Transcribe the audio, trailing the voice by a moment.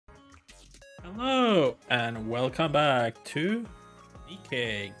Hello and welcome back to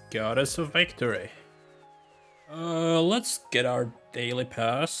Nikke, Goddess of Victory. Let's get our daily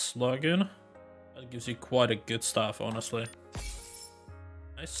pass login. That gives you quite a good stuff, honestly.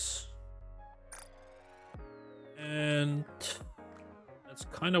 Nice. And that's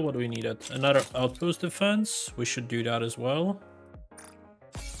kind of what we needed. Another outpost defense. We should do that as well.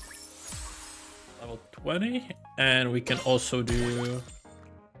 Level 20. And we can also do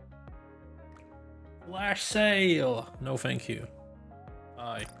flash sale. No, thank you.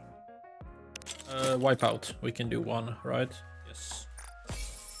 Bye. Wipeout. We can do one, right? Yes.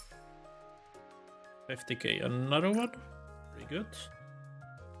 50k. Another one. Pretty good.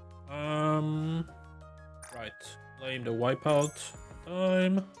 Right. Claim the wipeout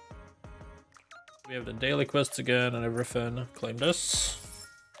time. We have the daily quests again and everything. Claim this.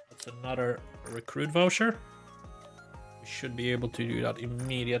 That's another recruit voucher. We should be able to do that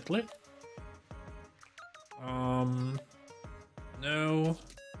immediately. No.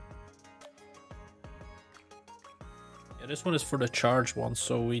 Yeah, this one is for the charge one,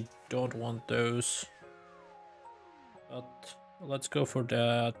 so we don't want those. But let's go for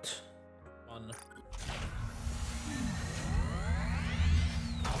that one.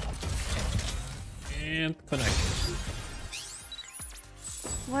 And connect.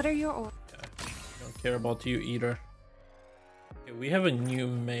 What are your orders? Okay. Don't care about you either. Okay, we have a new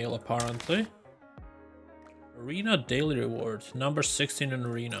mail apparently. Arena daily reward, number 16 in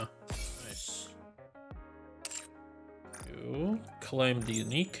arena. Nice. Cool. Claim the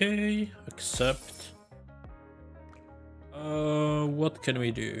Nikke. Accept. What can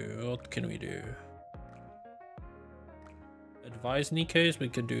we do? What can we do? Advise Nikkes, we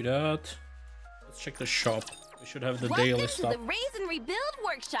could do that. Let's check the shop. We should have the daily stuff. Welcome to the Raise and Rebuild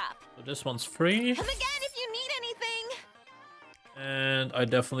workshop. So this one's free. Come again if you need anything. And I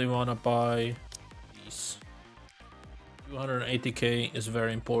definitely want to buy these. 280k is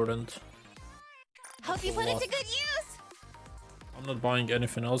very important. Hope you put it to good use. I'm not buying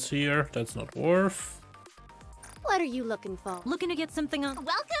anything else here. That's not worth. What are you looking for? Looking to get something on.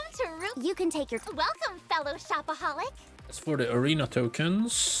 Welcome to You can take your... Welcome, fellow shopaholic. As for the arena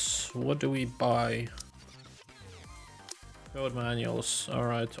tokens, what do we buy? Code manuals.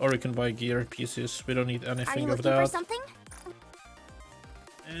 Alright. Or we can buy gear pieces. We don't need Are anything you of looking that. for something?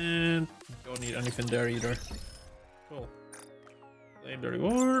 And don't need anything there either. Cool. Claim the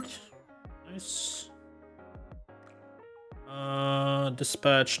reward. Nice.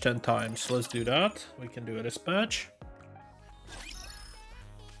 Dispatch 10 times. Let's do that. We can do a dispatch.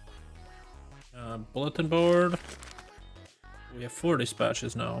 Bulletin board. We have 4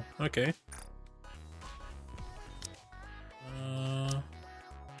 dispatches now. Okay.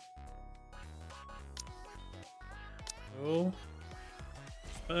 Cool.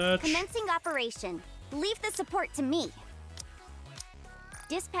 Dispatch. Commencing operation. Leave the support to me.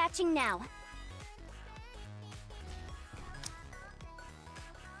 Dispatching now.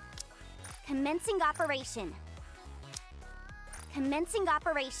 Commencing operation. Commencing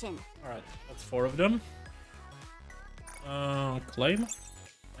operation. Alright, that's 4 of them. Claim.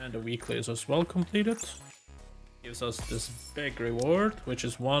 And the weekly is as well completed. Gives us this big reward, which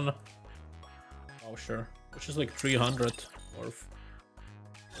is 1 voucher, which is like 300 worth.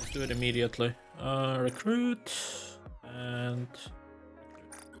 Let's do it immediately. Recruit. And...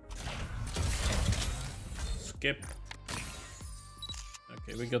 skip.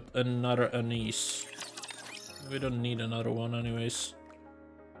 Okay, we got another anise. We don't need another one anyways.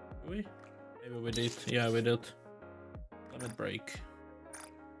 Do we? Maybe we did. Yeah, we did. Limit break.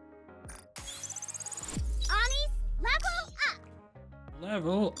 Anise, level up!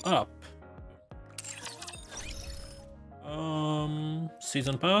 Level up.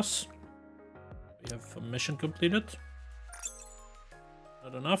 Season pass. We have a mission completed.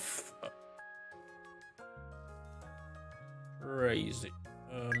 Not enough. Crazy.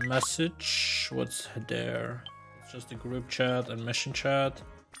 Message. What's there? It's just a group chat and mission chat.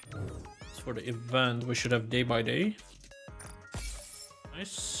 It's for the event. We should have day by day.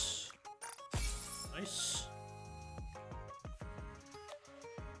 Nice. Nice.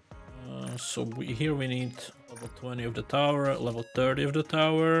 So here we need level 20 of the tower, level 30 of the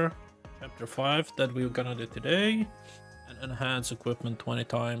tower, chapter 5 that we're gonna do today, and enhance equipment 20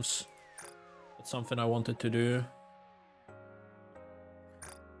 times. That's something I wanted to do.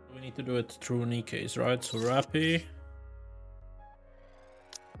 We need to do it through Nikke's, right? So Rappi.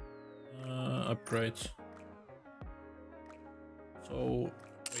 Upgrade. So,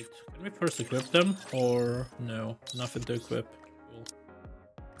 wait, can we first equip them? Or no, nothing to equip. Cool.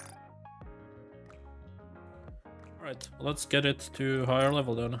 Alright, let's get it to higher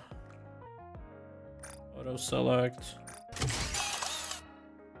level then. Auto select.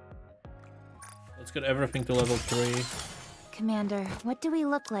 Let's get everything to level 3. Commander, what do we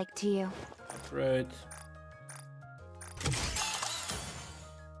look like to you? Upgrade.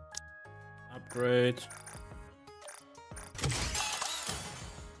 Upgrade.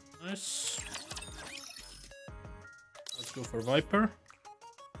 Nice. Let's go for Viper.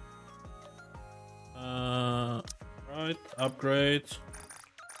 Right, upgrade.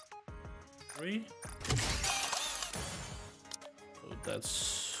 3. So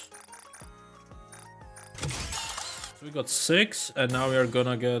that's... So we got 6, and now we are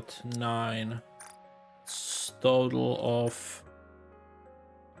gonna get 9. It's total of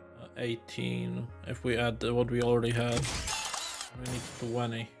 18. If we add what we already had, we need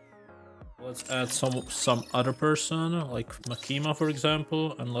 20. Let's add some other person, like Makima, for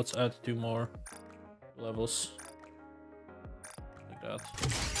example, and let's add 2 more levels. Like that.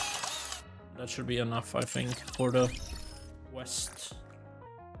 That should be enough, I think, for the West.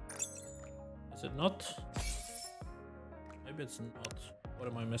 Is it not? Maybe it's not. What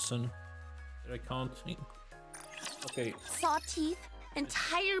am I missing? Did I count? Okay. Saw teeth,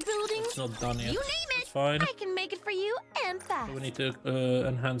 entire buildings. It's not done yet. You name it. It's fine. I can make it for you and fast. So we need to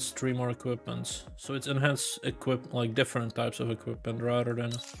enhance 3 more equipments. So it's enhance like different types of equipment rather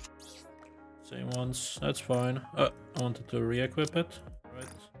than same ones. That's fine. I wanted to re-equip it. Right.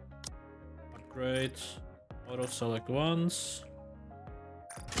 Upgrade. Auto select once.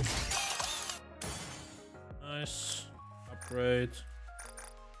 Nice. Upgrade.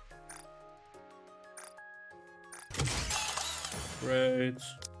 Upgrade.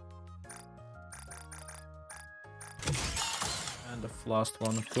 And the last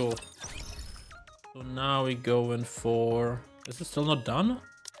one. Cool. So now we go in for... Is it still not done?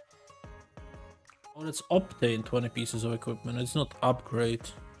 Oh, it's obtain 20 pieces of equipment. It's not upgrade.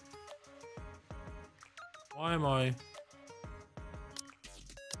 Why am I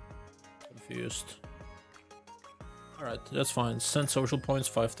confused? Alright, that's fine. Send social points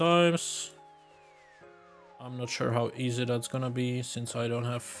 5 times. I'm not sure how easy that's gonna be since I don't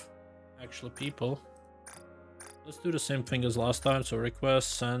have actual people. Let's do the same thing as last time. So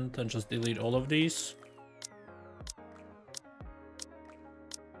request, send, and just delete all of these.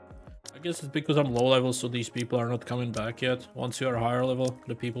 I guess it's because I'm low level, so these people are not coming back yet. Once you are higher level,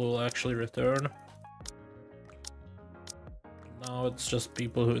 the people will actually return. Now it's just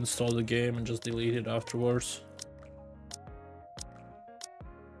people who install the game and just delete it afterwards.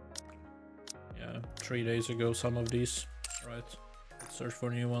 Yeah, 3 days ago, some of these. Right, let's search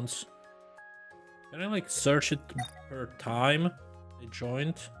for new ones. Can I like search it per time they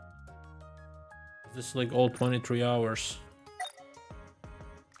joined? This is like all 23 hours.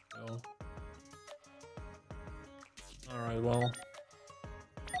 So. Alright, well.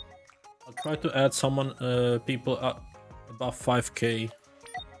 I'll try to add someone, people above 5k.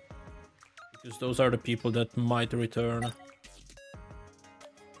 Because those are the people that might return.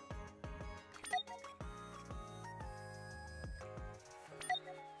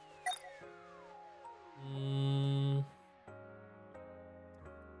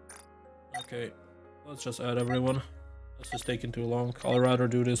 Okay, let's just add everyone. This is taking too long. I'll rather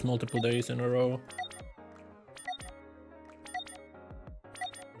do this multiple days in a row.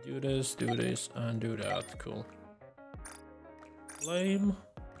 Do this, and do that. Cool. Flame.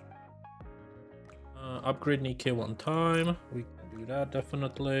 Upgrade Nikke 1 time. We can do that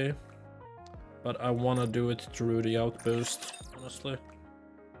definitely. But I want to do it through the outpost, honestly.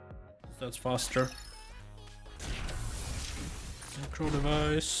 That's faster. Synchro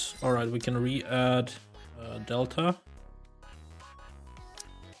device. Alright, we can re-add Delta.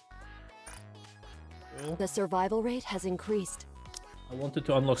 Cool. The survival rate has increased. I wanted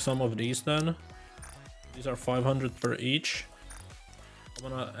to unlock some of these then. These are 500 per each. I'm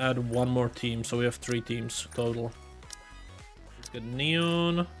gonna add 1 more team, so we have 3 teams total. Let's get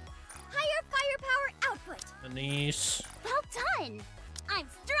Neon. Higher firepower output. Anise. Well done. I'm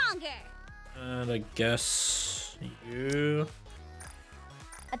stronger. And I guess you.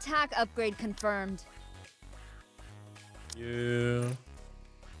 Attack upgrade confirmed. You.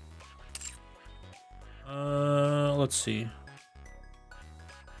 Let's see.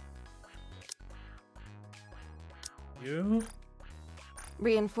 You.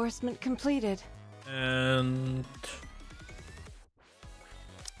 Reinforcement completed. And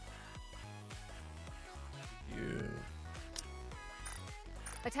you.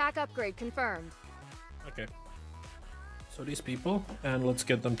 Attack upgrade confirmed. Okay. So these people, and let's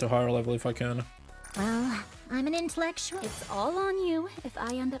get them to higher level if I can. Well, I'm an intellectual. It's all on you if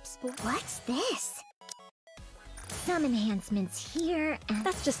I end up spoiled. What's this? Some enhancements here and...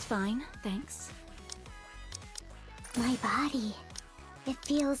 That's just fine, thanks. My body. It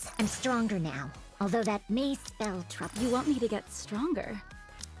feels... I'm stronger now. Although that may spell trouble. You want me to get stronger?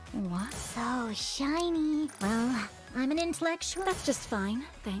 What? So shiny. Well, I'm an intellectual. That's just fine,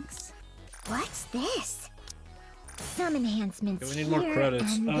 thanks. What's this? Some enhancements. Okay, we need more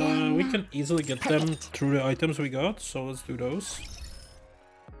credits. We can easily get them through the items we got, so let's do those.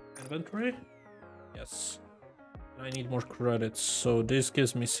 Inventory? Yes. I need more credits, so this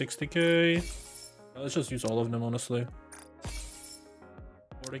gives me 60k. Let's just use all of them, honestly.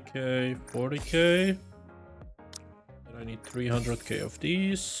 40k, 40k. And I need 300k of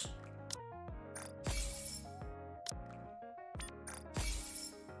these.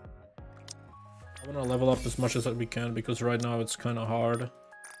 I want to level up as much as we can because right now it's kind of hard to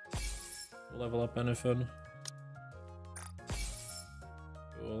level up anything.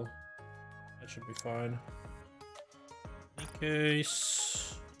 Cool. That should be fine. In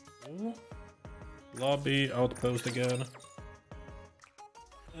case... Cool. Lobby, outpost again.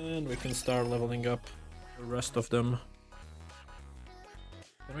 And we can start leveling up the rest of them.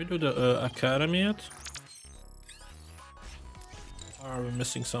 Can we do the academy yet? Or are we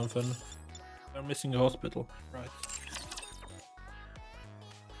missing something? We're missing a hospital, right.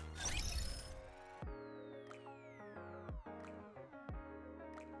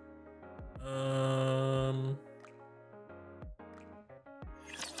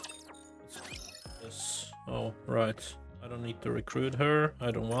 This. Oh, right. I don't need to recruit her.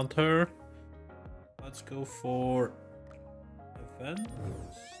 I don't want her. Let's go for event.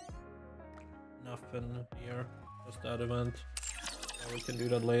 Nothing here. Just that event. Yeah, we can do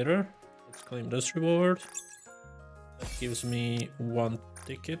that later. Let's claim this reward. That gives me 1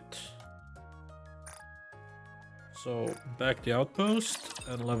 ticket. So back the outpost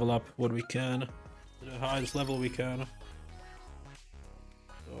and level up what we can to the highest level we can.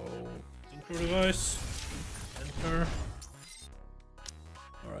 So intro device, enter.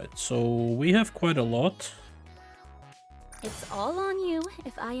 Alright, so we have quite a lot. It's all on you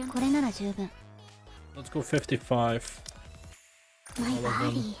if I am. Let's go 55. My All of them.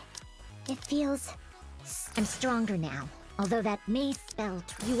 body. It feels... I'm stronger now. Although that may spell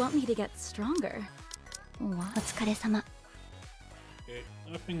You want me to get stronger? What? Otsukaresama. Okay,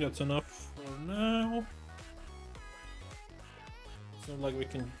 I think that's enough for now. Seems like we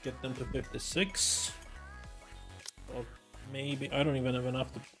can get them to 56. Or maybe, I don't even have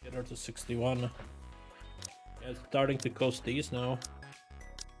enough to get her to 61. Yeah, it's starting to cost these now.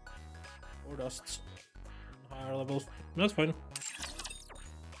 Or dusts. Higher levels. That's fine.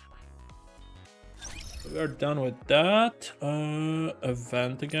 We are done with that.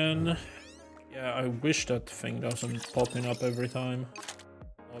 Event again. Yeah, I wish that thing doesn't popping up every time.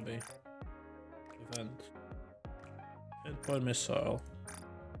 Lobby. Event. Endpoint missile.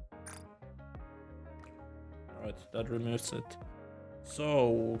 Alright, that removes it.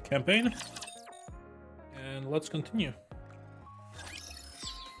 So, campaign. And let's continue.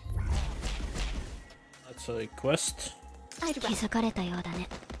 That's a quest.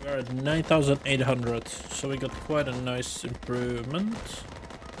 We're at 9,800, so we got quite a nice improvement.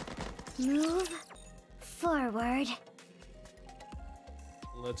 Move forward.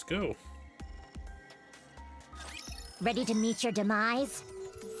 Let's go. Ready to meet your demise?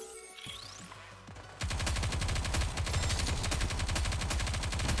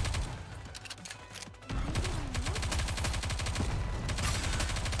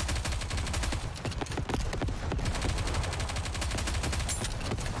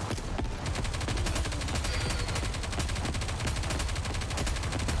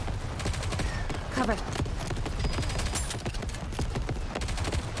 Cover.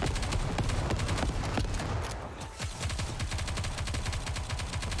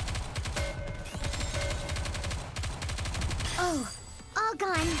 Oh, all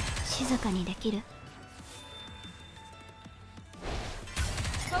gone.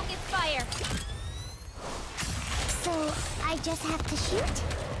 Focus fire. So, I just have to shoot?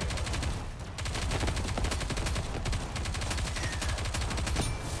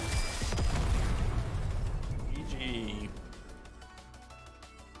 GG.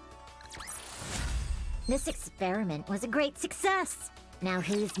 This experiment was a great success. Now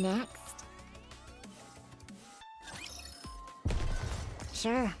who's next?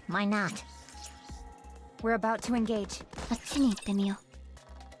 Sure, why not? We're about to engage.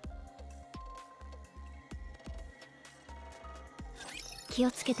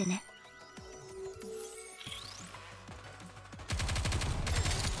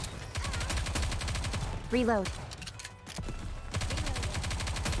 Reload.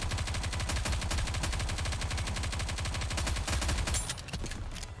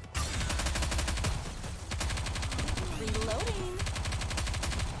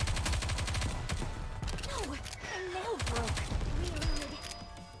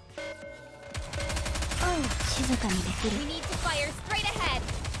 We need to fire straight ahead.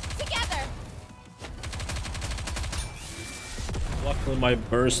 Together. Luckily my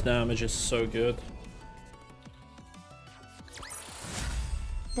burst damage is so good.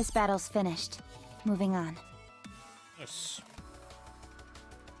 This battle's finished. Moving on. Yes.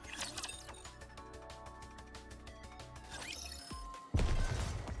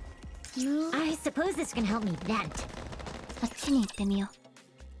 I suppose this can help me vent.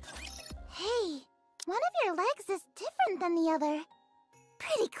 Hey, one of your legs is different than the other.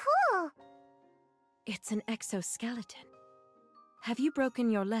 Pretty cool. It's an exoskeleton. Have you broken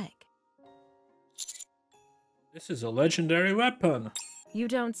your leg? This is a legendary weapon. You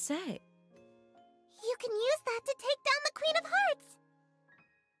don't say. You can use that to take down the Queen of Hearts.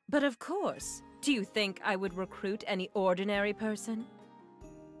 But of course. Do you think I would recruit any ordinary person?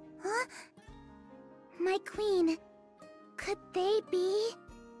 Huh? My queen. Could they be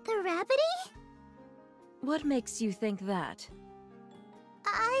the Rabbity? What makes you think that?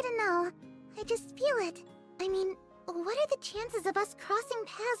 I don't know. I just feel it. I mean, what are the chances of us crossing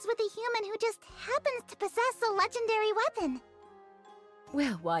paths with a human who just happens to possess a legendary weapon?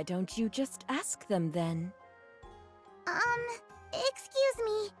 Well, why don't you just ask them then? Excuse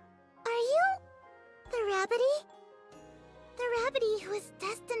me. Are you the Rabbity? The Rabbity who is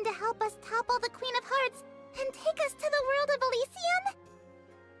destined to help us topple the Queen of Hearts and take us to the world of Elysium?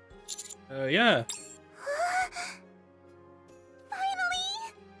 Yeah. Finally!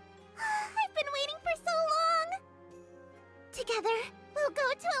 I've been waiting for so long! Together, we'll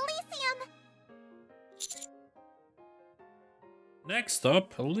go to Elysium! Next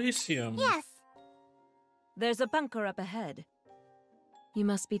up, Elysium. Yes. There's a bunker up ahead. You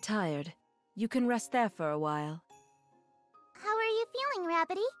must be tired. You can rest there for a while. How are you feeling,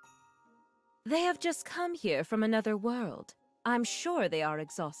 Rabbity? They have just come here from another world. I'm sure they are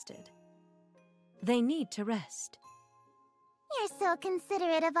exhausted. They need to rest. You're so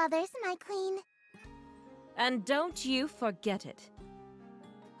considerate of others, my queen. And don't you forget it.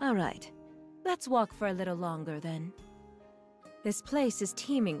 All right, let's walk for a little longer then. This place is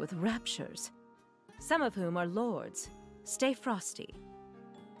teeming with raptures, some of whom are lords. Stay frosty.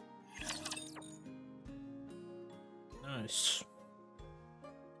 Nice.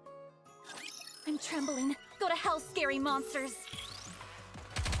 I'm trembling. Go to hell, scary monsters.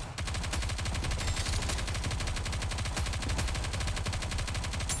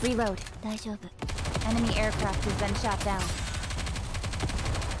 Reload. Enemy aircraft has been shot down.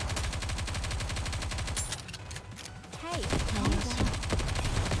 Hey, calm down.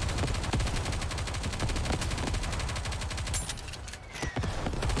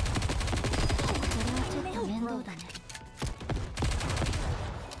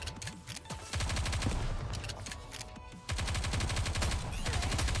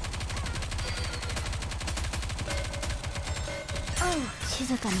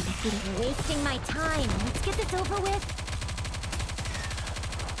 You're wasting my time. Let's get this over with.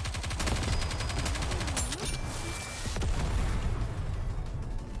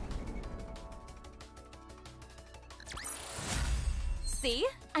 See?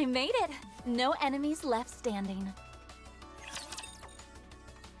 I made it. No enemies left standing.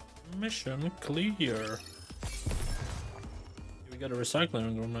 Mission clear. We got a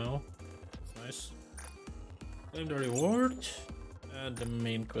recycling room now. That's nice. Claim the reward. And the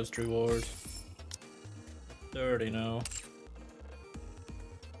main quest reward. 30 now.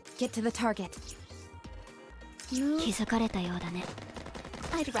 Get to the target.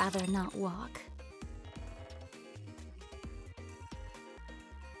 I'd rather not walk.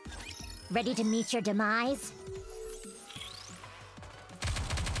 Ready to meet your demise?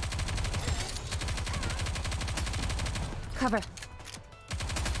 Cover.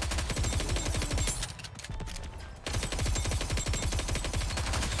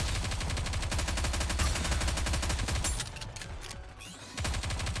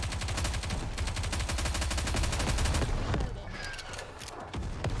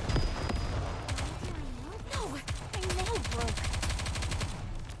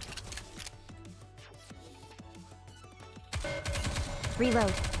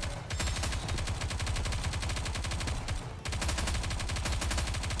 Reload.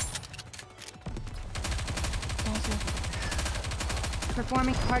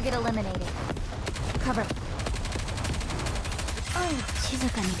 Performing target eliminated. Cover.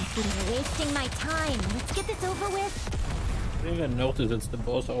 You're wasting my time. Let's get this over with. I didn't even notice it's the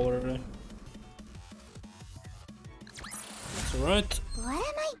boss already. That's alright. What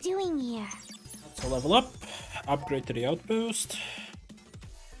am I doing here? Let's level up. Upgrade to the outpost.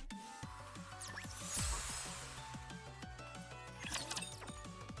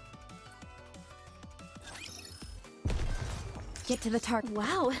 Get to the target.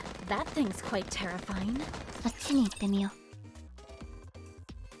 Wow, that thing's quite terrifying. あっちに行ってみよう。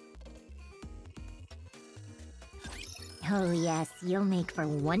Oh yes, you'll make for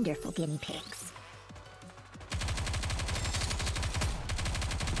wonderful guinea pigs.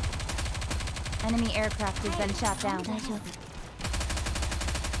 Enemy aircraft has been shot down. 大丈夫。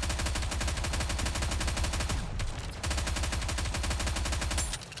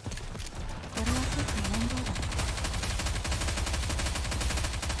これはちょっと面倒だ。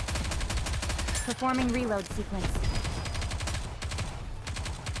Performing reload sequence.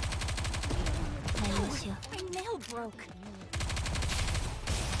 対応しよう。 My nail broke.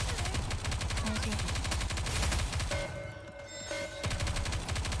 大丈夫。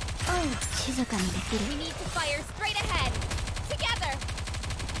静かにできる。 We need to fire straight ahead. Together.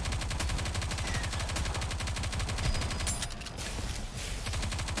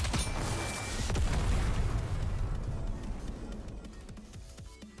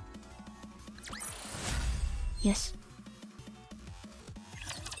 Yes.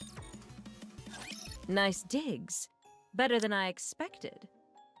 Nice digs. Better than I expected.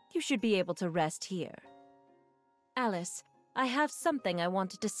 You should be able to rest here. Alice, I have something I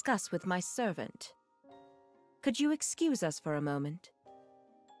want to discuss with my servant. Could you excuse us for a moment?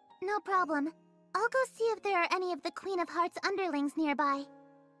 No problem. I'll go see if there are any of the Queen of Hearts underlings nearby.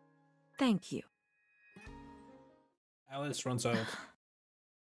 Thank you. Alice runs out.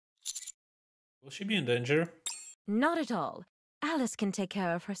 Will she be in danger? Not at all. Alice can take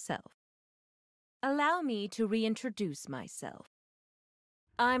care of herself. Allow me to reintroduce myself.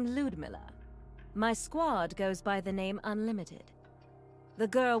 I'm Ludmilla. My squad goes by the name Unlimited. The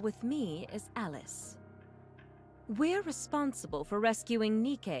girl with me is Alice. We're responsible for rescuing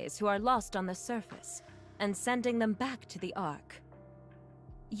Nikkes who are lost on the surface and sending them back to the Ark.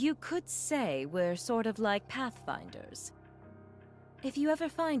 You could say we're sort of like pathfinders. If you ever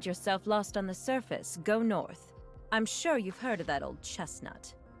find yourself lost on the surface, go north. I'm sure you've heard of that old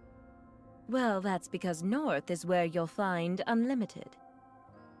chestnut. Well, that's because north is where you'll find Unlimited.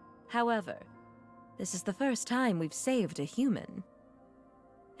 However, this is the first time we've saved a human.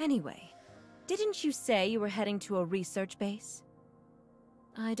 Anyway, didn't you say you were heading to a research base?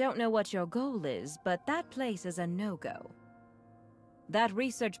 I don't know what your goal is, but that place is a no-go. That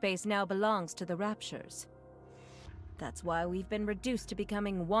research base now belongs to the Raptures. That's why we've been reduced to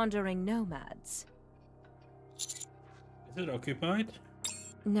becoming wandering nomads. Is it occupied?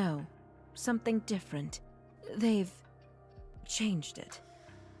 No, something different. They've changed it.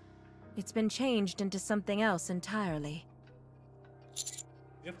 It's been changed into something else entirely.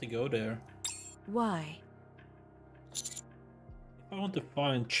 We have to go there. Why? If I want to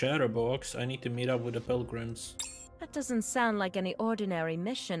find Chatterbox, I need to meet up with the pilgrims. That doesn't sound like any ordinary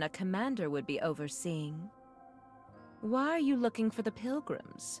mission a commander would be overseeing. Why are you looking for the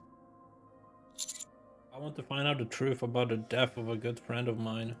pilgrims? I want to find out the truth about the death of a good friend of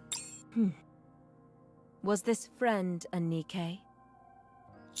mine. Was this friend a Nikke?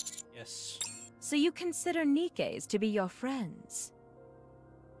 Yes. So you consider Nikkes to be your friends?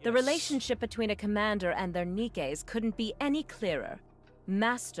 The Yes. relationship between a commander and their Nikkes couldn't be any clearer.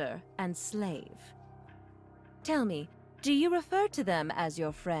 Master and slave. Tell me, do you refer to them as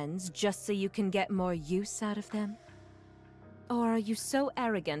your friends just so you can get more use out of them? Or are you so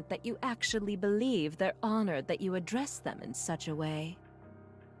arrogant that you actually believe they're honored that you address them in such a way?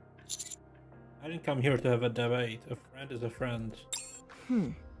 I didn't come here to have a debate. A friend is a friend.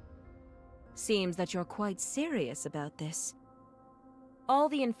 Seems that you're quite serious about this. All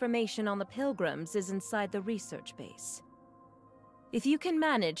the information on the pilgrims is inside the research base. If you can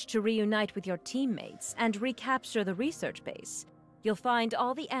manage to reunite with your teammates and recapture the research base, you'll find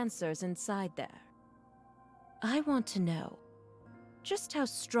all the answers inside there. I want to know, just how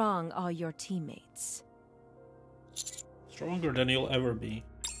strong are your teammates? Stronger than you'll ever be.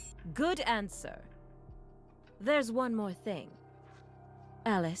 Good answer. There's one more thing.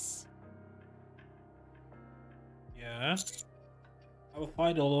 Alice. Yeah? I will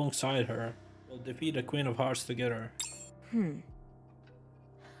fight alongside her. We'll defeat the Queen of Hearts together.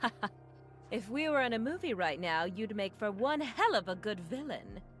 If we were in a movie right now, you'd make for one hell of a good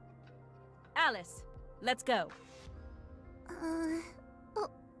villain. Alice, let's go.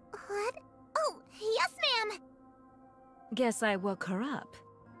 What? Oh, yes, ma'am! Guess I woke her up.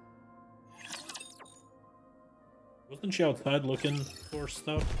 Wasn't she outside looking for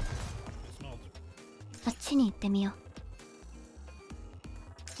stuff? It's not. あっちに行ってみよう。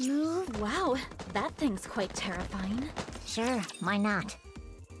 Wow, that thing's quite terrifying. Sure, why not?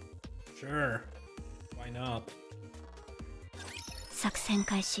 Sure. Why not? 作戦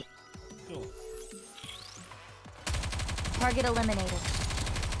開始。Cool. Target eliminated.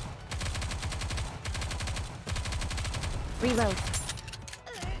 Reload.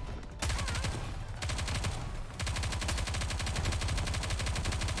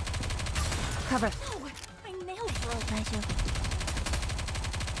 Cover. Oh, my nail broke. 大丈夫。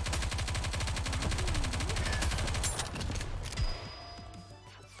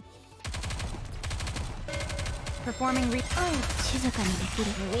Performing re- Oh, 静かにでき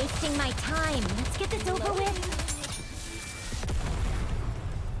る。You're wasting my time. Let's get this over with.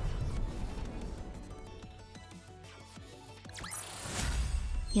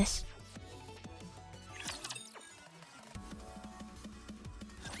 よし。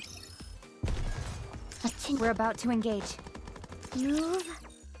あっちに We're about to engage. Move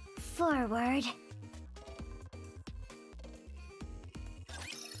forward.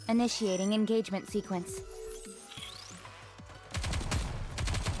 Initiating engagement sequence.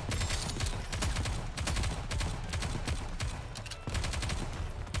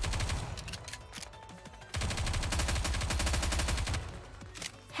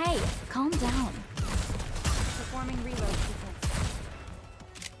 Hey, calm down. Performing reload sequence.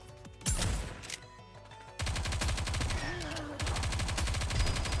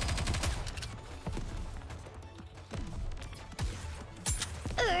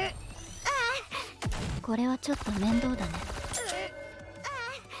 Ah. これはちょっと面倒だね。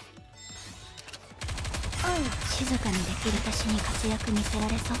静かにできる私に活躍見せら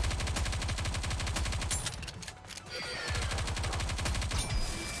れそう。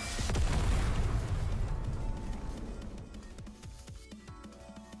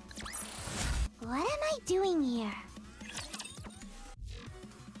What am I doing here?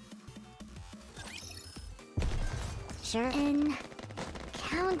 Sure. Encounter.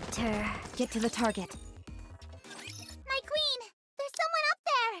 Get to the target. My queen! There's someone up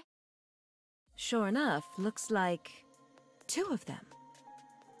there! Sure enough, looks like 2 of them.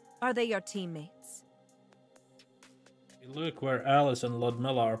 Are they your teammates? Look where Alice and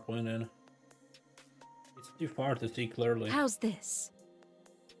Ludmilla are pointing. It's too far to see clearly. How's this?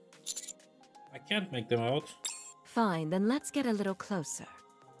 I can't make them out. Fine, then let's get a little closer.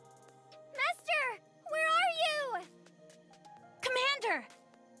 Master! Where are you? Commander!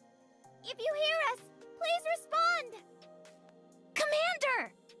 If you hear us, please respond!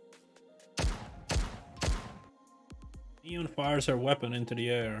 Commander! Neon fires her weapon into the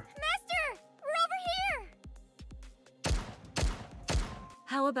air. Master! We're over here!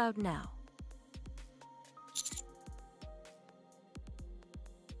 How about now?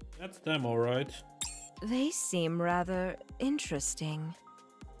 That's them, alright. They seem rather interesting.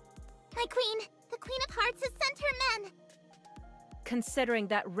 My queen! The Queen of Hearts has sent her men! Considering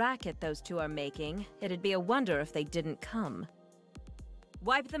that racket those 2 are making, it'd be a wonder if they didn't come.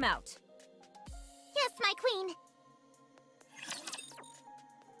 Wipe them out. Yes, my queen!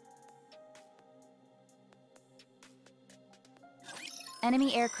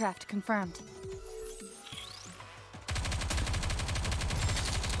 Enemy aircraft confirmed.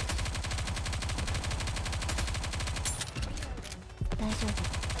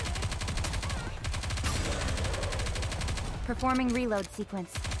 Performing reload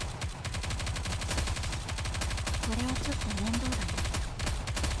sequence. これはちょっと面倒だね。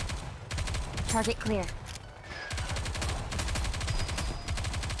Target clear.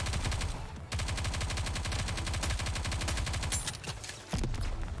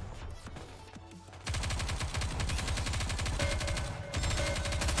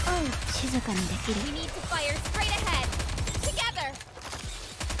 Oh, 静かにできる。 We need to fire straight ahead! Together!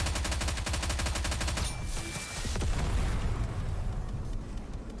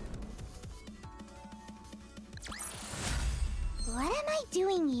 What am I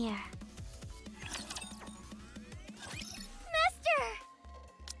doing here? Master!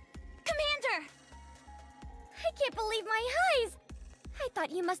 Commander! I can't believe my eyes! I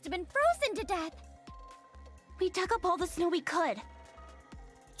thought you must have been frozen to death! We dug up all the snow we could.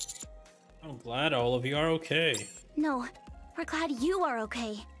 I'm glad all of you are okay. No, we're glad you are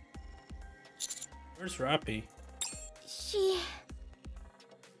okay. Where's Rappy?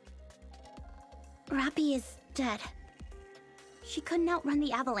 Rappy is dead. She couldn't outrun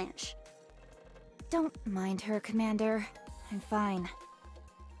the avalanche. Don't mind her, Commander. I'm fine.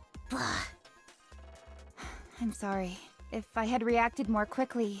 Blah. I'm sorry. If I had reacted more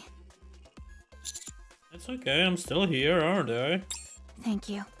quickly... It's okay, I'm still here, aren't I? Thank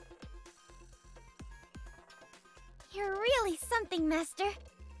you. You're really something, Master.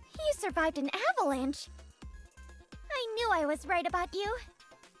 You survived an avalanche. I knew I was right about you.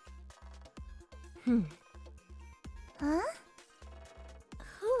 Huh?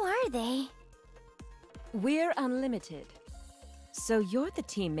 Who are they? We're unlimited. So you're the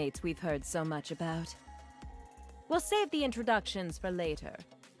teammates we've heard so much about. We'll save the introductions for later.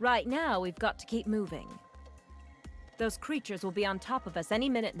 Right now, we've got to keep moving. Those creatures will be on top of us any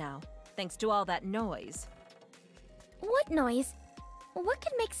minute now, thanks to all that noise. What noise? What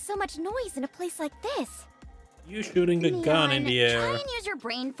could make so much noise in a place like this? You shooting the gun in the air. Try and use your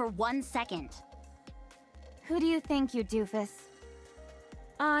brain for 1 second. Who do you think, you doofus?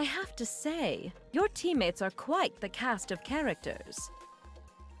 I have to say, your teammates are quite the cast of characters.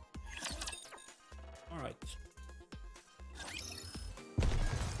 Alright.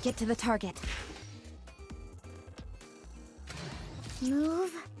 Get to the target.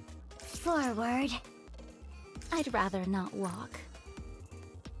 Move forward. I'd rather not walk.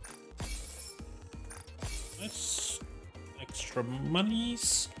 Let's extra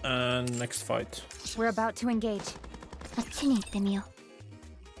monies and next fight. We're about to engage. あっちに行ってみよう。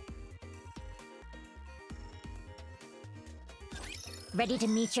Ready to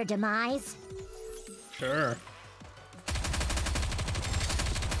meet your demise? Sure.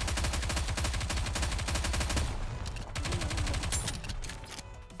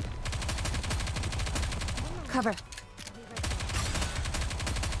 Cover.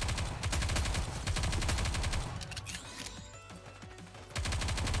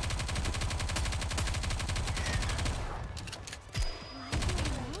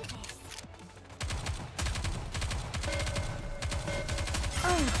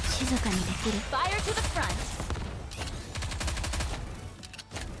 Fire to the front.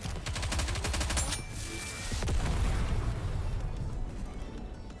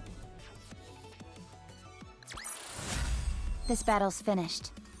 This battle's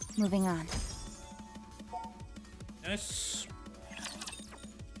finished. Moving on. Yes.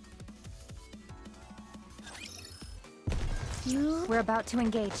 We're about to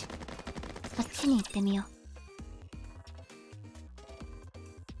engage. あっちに行ってみよう。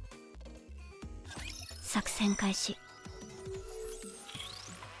作戦開始。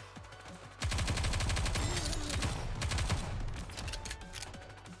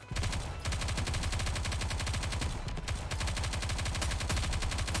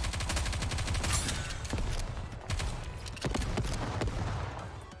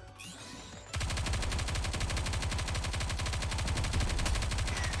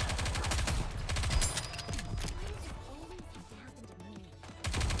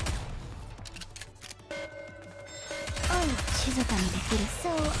So,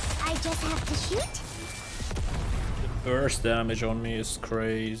 I just have to shoot? The burst damage on me is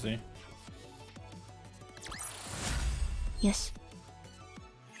crazy. Yes.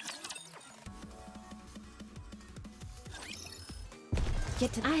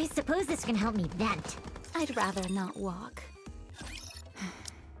 Get to. I suppose this can help me vent. I'd rather not walk.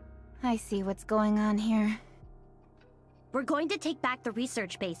 I see what's going on here. We're going to take back the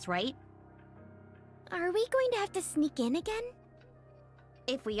research base, right? Are we going to have to sneak in again?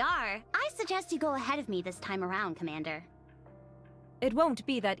 If we are, I suggest you go ahead of me this time around, Commander. It won't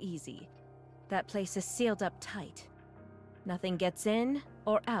be that easy. That place is sealed up tight. Nothing gets in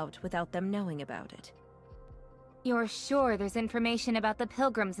or out without them knowing about it. You're sure there's information about the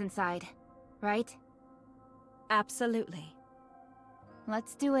pilgrims inside, right? Absolutely.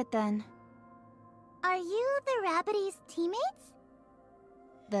 Let's do it then. Are you the Rabbity's teammates?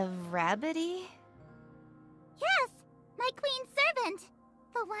 The Rabbity? Yes, my queen's servant.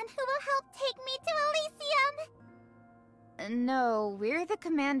 The one who will help take me to Elysium. No, we're the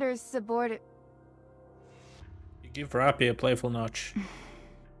commander's subordinate. You give Rappy a playful notch.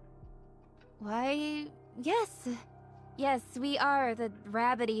 Why, yes. Yes, we are the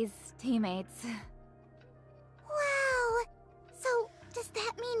Rabbity's teammates. Wow. So, does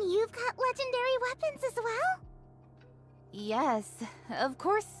that mean you've got legendary weapons as well? Yes, of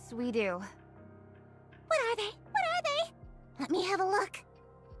course we do. What are they? What are they? Let me have a look.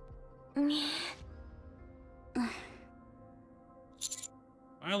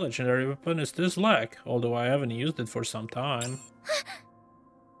 My legendary weapon is this leg, although I haven't used it for some time.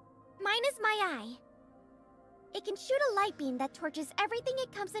 Mine is my eye. It can shoot a light beam that torches everything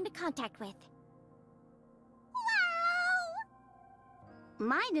it comes into contact with. Wow!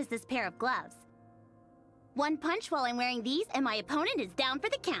 Mine is this pair of gloves. One punch while I'm wearing these and my opponent is down for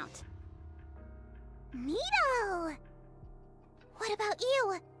the count. Neato! What about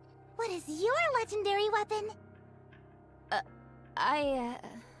you? What is your legendary weapon?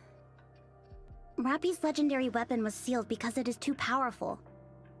 Rappy's legendary weapon was sealed because it is too powerful.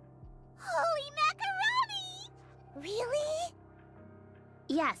 Holy macaroni! Really?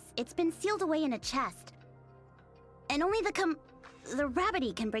 Yes, it's been sealed away in a chest. And only the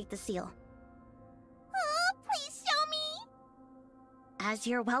Rabbity can break the seal. Oh, please show me! As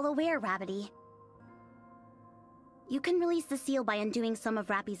you're well aware, Rabbity, you can release the seal by undoing some of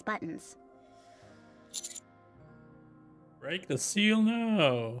Rappy's buttons. Break the seal?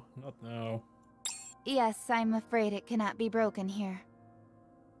 No, not now. Yes, I'm afraid it cannot be broken here.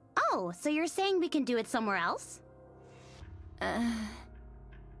 Oh, so you're saying we can do it somewhere else?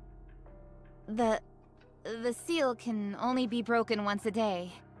 The seal can only be broken once a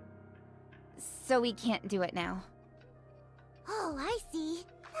day. So we can't do it now. Oh, I see.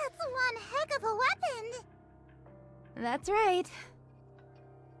 That's one heck of a weapon! That's right.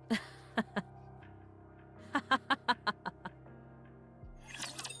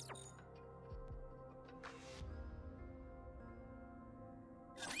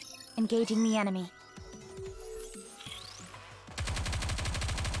 Engaging the enemy.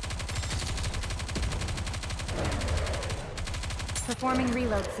 Performing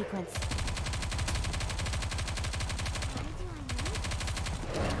reload sequence.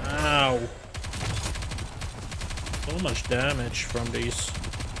 Ow. So much damage from these.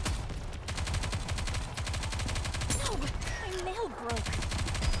 No, my nail broke.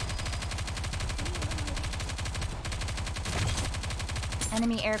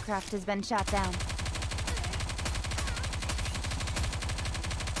 Enemy aircraft has been shot down.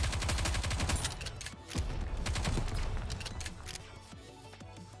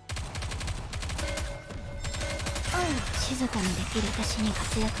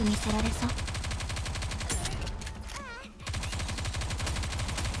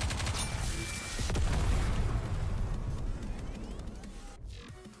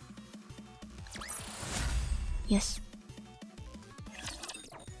 Yes.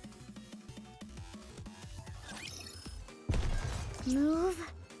 Move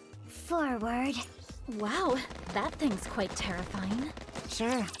forward. Wow, that thing's quite terrifying.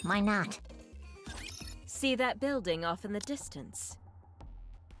 Sure, why not? See that building off in the distance?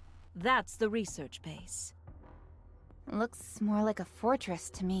 That's the research base. Looks more like a fortress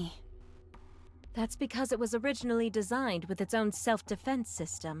to me. That's because it was originally designed with its own self-defense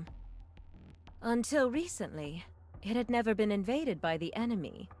system. Until recently, it had never been invaded by the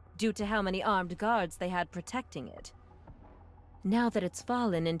enemy, due to how many armed guards they had protecting it. Now that it's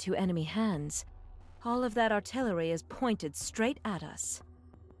fallen into enemy hands, all of that artillery is pointed straight at us.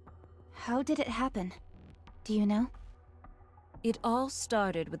 How did it happen? Do you know? It all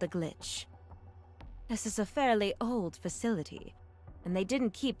started with a glitch. This is a fairly old facility, and they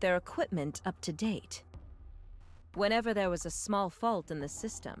didn't keep their equipment up to date. Whenever there was a small fault in the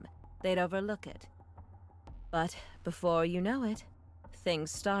system, they'd overlook it. But before you know it,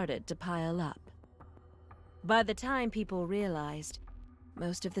 things started to pile up. By the time people realized,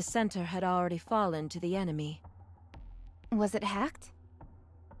 most of the center had already fallen to the enemy. Was it hacked?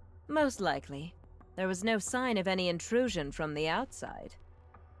 Most likely. There was no sign of any intrusion from the outside.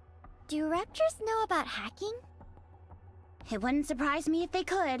 Do Raptures know about hacking? It wouldn't surprise me if they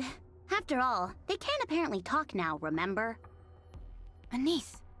could. After all, they can apparently talk now, remember?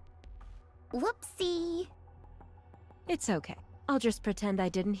 Anise. Whoopsie. It's okay. I'll just pretend I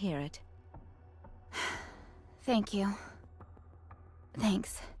didn't hear it. Thank you.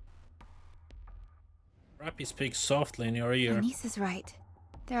 Thanks. Rappy speaks softly in your ear. Anise is right.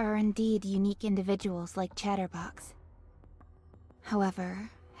 There are indeed unique individuals like Chatterbox. However,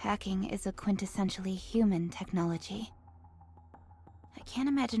 hacking is a quintessentially human technology. I can't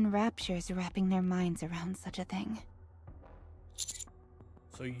imagine Raptures wrapping their minds around such a thing.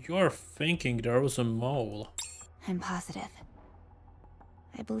 So you're thinking there was a mole? I'm positive.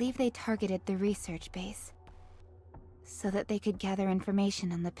 I believe they targeted the research base, so that they could gather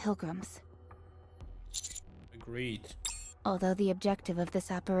information on the Pilgrims. Agreed. Although the objective of this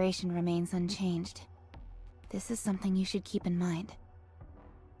operation remains unchanged, this is something you should keep in mind.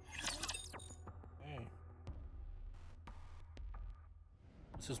 Okay.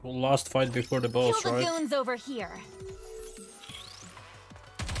 This is the last fight before the boss, Kill the right? goons over here.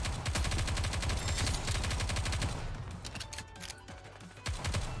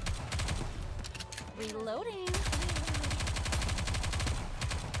 Reloading.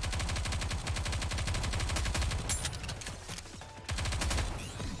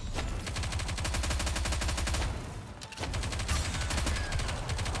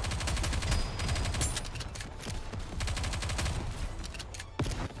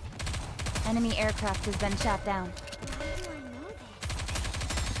 Enemy aircraft has been shot down.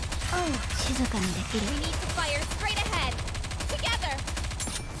 Oh, We need to fire straight ahead. Together.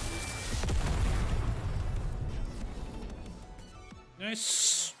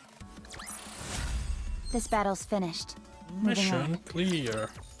 Nice. This battle's finished. Moving on. Mission clear.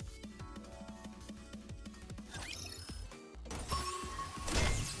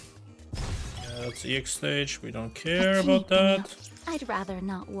 That's EX stage. We don't care about that. I'd rather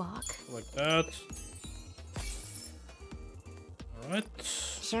not walk. Like that. Alright.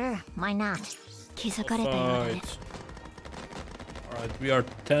 Sure, why not? Alright. Alright, we are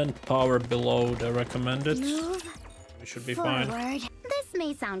 10 power below the recommended. We should be fine. This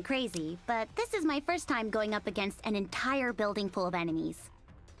may sound crazy, but this is my first time going up against an entire building full of enemies.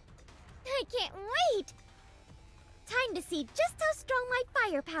 I can't wait! Time to see just how strong my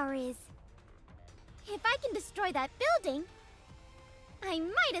firepower is. If I can destroy that building, I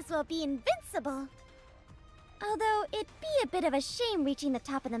might as well be invincible. Although it'd be a bit of a shame reaching the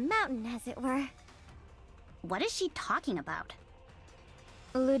top of the mountain, as it were. What is she talking about?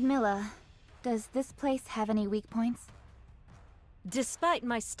 Ludmilla, does this place have any weak points? Despite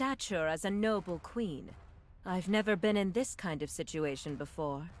my stature as a noble queen, I've never been in this kind of situation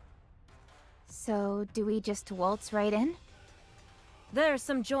before. So, do we just waltz right in? There are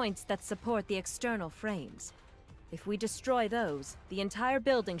some joints that support the external frames. If we destroy those, the entire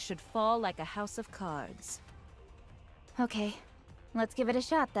building should fall like a house of cards. Okay, let's give it a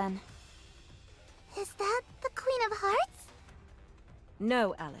shot then. Is that the Queen of Hearts?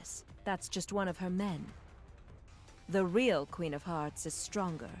 No, Alice. That's just one of her men. The real Queen of Hearts is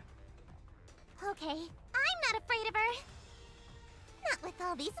stronger. Okay, I'm not afraid of her. Not with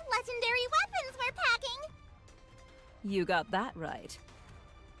all these legendary weapons we're packing. You got that right.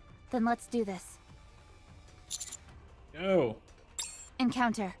 Then let's do this. Go.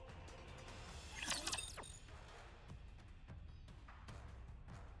 Encounter.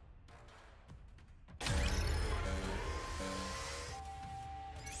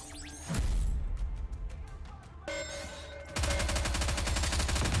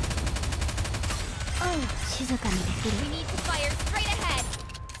 We need to fire straight ahead.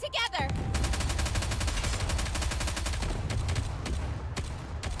 Together.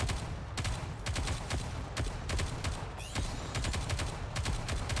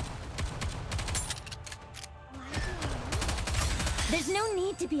 There's no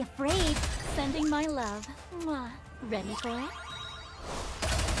need to be afraid. Sending my love. Mwah. Ready for it?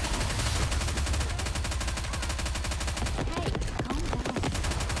 Hey, calm down.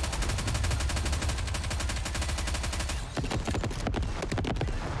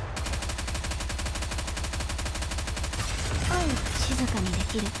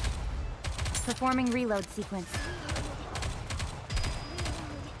 Performing reload sequence.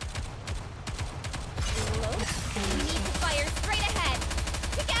 We need to fire straight ahead.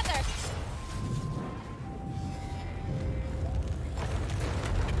 Together.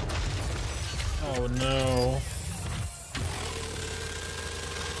 Oh no.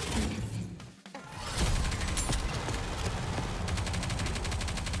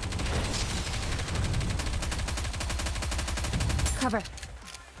 Cover.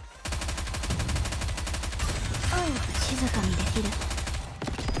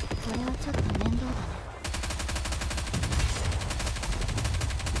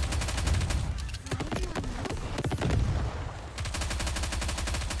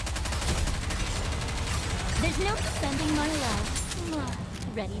 There's no sending my love. Mwah.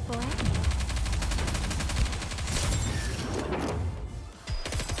 Ready for it?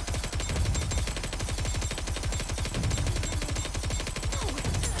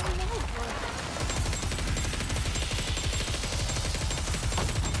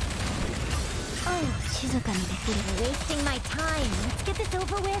 Wasting my time. Let's get this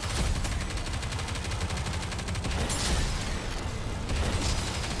over with.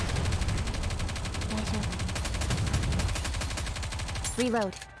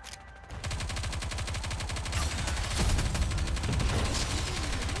 Reload.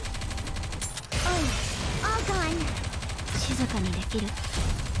 All gone.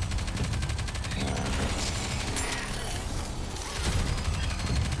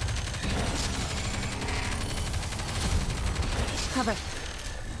 Cover.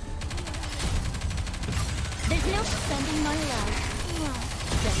 There's no sending my love. Mwah.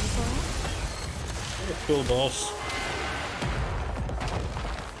 Ready for it? What a cool boss.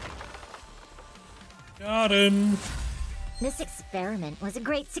 Got him. This experiment was a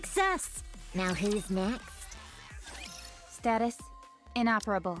great success. Now who's next? Status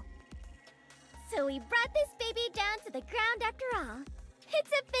inoperable. So we brought this baby down to the ground after all.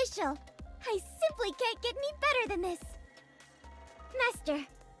 It's official. I simply can't get any better than this. Master,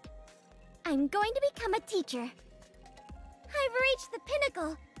 I'm going to become a teacher. I've reached the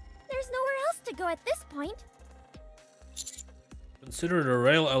pinnacle. There's nowhere else to go at this point. Consider the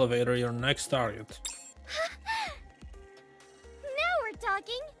rail elevator your next target. Now we're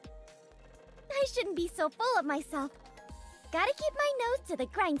talking. I shouldn't be so full of myself. Gotta keep my nose to the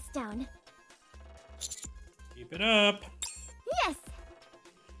grindstone. Keep it up. Yes!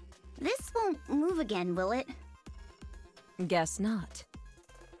 This won't move again, will it? Guess not.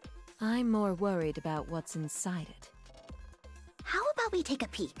 I'm more worried about what's inside it. How about we take a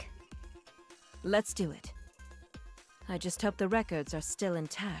peek? Let's do it. I just hope the records are still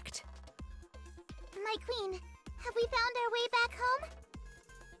intact. My queen, have we found our way back home?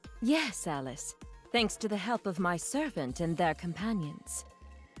 Yes, Alice. Thanks to the help of my servant and their companions.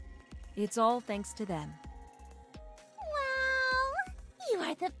 It's all thanks to them. Wow! You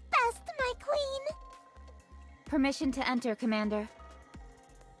are the best, my queen! Permission to enter, Commander.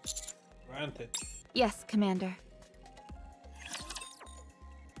 Granted. Yes, Commander.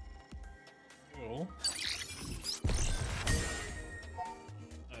 Cool.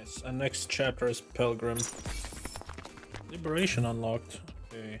 Nice. And next chapter is Pilgrim. Liberation unlocked.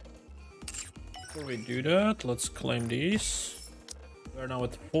 Okay. Before we do that, let's claim these. We're now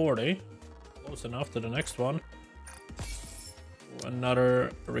at 40. Close enough to the next one.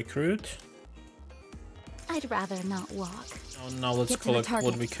 Another recruit. I'd rather not walk. Oh, now let's collect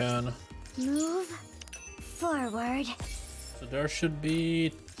what we can. Move forward. So there should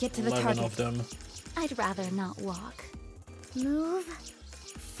be Get to the 11 target. of them. I'd rather not walk. Move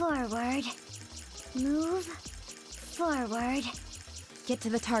forward. Move forward. Get to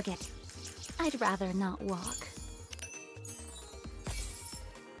the target. I'd rather not walk.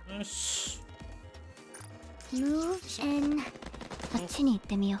 Nice. Move in. あっちに行っ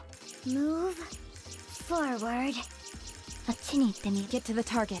てみよ Move forward. う。あっちに行ってみよう。Get to the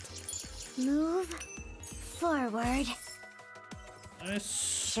target. Move forward. Nice.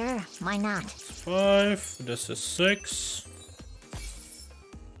 Sure, why not? 5. This is 6.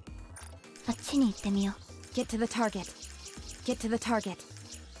 あっちに行ってみよう。Get to the target. Get to the target.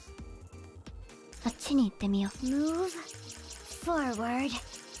 あっちに行ってみよう。Move forward.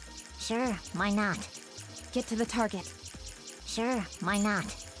 Sure, why not? Get to the target. Sure, why not?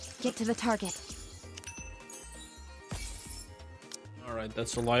 Get to the target. Alright,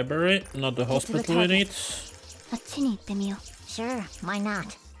 that's the library, not the to the hospital we target. need. あっちに行ってみよう。 Sure, why not?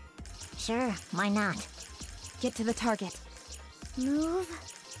 Sure, why not? Get to the target. Move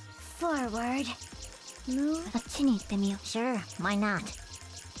forward. Move. あっちに行ってみよう。 Sure, why not?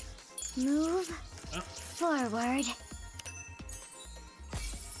 Move Ah. forward.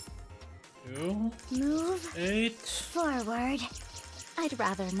 2. Move 8. forward. I'd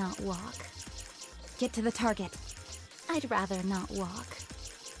rather not walk. Get to the target. I'd rather not walk.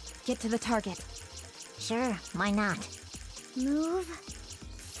 Get to the target. Sure, why not? Move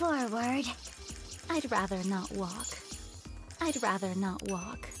forward. I'd rather not walk. I'd rather not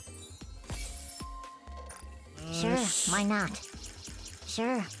walk. Sure, why not?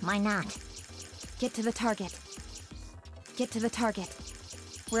 Sure, why not? Get to the target. Get to the target.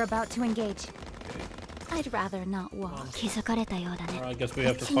 We're about to engage. I'd rather not walk. 気づかれたようだね。 I guess we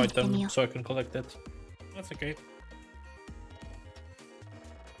have to fight them so I can collect it. That's okay.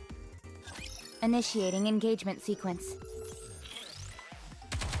 Initiating engagement sequence.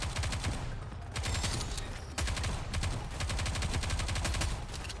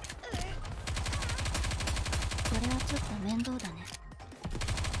 これはちょっと面倒だね。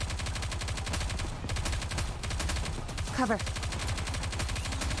Cover.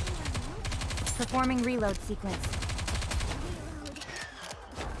 Performing reload sequence.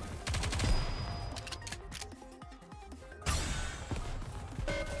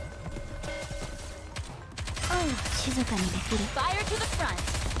 Oh, 静かにできる。Fire to the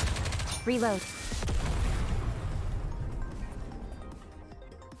front. Reload.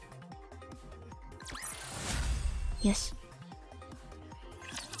 Yes.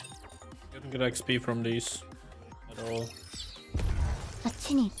 Couldn't get XP from these at all. あっ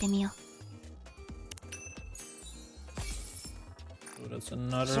ちに行ってみよう。 So that's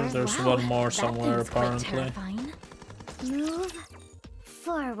another. Sure, There's wow, one more that somewhere thing's quite apparently. Terrifying. Move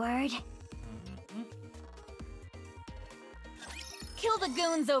forward. Kill the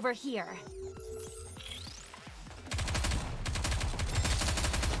goons over here.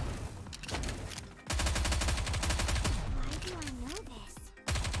 Why do I know this?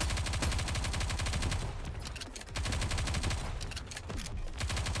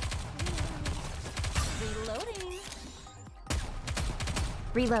 Reloading.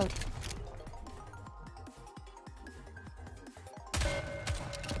 Reload.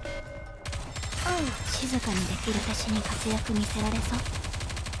 Oh, 静かにできる。私に活躍見せられそう。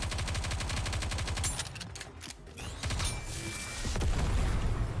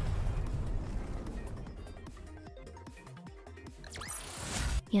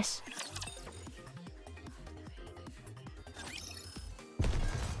よし。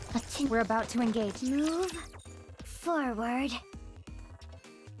あっち。We're about to engage. Move Forward.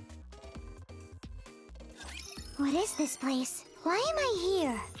 What is this place? Why am I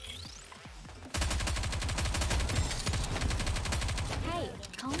here? Hey,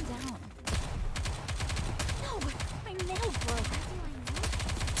 calm down. No, my nails broke.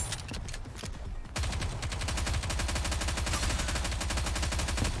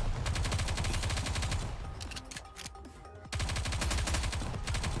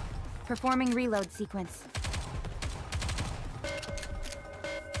 Performing reload sequence.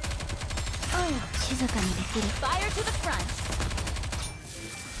 Fire to the front.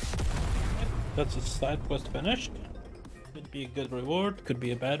 That's a side quest finished. Could be a good reward, could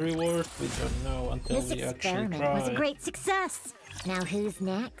be a bad reward. We don't know until This we actually experiment try. was a great success. Now who's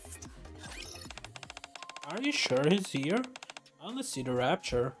next? Are you sure he's here? I only see the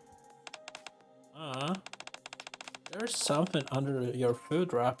Rapture. There's something under your food,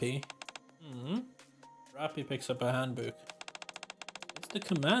 Rappy. Rappy picks up a handbook. It's the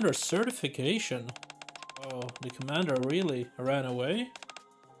commander's certification. Oh, the commander really ran away?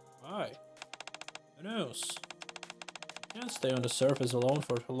 Why? Who knows? He can't stay on the surface alone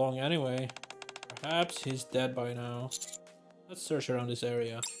for too long anyway. Perhaps he's dead by now. Let's search around this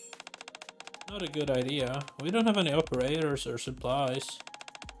area. Not a good idea. We don't have any operators or supplies.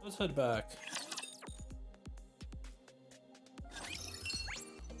 Let's head back.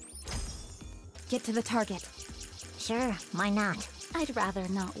 Get to the target. Sure, why not? I'd rather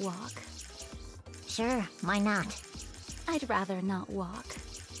not walk. Sure, why not? I'd rather not walk.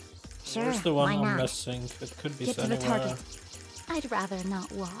 Sure, Where's the one why I'm not? missing? It could be Get to the anywhere. target. I'd rather not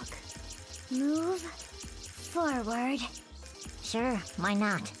walk. Move forward. Sure, why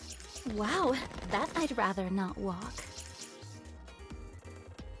not? Wow, that I'd rather not walk.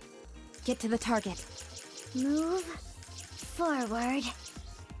 Get to the target. Move forward.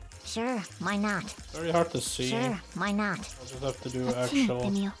 Sure, why not? Very hard to see. Sure, why not? I'll just have to do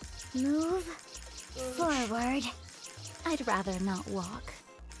actual. Move forward. I'd rather not walk.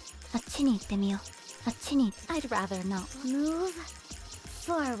 I'd rather not. Move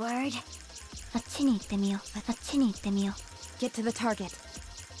forward. Get to the target.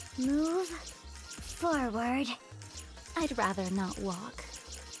 Move forward. I'd rather not walk.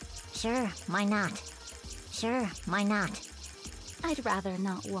 Sure, why not? Sure, why not? I'd rather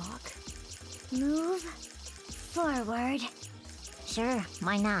not walk. Move forward. Sure,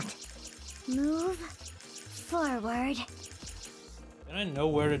 why not? Move forward. Can I know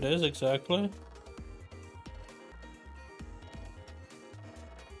where it is exactly?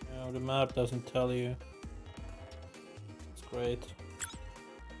 No, the map doesn't tell you. It's great.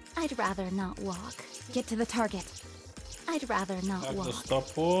 I'd rather not walk. Get to the target. I'd rather not Have the walk.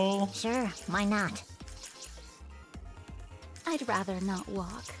 stop wall. Sure, why not? I'd rather not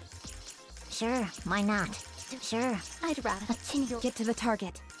walk. Sure, why not? Sure, I'd rather. Get to the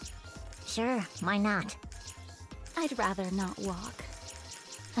target. sure, why not? I'd rather not walk.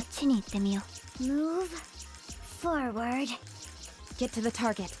 Move forward. Get to the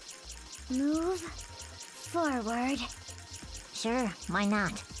target. Move forward. Sure, why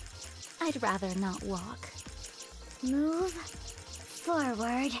not? I'd rather not walk. Move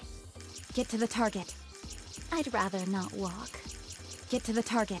forward. Get to the target. I'd rather not walk. Get to the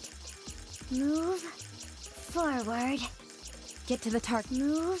target. Move forward. Get to the target.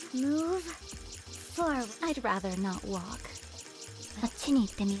 Move forward. I'd rather not walk.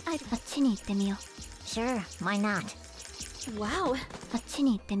 Sure, why not? Wow.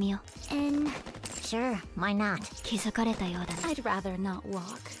 And sure, why not? I'd rather not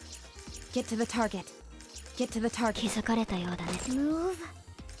walk. Get to the target. Get to the target. Move.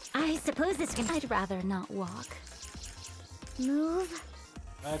 I suppose this can. I'd rather not walk. Move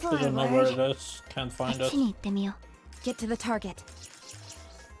I actually don't know where it forward. is. Can't find it. Get to the target.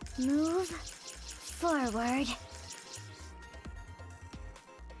 Move forward.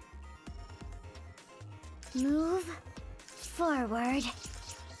 Move forward.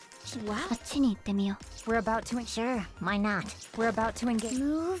 Wow. We're about to. Sure, why not? We're about to engage.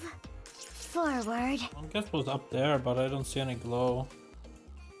 Move forward. I guess it was up there, but I don't see any glow.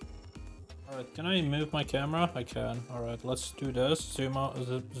 Alright, can I move my camera? I can. Alright, let's do this. Zoom out,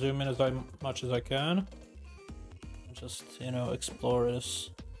 zoom in as much as I can. Just, you know, explore this.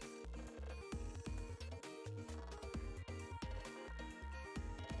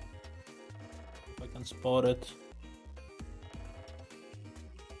 If I can spot it.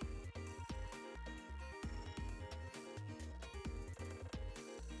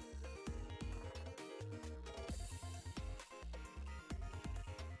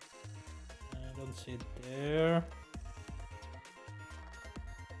 I don't see it there.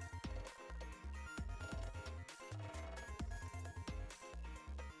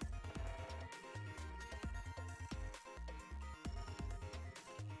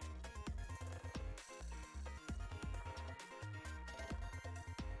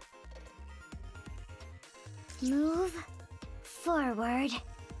 Move forward.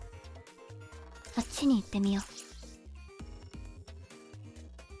 あっちに行ってみよう。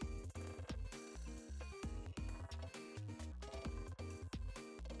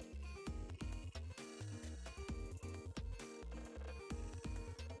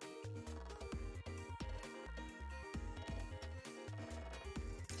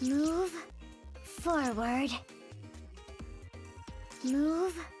Move forward.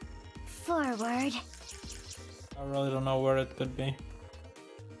 Move forward. I really don't know where it could be.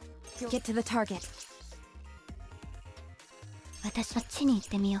 Get to the target. 私はあっちに行っ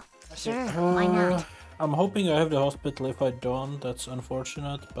てみよう。 Sure, why not? I'm hoping I have the hospital. If I don't, that's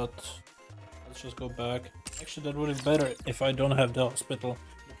unfortunate, but let's just go back. Actually, that would be better if I don't have the hospital,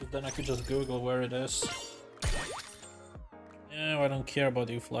 because then I could just Google where it is. Yeah, I don't care about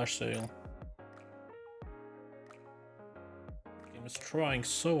you, flash sale. Game is trying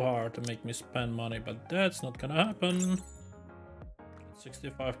so hard to make me spend money, but that's not gonna happen.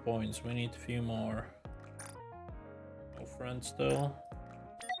 65 points, we need a few more. No friends still.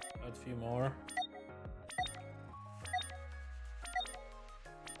 Add a few more.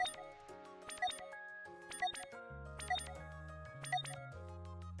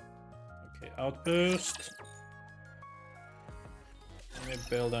 Okay, outpost. Let me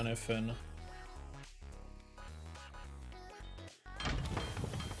build anything.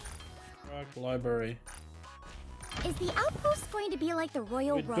 Library. Is the outpost going to be like the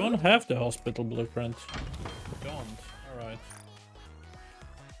Royal We Road? don't have the hospital blueprint. We don't. Alright.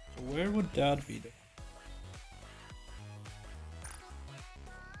 So where would that be?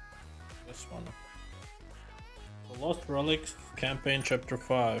 This one. The Lost Relics Campaign Chapter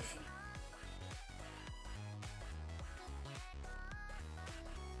 5.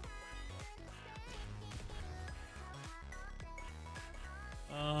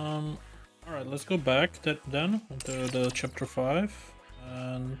 Alright, let's go back then to the chapter 5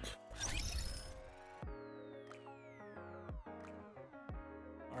 and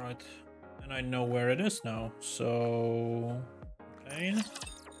alright, and I know where it is now, so okay.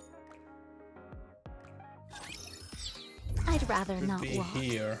 I'd rather Should not be walk.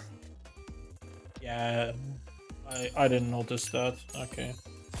 here. Yeah, I didn't notice that. Okay.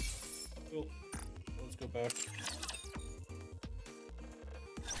 Cool. Let's go back.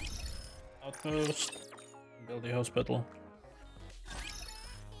 Outpost. Build the hospital.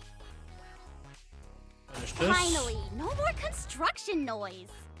 Finish this. Finally, no more construction noise.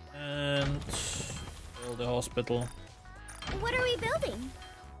 And build the hospital. What are we building?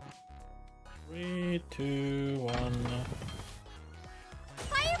 3, 2, 1.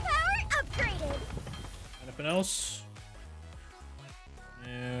 Firepower upgraded! Anything else?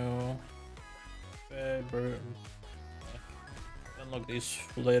 No. Unlock these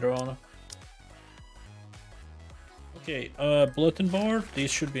later on. Okay, bulletin board. These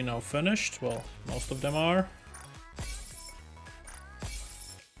should be now finished. Well, most of them are.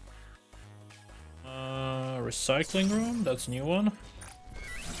 Recycling room. That's a new one.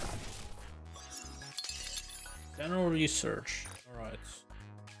 General research. Alright.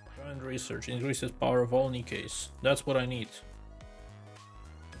 Joint research increases power of all Nikkes. That's what I need.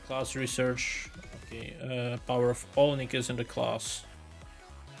 Class research. Okay, power of all Nikkes in the class.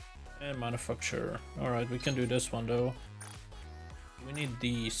 And manufacturer. Alright, we can do this one though. We need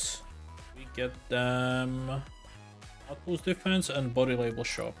these. We get them. Outpost defense and body label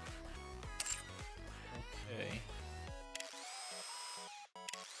shop. Okay.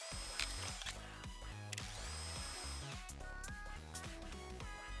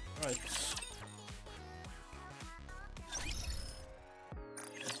 Right.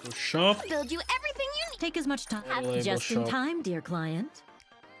 Let's go shop. Build you everything you need. Take as much time. Body label Just in shop. time, dear client.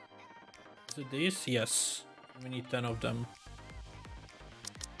 Is it these? Yes. We need 10 of them.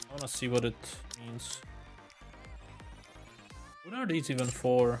 I wanna see what it means. What are these even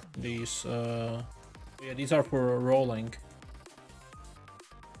for? These, yeah, these are for rolling.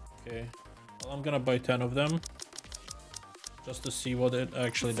 Okay. Well, I'm gonna buy 10 of them. Just to see what it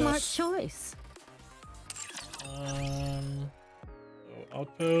actually Smart does. choice. So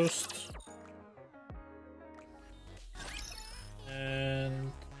outpost.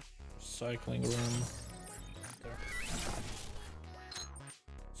 And recycling room. There.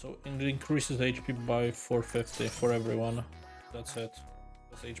 So it increases HP by 450 for everyone. That's it.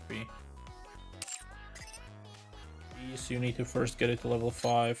 That's HP. These you need to first get it to level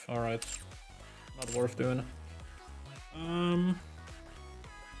 5. Alright. Not worth doing.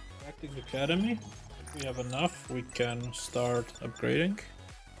 Tactics Academy. If we have enough, we can start upgrading.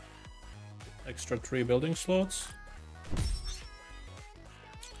 Extra 3 building slots.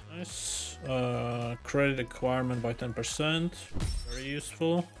 Nice. credit acquirement by 10%, very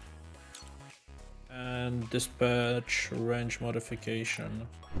useful. And dispatch range modification.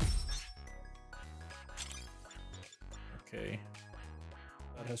 Okay,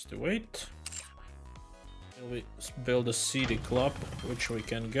 that has to wait. We build a CD club, which we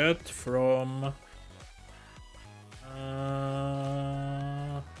can get from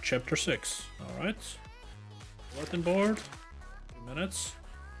chapter 6. All right, bulletin board. 2 minutes.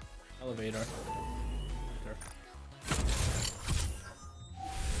 Elevator. There.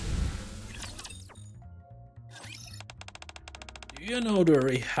 Do you know the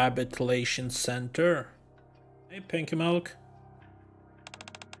rehabilitation center? Hey, Pinky Milk.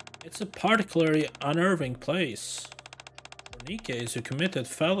 It's a particularly unnerving place for Nikkes who committed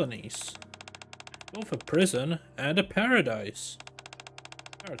felonies. Both a prison and a paradise.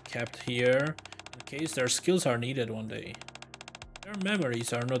 They are kept here in case their skills are needed one day. Their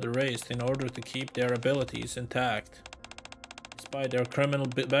memories are not erased in order to keep their abilities intact. Despite their criminal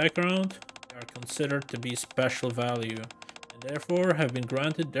background, they are considered to be special value and therefore have been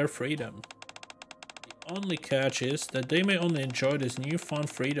granted their freedom. The only catch is that they may only enjoy this newfound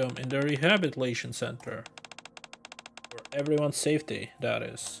freedom in the rehabilitation center. For everyone's safety, that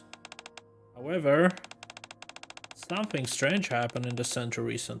is. However, something strange happened in the center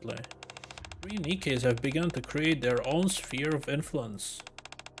recently. 3 Nikkes have begun to create their own sphere of influence.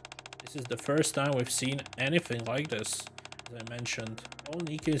 This is the first time we've seen anything like this. As I mentioned, all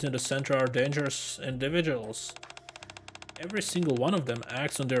Nikkes in the center are dangerous individuals. Every single one of them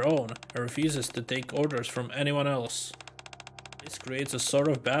acts on their own and refuses to take orders from anyone else. This creates a sort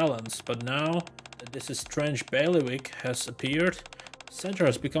of balance, but now that this strange bailiwick has appeared, the center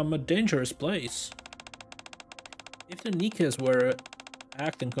has become a dangerous place. If the Nikkes were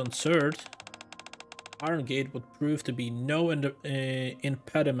act in concert, Iron Gate would prove to be no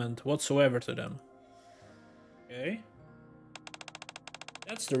impediment whatsoever to them. Okay?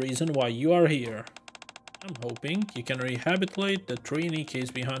 That's the reason why you are here. I'm hoping you can rehabilitate the 3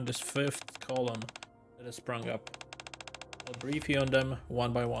 Nikkes behind this 5th column that has sprung up. I'll brief you on them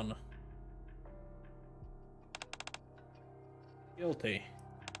one by one. Guilty.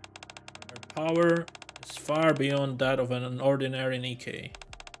 Her power is far beyond that of an ordinary Nikke.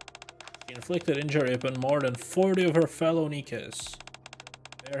 She inflicted injury upon more than 40 of her fellow Nikkes.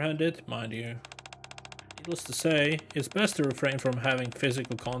 Barehanded, mind you. Needless to say, it's best to refrain from having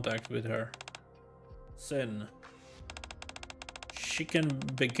physical contact with her. Sin. She can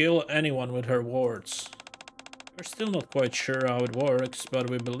beguile anyone with her words. We're still not quite sure how it works, but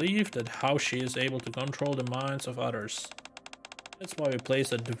we believe that how she is able to control the minds of others. That's why we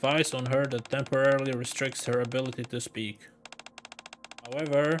place a device on her that temporarily restricts her ability to speak.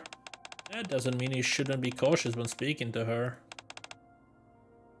 However, that doesn't mean you shouldn't be cautious when speaking to her.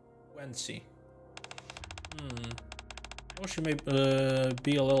 Quincy. Though she may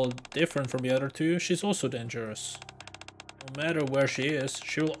be a little different from the other two, she's also dangerous. No matter where she is,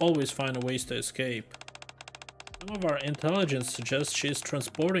 she will always find ways to escape. Some of our intelligence suggests she is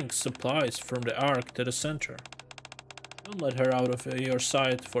transporting supplies from the Ark to the center. Don't let her out of your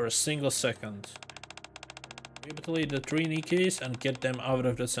sight for a single second. Rehabilitate the 3 Nikkes and get them out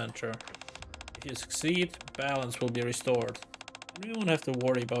of the center. If you succeed, balance will be restored, and we won't have to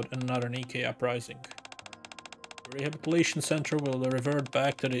worry about another Nikke uprising. The rehabilitation center will revert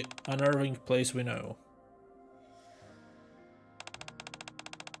back to the unnerving place we know.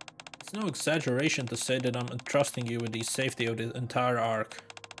 It's no exaggeration to say that I'm entrusting you with the safety of the entire Ark.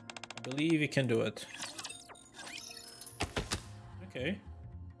 I believe you can do it. Okay.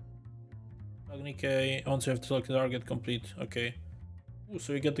 Nikke, once you have selected target, complete. Okay. Ooh,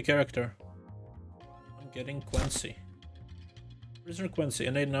 so you get the character. I'm getting Quincy. Prisoner Quincy,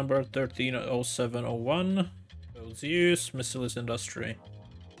 innate number 130701. Codes use, Miscellaneous Industry.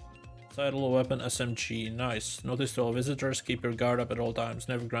 Title weapon SMG, nice. Notice to all visitors, keep your guard up at all times.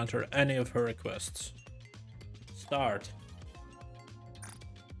 Never grant her any of her requests. Start.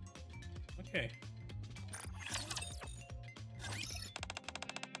 Okay.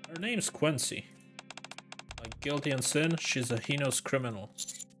 Her name's Quincy. Like guilty and sin, she's a heinous criminal.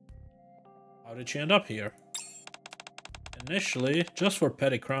 How did she end up here? Initially, just for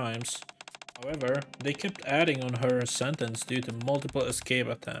petty crimes. However, they kept adding on her sentence due to multiple escape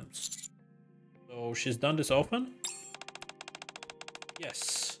attempts. So she's done this often?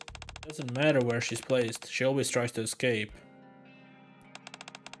 Yes. Doesn't matter where she's placed, she always tries to escape.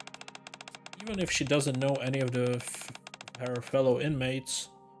 Even if she doesn't know any of her fellow inmates,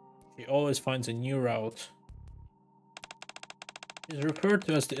 she always finds a new route. She's referred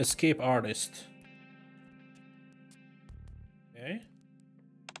to as the escape artist. Okay.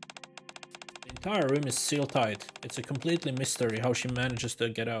 entire room is sealed tight. It's a completely mystery how she manages to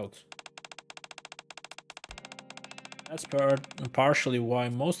get out. That's partially why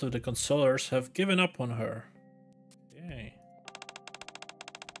most of the consolers have given up on her. Okay.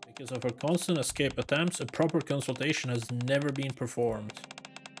 Because of her constant escape attempts, a proper consultation has never been performed.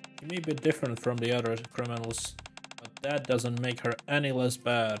 She may be different from the other criminals, but that doesn't make her any less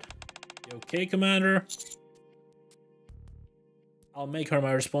bad. You okay, Commander? I'll make her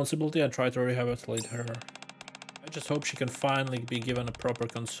my responsibility and try to rehabilitate her. I just hope she can finally be given a proper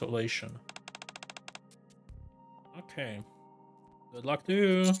consolation. Okay. Good luck to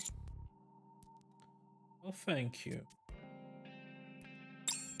you. Well, thank you.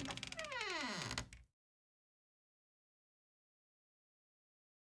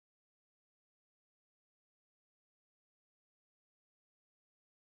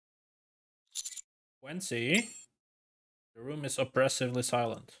 Quincy? The room is oppressively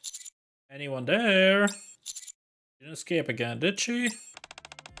silent. Anyone there? Didn't escape again, did she?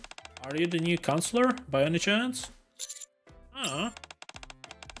 Are you the new counselor, by any chance? Huh?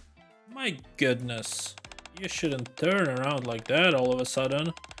 My goodness. You shouldn't turn around like that all of a sudden.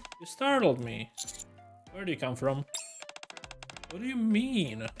 You startled me. Where do you come from? What do you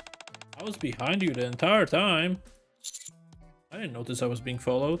mean? I was behind you the entire time. I didn't notice I was being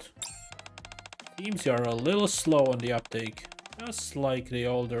followed. Seems you are a little slow on the uptake, just like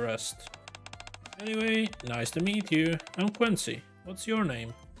all the rest. Anyway, nice to meet you. I'm Quincy. What's your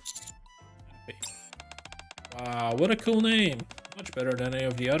name? Happy. Wow, what a cool name. Much better than any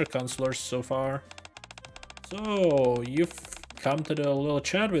of the other counselors so far. So, you've come to the little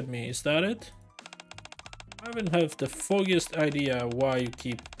chat with me, is that it? I haven't have the foggiest idea why you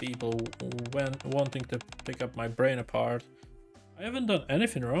keep people wanting to pick up my brain apart. I haven't done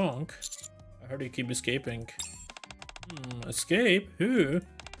anything wrong. I heard you keep escaping. Escape? Who?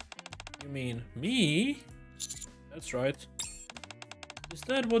 You mean me? That's right. Is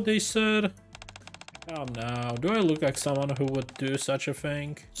that what they said? Come now, do I look like someone who would do such a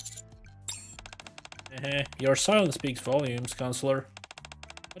thing? Your silence speaks volumes, Counselor.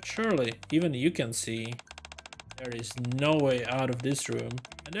 But surely, even you can see, there is no way out of this room,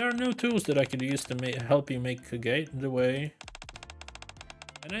 and there are no tools that I could use to help you make a gate in the way.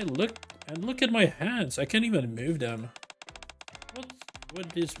 And look at my hands, I can't even move them. What with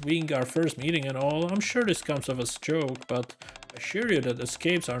this being our first meeting and all, I'm sure this comes off as a joke, but I assure you that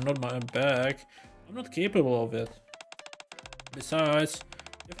escapes are not my bag. I'm not capable of it. Besides,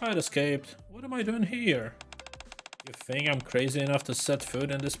 if I had escaped, what am I doing here? You think I'm crazy enough to set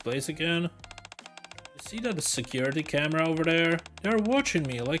foot in this place again? You see that security camera over there? They're watching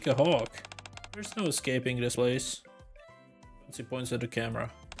me like a hawk. There's no escaping this place. He points at the camera.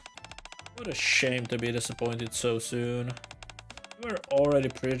 What a shame to be disappointed so soon. You were already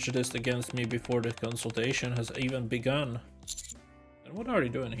prejudiced against me before the consultation has even begun. And what are you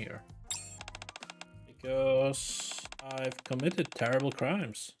doing here? Because I've committed terrible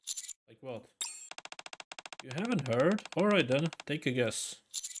crimes. Like what? You haven't heard? Alright then, take a guess.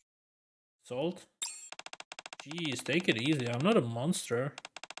 Salt? Jeez, take it easy, I'm not a monster.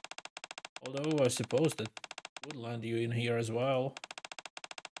 Although I suppose that would land you in here as well.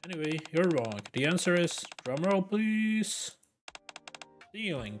 Anyway, you're wrong. The answer is, drumroll please.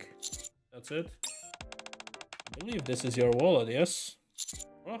 Stealing. That's it. I believe this is your wallet, yes?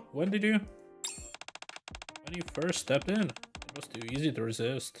 Oh, when did you? When you first stepped in. It was too easy to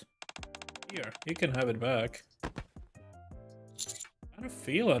resist. Here, you can have it back. I don't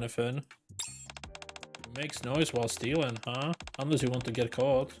feel anything. It makes noise while stealing, huh? Unless you want to get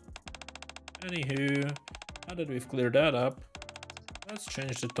caught. Anywho, now that we've cleared that up, let's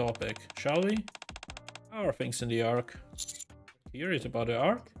change the topic, shall we? How are things in the Ark? Curious about the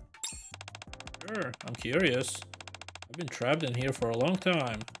Ark? Sure, I'm curious. I've been trapped in here for a long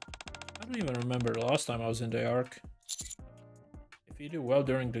time. I don't even remember the last time I was in the Ark. If you do well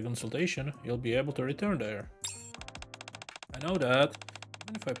during the consultation, you'll be able to return there. I know that.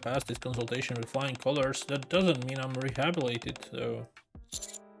 Even if I pass this consultation with flying colors, that doesn't mean I'm rehabilitated, though.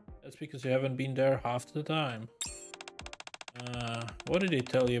 That's because you haven't been there half the time. What did he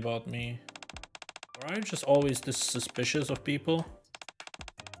tell you about me? Or are you just always this suspicious of people?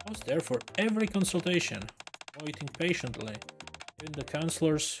 I was there for every consultation, waiting patiently, even the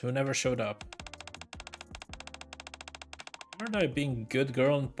counselors who never showed up. Aren't I being a good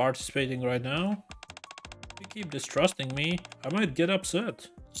girl and participating right now? If you keep distrusting me, I might get upset.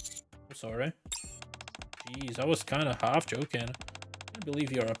 I'm sorry. Jeez, I was kinda half joking. I can't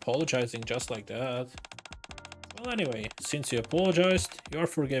believe you're apologizing just like that. Well anyway, since you apologized, you're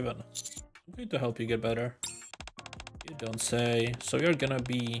forgiven. I'm going to help you get better. You don't say, so you're gonna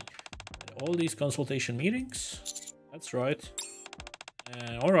be an all these consultation meetings? That's right.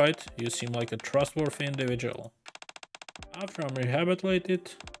 Alright, you seem like a trustworthy individual. After I'm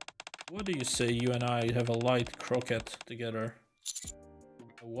rehabilitated, what do you say you and I have a light croquet together?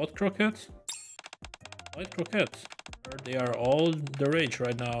 A what croquet? Light croquet. They are all the rage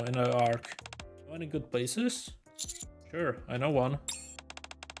right now in our arc. Know any good places? Sure, I know one.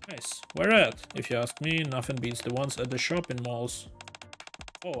 Nice. Where at? If you ask me, nothing beats the ones at the shopping malls.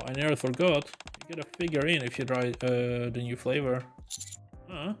 Oh, I nearly forgot. You get a figurine if you try the new flavor.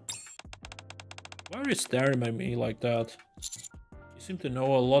 Huh? Why are you staring at me like that? You seem to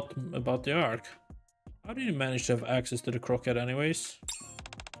know a lot about the arc. How did you manage to have access to the croquet anyways?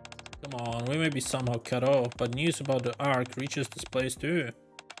 Come on, we may be somehow cut off, but news about the arc reaches this place too.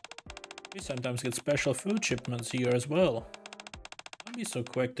 We sometimes get special food shipments here as well. Don't be so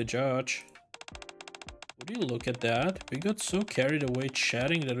quick to judge. Would you look at that? We got so carried away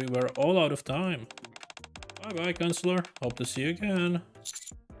chatting that we were all out of time. Bye bye, Counselor. Hope to see you again.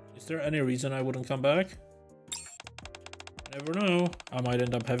 Is there any reason I wouldn't come back? You never know. I might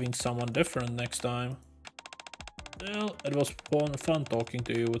end up having someone different next time. Still, it was fun talking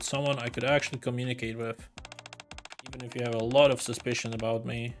to you with someone I could actually communicate with. Even if you have a lot of suspicion about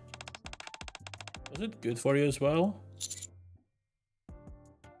me. Was it good for you as well?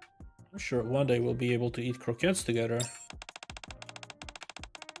 I'm sure one day we'll be able to eat croquettes together.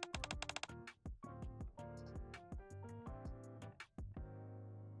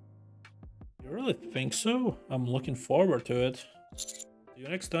 You really think so? I'm looking forward to it. See you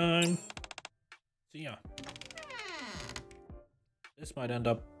next time. See ya. This might end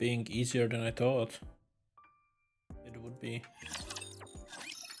up being easier than I thought it would be.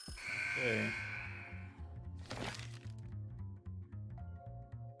 Okay.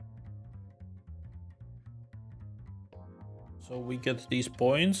 So we get these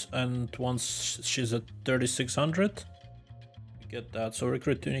points, and once she's at 3600, we get that. So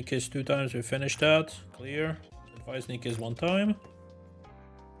recruit 2 Nikkes 2 times, we finished that. Clear. Advise Nikkes 1 time.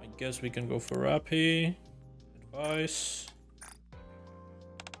 I guess we can go for Rappi. Advice.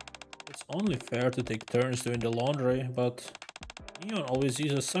 It's only fair to take turns doing the laundry, but Neon always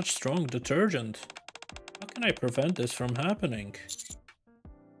uses such strong detergent. How can I prevent this from happening?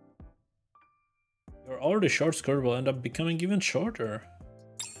 Your already short skirt will end up becoming even shorter.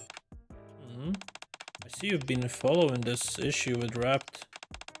 I see you've been following this issue with rapt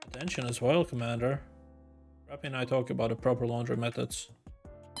attention as well, Commander. Rappi and I talk about the proper laundry methods.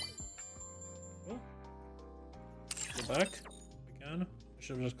 Oh. Go back. We can. I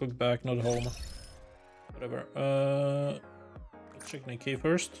should just click back, not home. Whatever. Let's check Nikke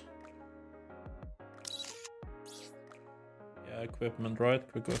first. Yeah, equipment,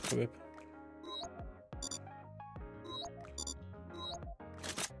 right? Quick equip.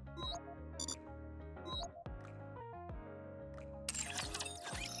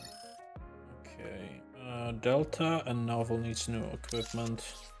 Delta and Novel needs new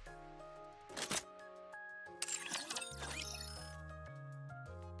equipment.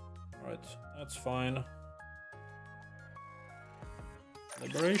 Right, that's fine.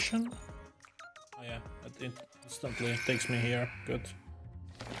 Liberation? Oh yeah, it instantly takes me here. Good.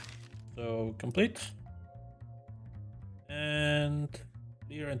 So complete. And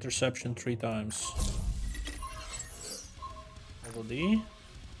clear interception 3 times. Level D.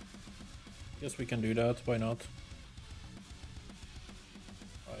 Guess we can do that, why not?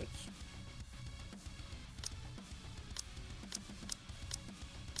 Right.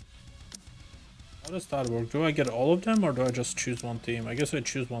 How does that work? Do I get all of them or do I just choose one team? I guess I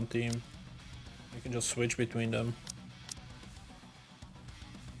choose one team. You can just switch between them.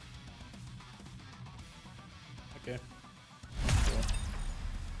 Okay. Cool.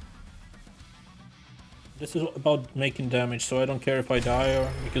 This is about making damage, so I don't care if I die or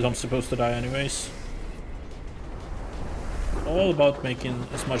because I'm supposed to die anyways. All about making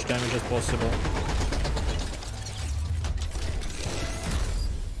as much damage as possible.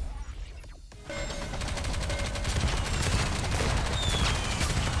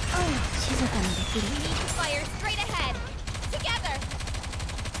 We need to fire straight ahead. Together.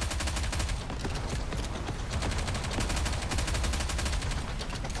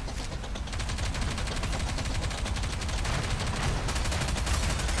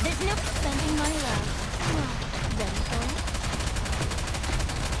 There's no spending my love. Ready for it?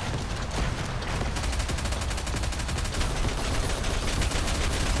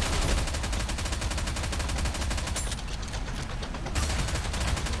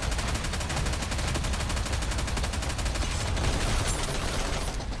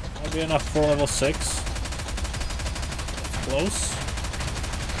 Be enough for level 6. That's close.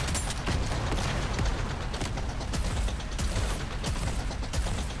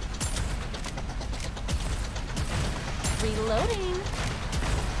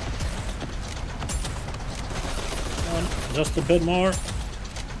 just a bit more.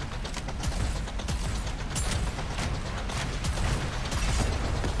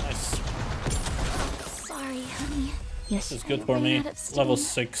 Nice. Sorry, honey. This is good for me. Level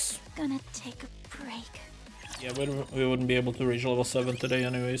 6. Gonna take a break. Yeah, we wouldn't be able to reach level 7 today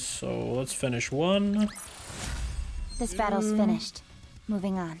anyways, so let's finish one. This battle's finished.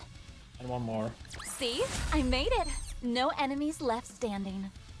 Moving on. And one more. See? I made it. No enemies left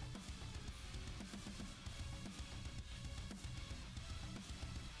standing.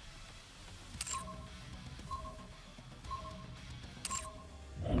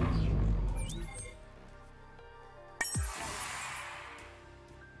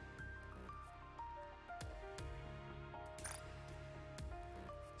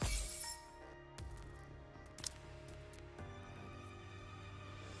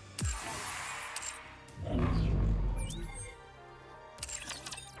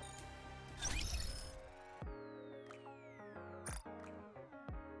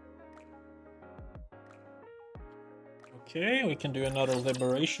 Okay, we can do another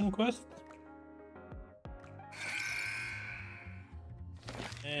liberation quest.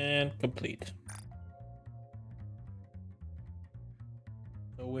 And complete.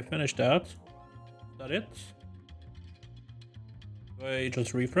 So we finished that. Is that it? Do I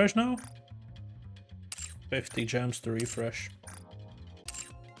just refresh now? 50 gems to refresh.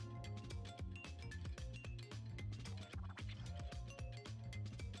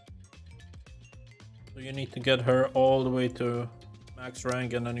 So you need to get her all the way to max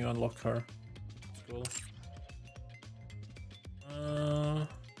rank and then you unlock her. That's cool.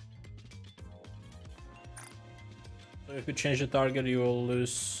 So if you change the target, you will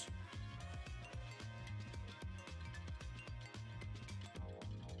lose.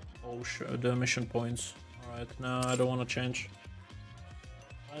 Oh, sure, the mission points. Alright, no, I don't want to change.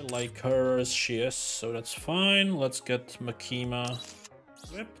 I like her as she is, so that's fine. Let's get Makima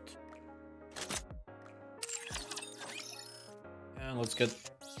equipped. And let's get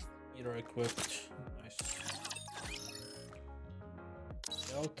Peter equipped. Nice.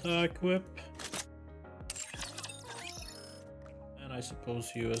 Delta equip. And I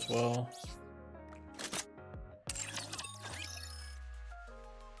suppose you as well.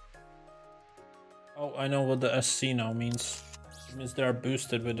 Oh, I know what the SC now means. It means they are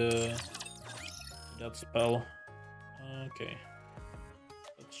boosted with that spell. Okay.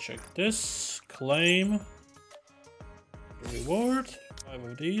 Let's check this. Claim. The reward. 5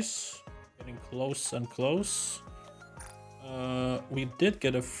 of these. Getting close and close. We did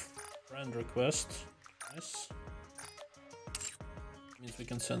get a friend request. Nice. Means we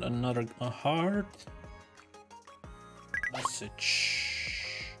can send a heart. Message.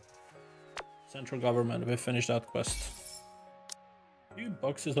 Central government, we finished that quest. 2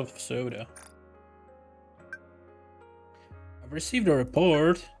 boxes of soda. I've received a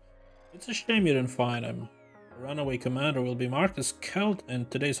report. It's a shame you didn't find him. The runaway commander will be marked as killed in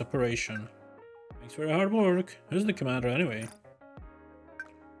today's operation. Thanks for your hard work. Who's the commander anyway?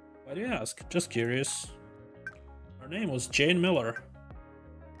 Why do you ask? Just curious. Her name was Jane Miller.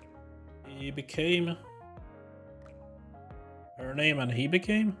 He became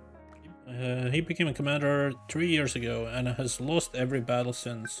a commander 3 years ago and has lost every battle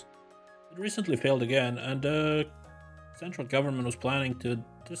since. It recently failed again, and the central government was planning to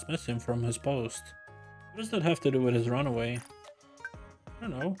dismiss him from his post. What does that have to do with his runaway? I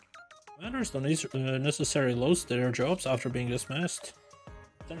don't know. Commanders don't necessarily lose their jobs after being dismissed.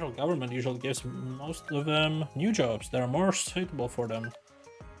 Central government usually gives most of them new jobs that are more suitable for them.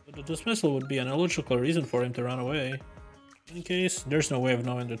 But the dismissal would be an illogical reason for him to run away. In case, there's no way of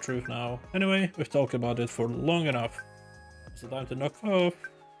knowing the truth now. Anyway, we've talked about it for long enough. It's time to knock off.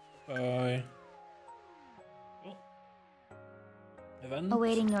 Bye. Well. Event.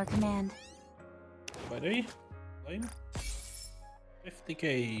 Awaiting your command. By day. Claim.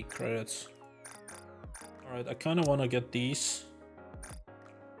 50k credits. Alright, I kinda wanna get these.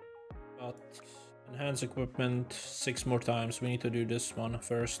 But enhance equipment 6 more times. We need to do this one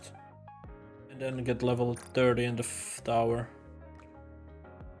first. And then get level 30 in the tower.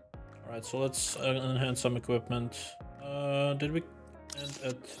 Alright, so let's enhance some equipment. Did we end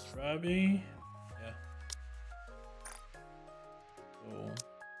at Rabi? Yeah. So...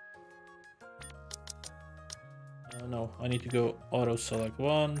 no, I need to go auto select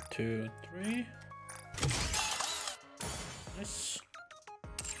 1, 2, 3. Nice.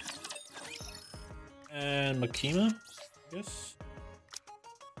 And Makima, I guess.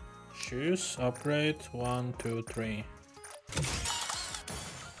 Choose, upgrade, 1, 2, 3.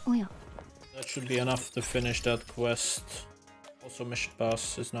 Oh yeah. That should be enough to finish that quest. Also, mission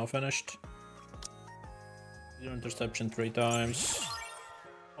pass is now finished. Zero interception 3 times.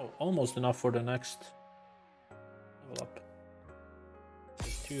 Oh, almost enough for the next level up.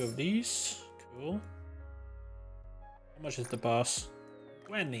 Get 2 of these. Cool. How much is the boss?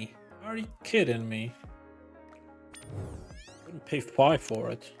 20. Are you kidding me? Wouldn't pay 5 for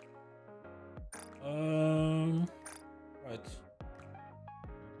it. Right.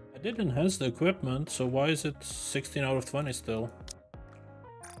 I did enhance the equipment, so why is it 16 out of 20 still?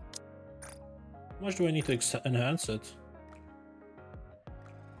 How much do I need to enhance it?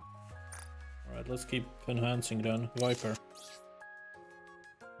 Alright, let's keep enhancing then. Viper.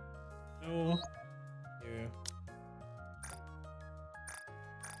 No. Here.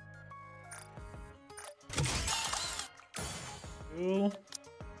 Cool.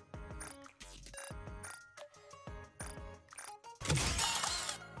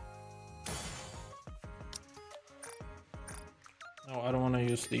 No, I don't want to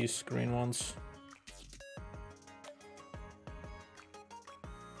use these green ones.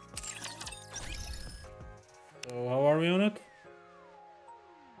 So how are we on it?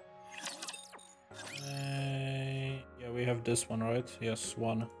 Yeah, we have this one, right? Yes,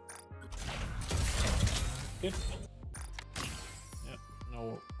 1. Skip. Yeah,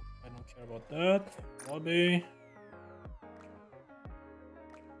 no, I don't care about that. Lobby.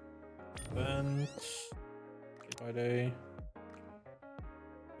 Event. Day by day.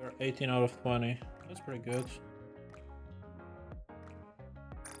 We're 18 out of 20. That's pretty good.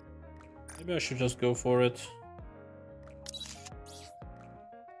 Maybe I should just go for it.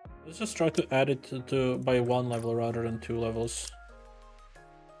 Let's just try to add it to by 1 level rather than 2 levels.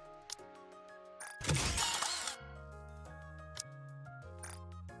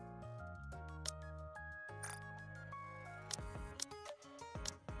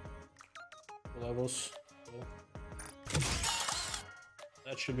 Levels. Cool.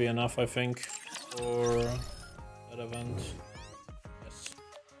 That should be enough, I think, for that event. Yes.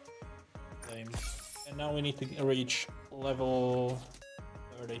 Flame. And now we need to reach level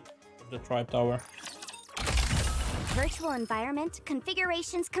 30 of the Tribe Tower. Virtual environment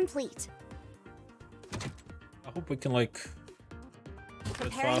configurations complete. I hope we can, like, get it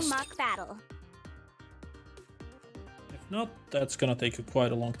Preparing fast. mock battle. If not, that's gonna take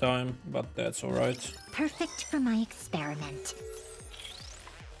quite a long time, but that's alright. Perfect for my experiment.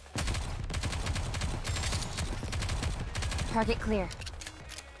 Target clear.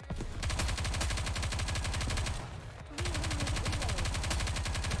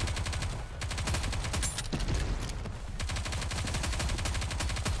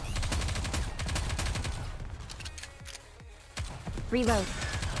 Reload.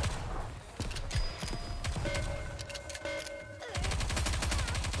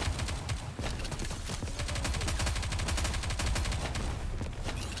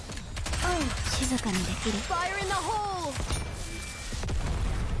 Fire in the hole!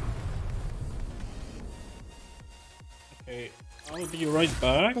 Okay, I'll be right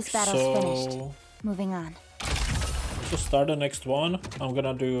back. This battle's finished. Moving on. Let's just start the next one. I'm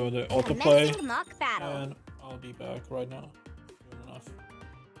gonna do the autoplay, Commencing mock battle. and I'll be back right now. Soon enough.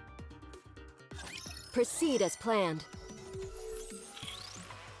 Proceed as planned.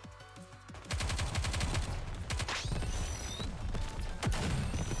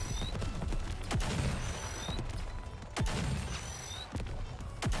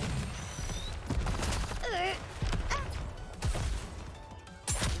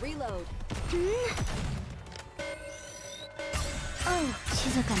 Reload.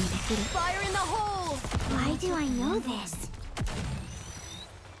 Fire in the hole! Why do I know this?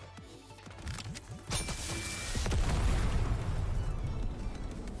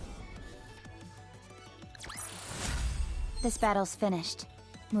 This battle's finished.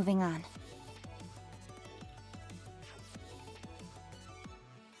 Moving on.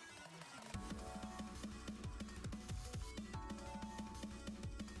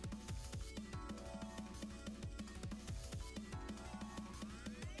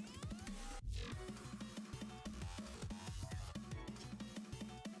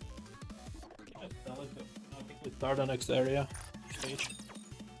 I think we start the next area stage.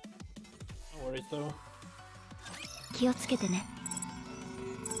 No worries though. 気をつけてね。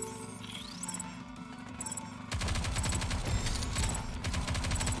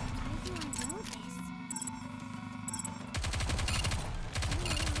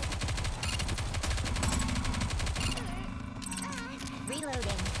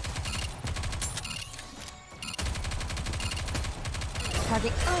Reloading.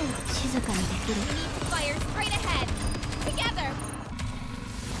 Target. 静かにできる。 We need to fire straight ahead! Together!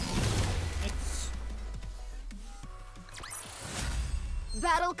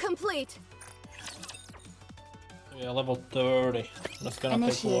 Battle complete. Yeah, level 30. That's gonna take a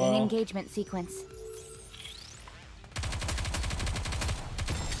Initiating while. engagement sequence.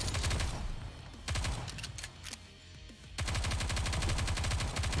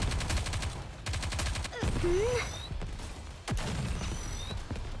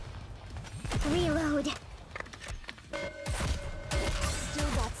 Reload.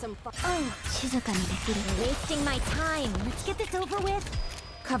 Still got some fun. Oh, 静かにできる。 Wasting my time. Let's get this over with.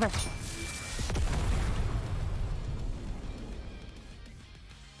 Cover.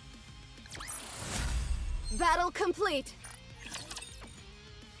 Battle complete.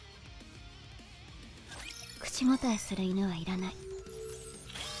 口答えする犬はいらない。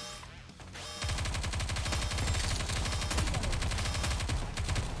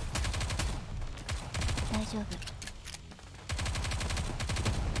大丈夫。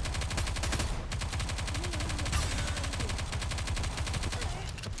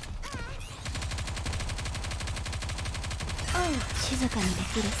静かにで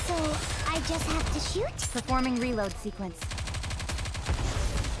きる。 So, I just have to shoot? Performing reload sequence.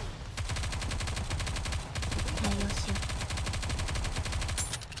 対応しよ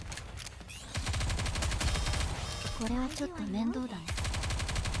う。これはちょっと面倒だね。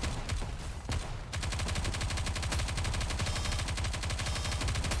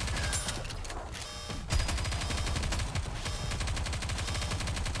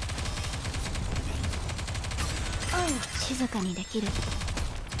静かにできる。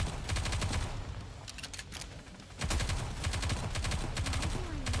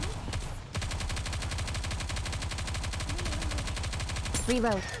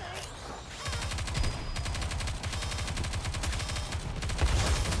Reload.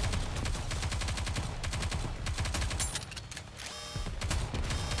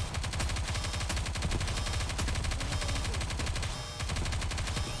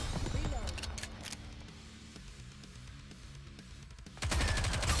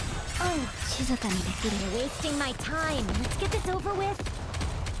 Oh, 静かにできる。 You're wasting my time. Let's get this over with.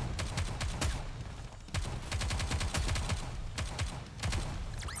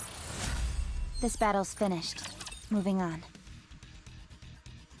 This battle's finished. Moving on.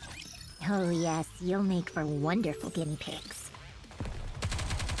 Oh yes, you'll make for wonderful guinea pigs.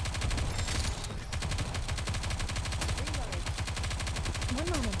 One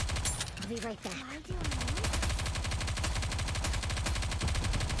moment. I'll be right back.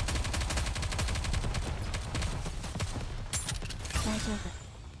 大丈夫。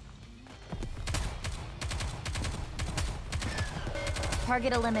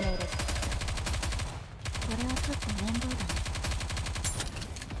 Target eliminated. これはちょっと面倒だね。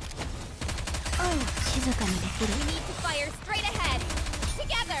Oh, 静かにできる。 We need to fire straight ahead.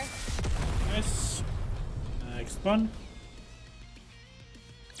 Together. Nice. Next one.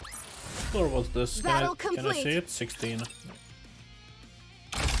 What floor was this? Can I see it? 16.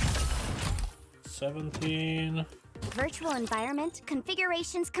 17. Virtual environment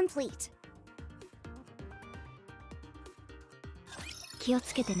configurations complete. 気を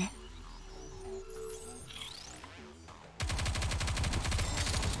つけてね。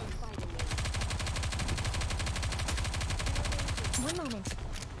 One moment.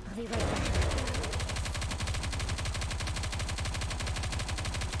 I'll be right back.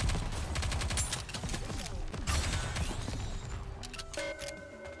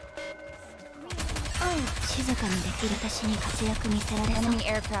 Oh, 静かにできる。私に活躍見せられそう。 Enemy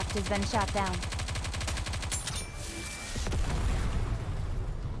aircraft has been shot down.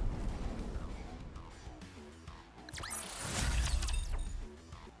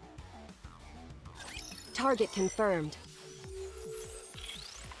 Target confirmed.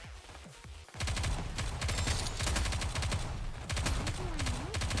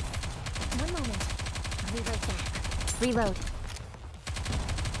 One moment. I'll be right back. Reload.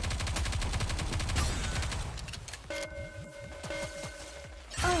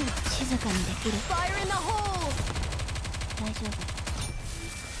 Oh, 静かにできる。 Fire in the hole! 大丈夫。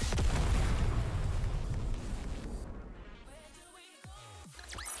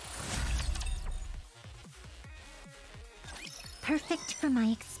 Perfect for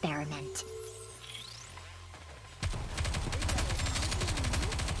my experiment.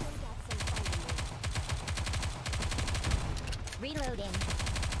 Reloading.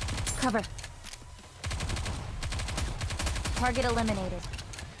 Cover. Target eliminated.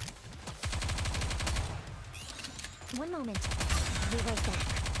 One moment. I'll be right back.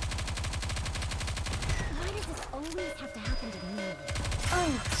 Why does this always have to happen to me?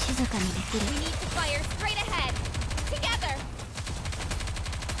 Oh, 静かにできる。 We need to fire straight ahead. Together.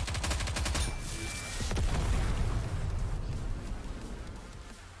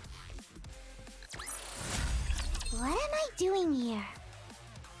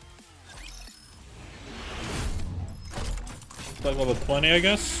 like level 20, I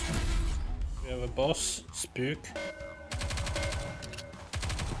guess. We have a boss, Spook.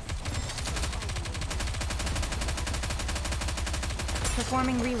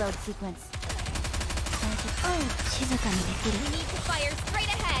 Performing reload sequence. We need to fire straight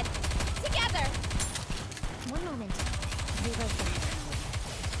ahead. Together. One moment.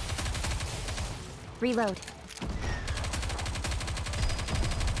 Reload.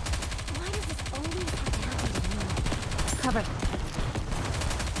 Why does this always have to happen to me? Cover.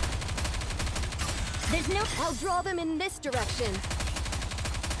 There's no... I'll draw them in this direction.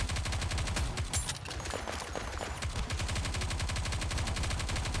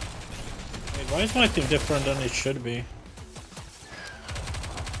 Wait, why is my team different than it should be?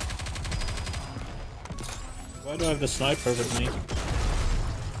 Why do I have the sniper with me?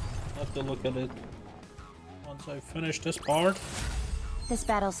 I'll have to look at it once I finish this part. This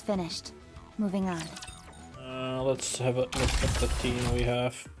battle's finished. Moving on. Let's have a look at the team we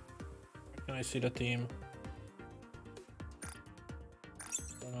have. Where can I see the team?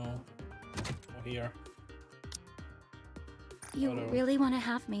 Oh no. Oh, here. You really want to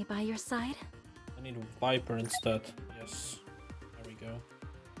have me by your side? I need Viper instead. Yes. There we go.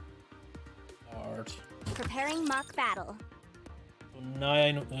 Start. Preparing mock battle.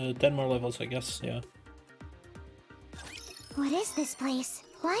 10 more levels, I guess. Yeah. What is this place?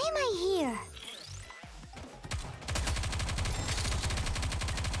 Why am I here?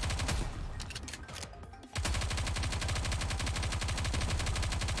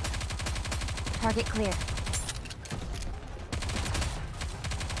 Target clear.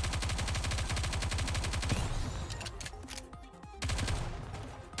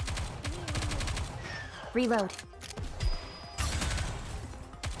 Reload.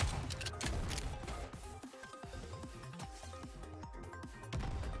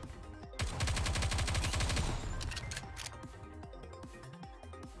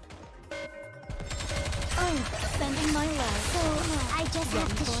 Sending my love. So, I just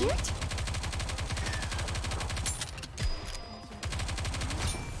have to shoot?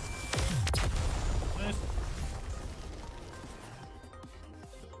 Nice.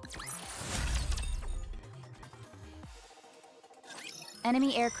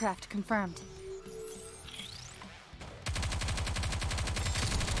 Enemy aircraft confirmed.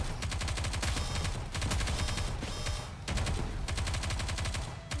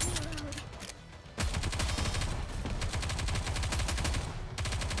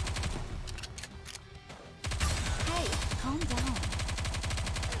 Hey, calm down.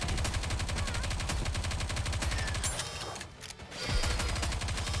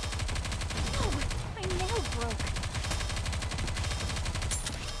 Oh, my nail broke.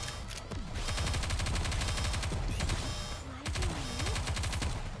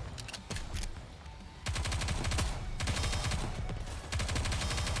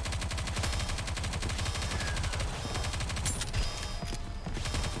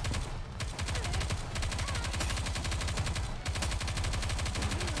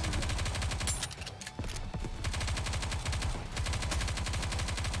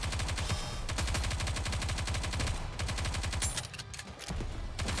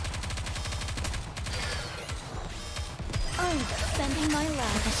 Sending my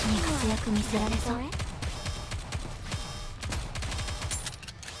love. 私に活躍見せられそう。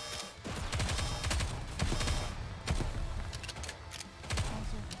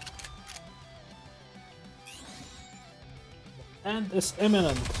 And is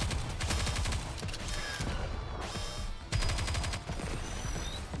imminent.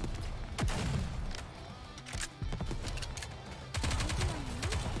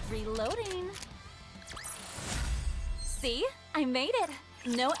 Reloading. See? I made it.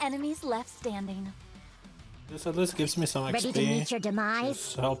 No enemies left standing. This at least gives me some XP. Ready to meet your demise?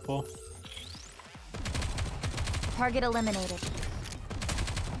 It's helpful. Target eliminated.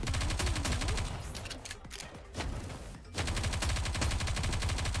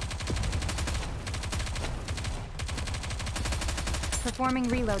 Performing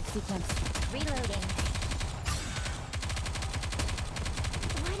reload sequence. Reloading.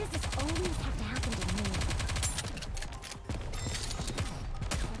 Why does this always have to happen to me?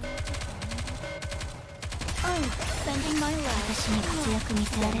 Sending my love. 私に活躍見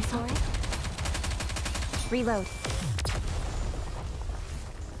せられそう。 Reload.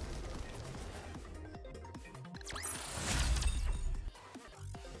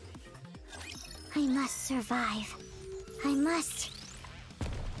 I must survive. I must.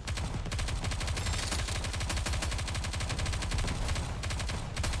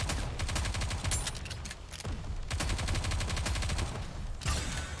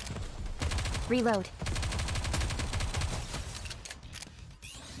 Reload.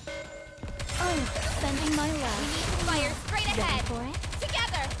 sending my love. We need to fire straight ahead. For it?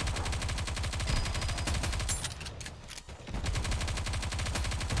 Together.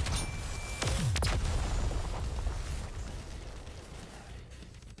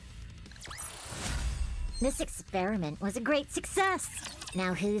 This experiment was a great success.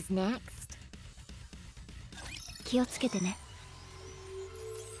 Now who's next? 気をつけてね。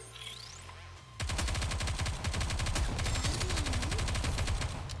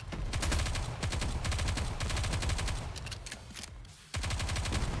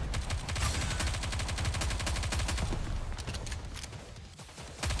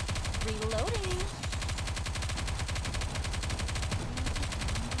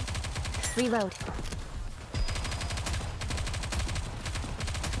Reload.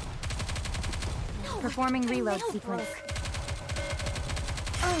 Performing reload sequence.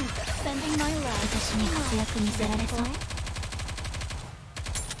 Oh, sending my love. 私に活躍見せられそう？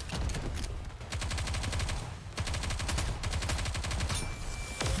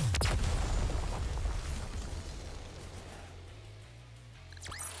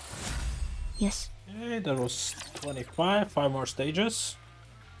 Yes. Okay, that was 25. 5 more stages.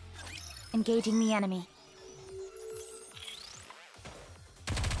 Engaging the enemy.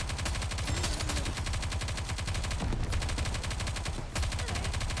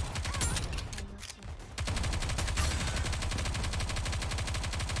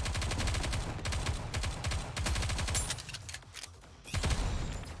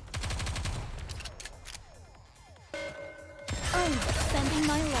 Sending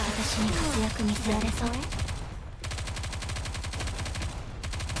my love. 私に活躍見せられそう？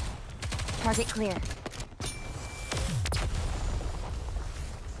 Target clear.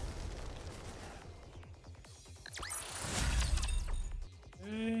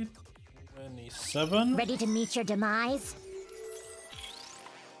 Okay, 27. Ready to meet your demise?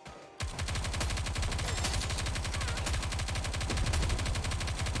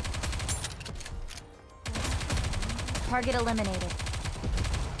 Target eliminated.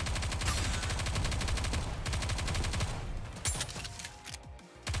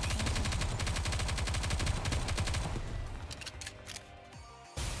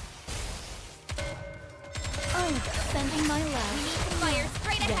 Sending my love. We need to fire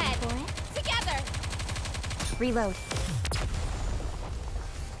straight ahead. For it? Together. Reload.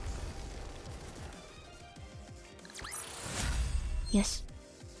 Yes.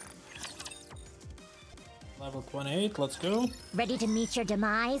 Level 28, let's go. Ready to meet your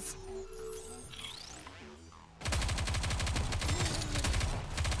demise?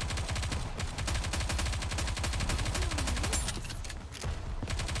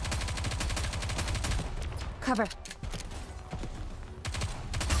 Cover.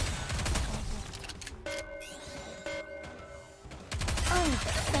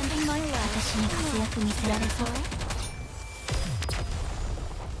 Sending my love. 私に活躍見せられそう？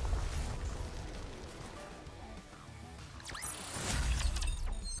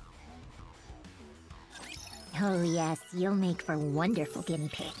 Oh yes, you'll make for wonderful guinea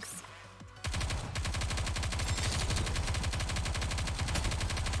pigs.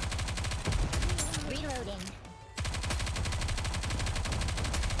 Reloading.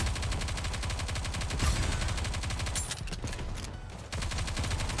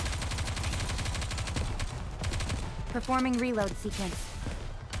 Performing reload sequence.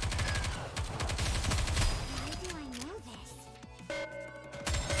 Why do I know this?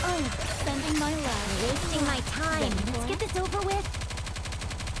 Sending my love. Wasting my time. Let's get this over with.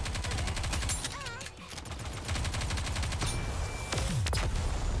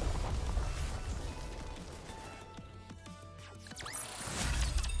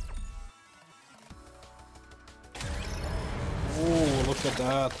 Oh, look at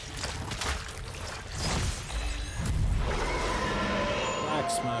that.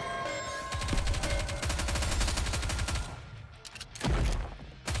 Blacksmith.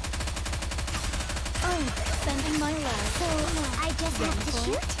 Sending my love. So, I just have to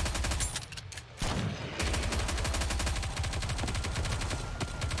shoot?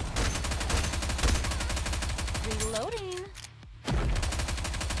 Reloading.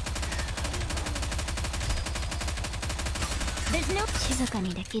 There's no... 静か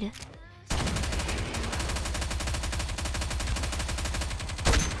にできる？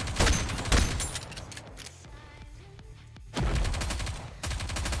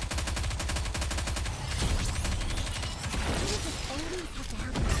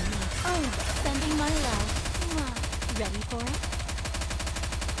 Sending my love. Ready for it?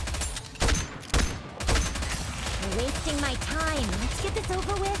 You're wasting my time. Let's get this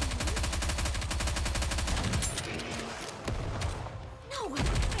over with. No, my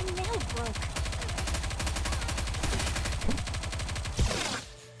nail broke.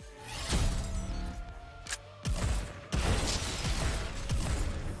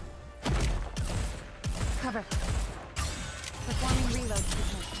 Cover. Performing reload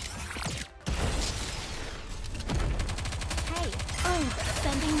treatment. Hey,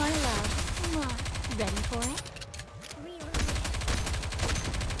 sending my love. Mwah. Ready for it?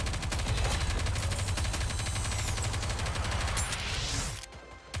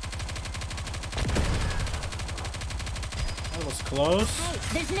 That was close. Hey,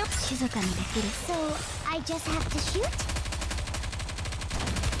 there's no Shizukami dekiru. So, I just have to shoot?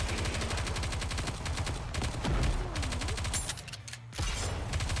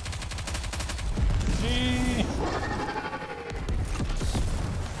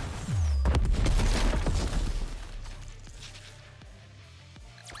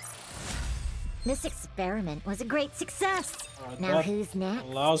 This experiment was a great success. Now that who's next?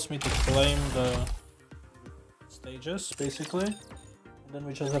 allows me to claim the stages, basically. And then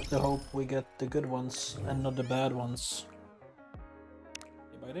we just have to hope we get the good ones and not the bad ones.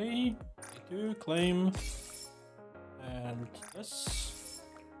 Day by day, day 2, claim. And this.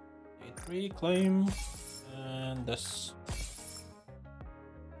 Day 3, claim. And this.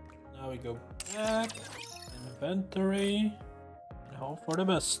 Now we go back, inventory, and hope for the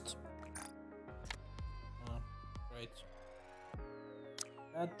best. Great.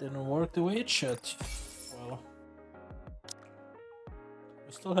 That didn't work the way it should. Well,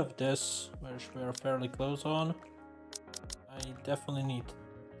 we still have this, which we are fairly close on. I definitely need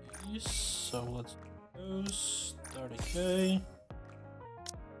these, so let's do those. 30k.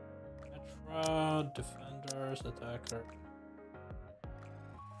 Petra, defenders, attacker.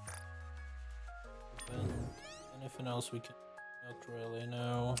 And anything else we can not really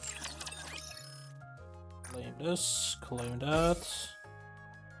know. Claim this, claim that.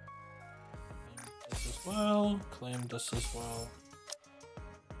 Claim this as well, claim this as well.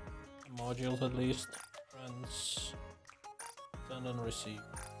 Modules at least. Friends. Send and receive.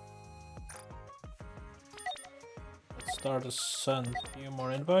 Let's start to send a few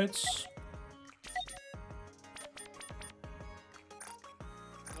more invites.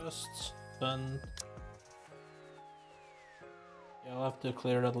 Just send. Yeah, I'll have to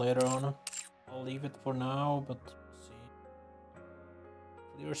clear that later on. I'll leave it for now, but let's see.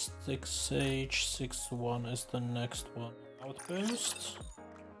 Clear 6H, 6-1 is the next one. Outpost.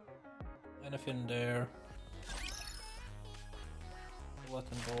 Anything there.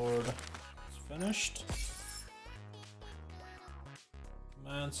 Bulletin board is finished.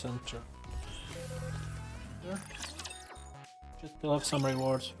 Command center. There. Should still have some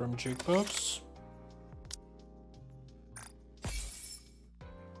rewards from Jukebox.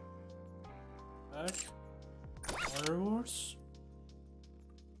 Back. More rewards.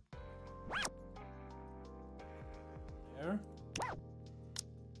 There.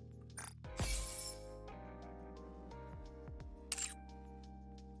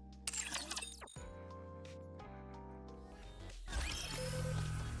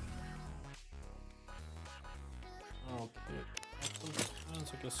 Okay.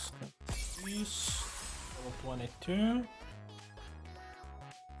 I guess these. Level 22.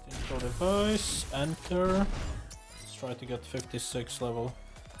 Intro device, enter. Let's try to get 56 level.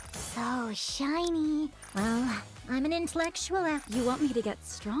 So shiny. Well, I'm an intellectual after. You want me to get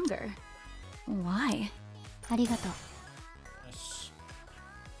stronger? Why? Arigato. Nice.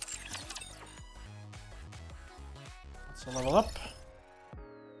 Let's level up.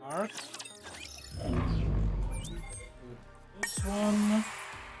 Arc. This one.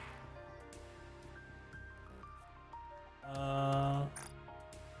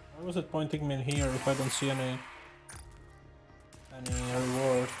 Why was it pointing me in here if I don't see any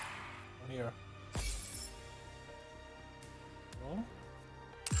reward here? Well.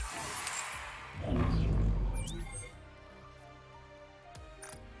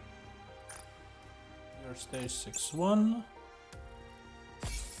 Here stage 6-1.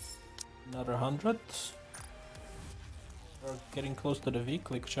 Another 100. We're getting close to the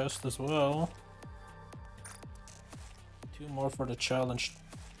weekly chest as well. 2 more for the challenge.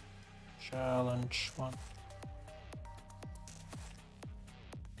 Challenge 1.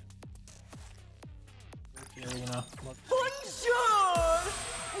 Arena. Bonjour!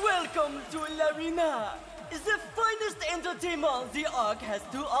 Welcome to l'Arena, the finest entertainment the Ark has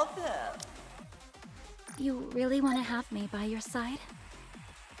to offer. You really want to have me by your side?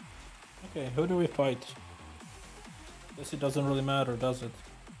 Okay, who do we fight? Guess it doesn't really matter, does it?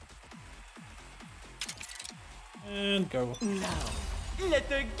 And go. Now, let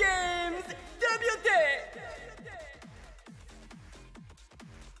the games debut!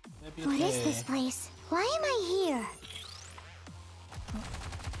 What is this place? Why am I here?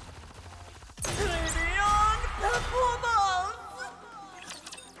 Beyond performance!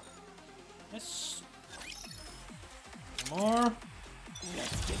 Yes. more.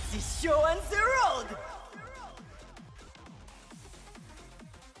 Let's get this show on the road!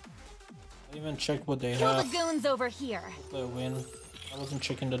 I even check what they Kill the have. goons over here. They win. I wasn't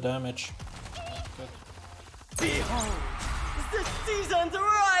checking the damage. Good. Behold, the season's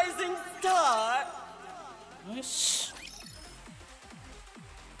rising star! Nice.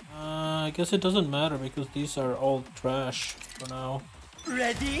 I guess it doesn't matter because these are all trash for now.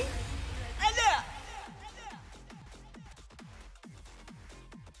 Ready? Anna!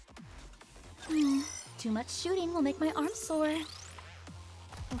 Too much shooting will make my arms sore.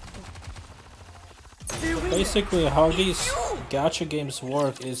 Basically, how these gacha games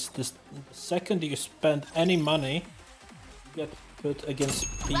work is this: the second you spend any money, you get put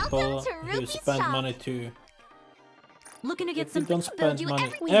against people Welcome to who Ruby's spend shop. money too. Looking to get If you some don't spend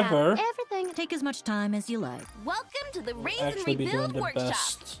money we have ever, everything. Take as much time as you like. Welcome to the you'll Raise and actually be doing Rebuild the Workshop.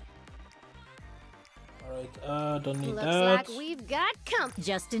 best. Alright, don't need Looks that. like we've got company.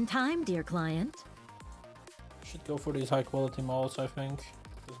 Just in time, dear client. Should go for these high quality molds, I think,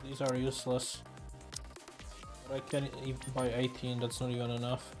 because these are useless. But I can even buy 18, that's not even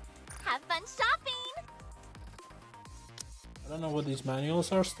enough. Have fun shopping. I don't know what these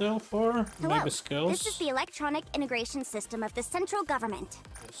manuals are still for. Hello, Maybe skills. This is the electronic integration system of the central government.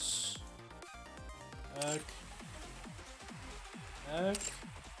 Yes. Back. Back.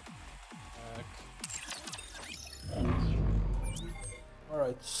 Back.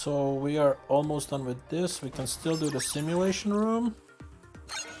 Alright, so we are almost done with this. We can still do the simulation room.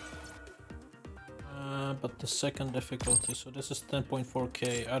 But the second difficulty, so this is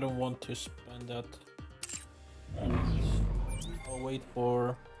 10.4k. I don't want to spend that. I'll wait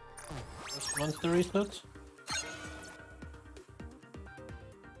for... When's the reset?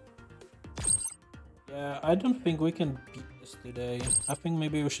 Yeah, I don't think we can beat this today. I think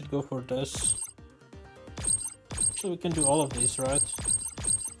maybe we should go for this. Actually, we can do all of these, right?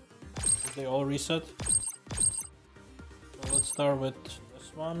 If they all reset. So let's start with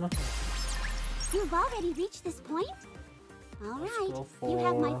this one. You've already reached this point? Alright, go you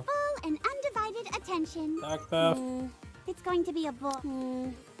have my for- full and undivided attention. Back path. It's going to be a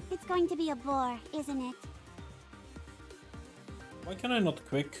bore. It's going to be a bore, isn't it? Why can I not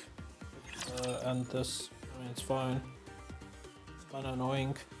quick end this? I mean, it's fine. It's kind of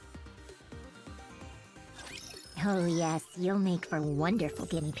annoying. Oh yes, you'll make for wonderful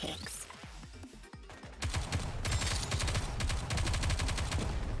guinea pigs.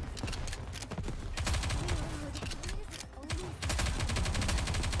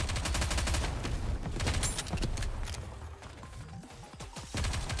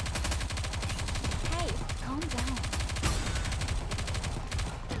 Hey, calm down.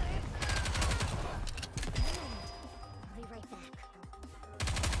 I'll be right back.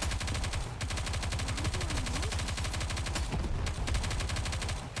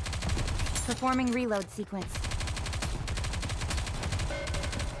 Performing reload sequence.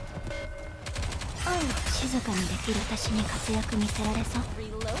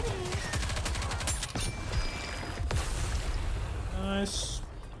 Reloading. Nice.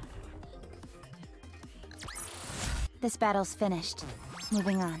 This battle's finished.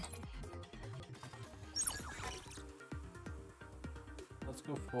 Moving on. Let's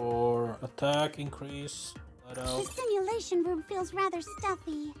go for attack increase. Let The out. simulation room feels rather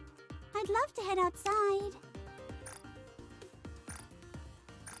stuffy. I'd love to head outside.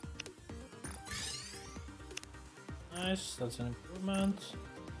 Nice, that's an improvement.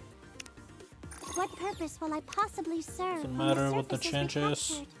 What purpose will I possibly serve? Doesn't when matter what the surface change is.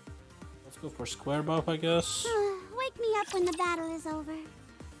 recaptured? Let's go for square buff, I guess. Wake me up when the battle is over.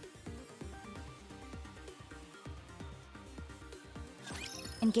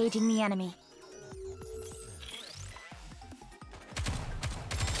 Engaging the enemy.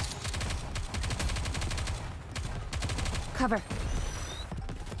 Cover.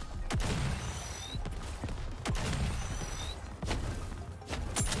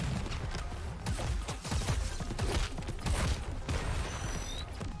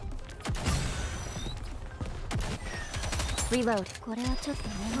 Reload.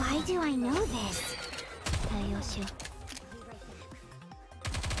 Why do I know this?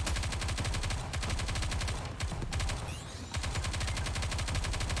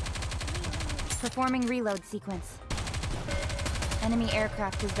 Performing reload sequence. Enemy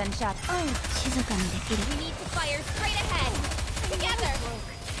aircraft has been shot. We need to fire straight ahead. Together.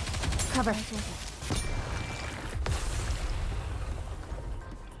 Cover.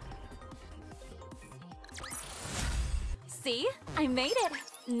 See? I made it.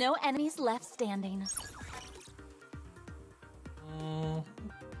 No enemies left standing. Let's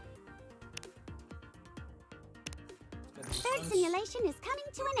get Third simulation is coming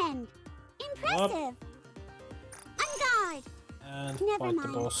to an end. Impressive. On guard. And Never fight the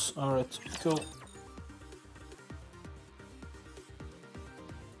mind. boss. Alright, cool.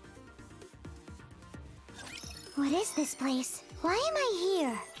 What is this place? Why am I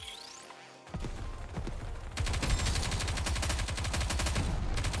here?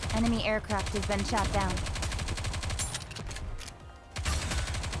 Enemy aircraft has been shot down.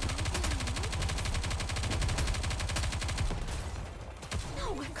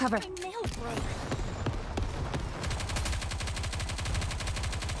 Cover. My nail broke.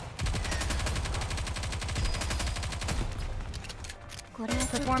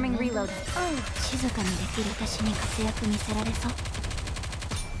 Performing reload. Oh, 静かにできる私に活躍見せられそう。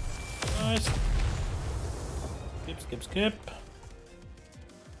 Nice. Skip, skip, skip.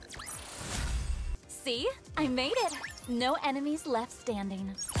 See? I made it. No enemies left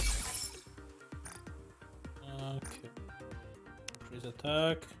standing. Okay. Increase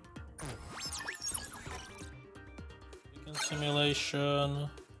attack. Weaken simulation.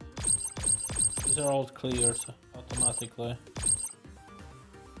 These are all cleared automatically.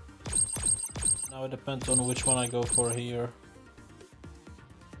 Now it depends on which one I go for here.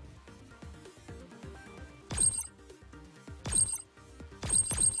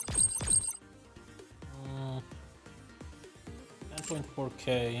 Mm.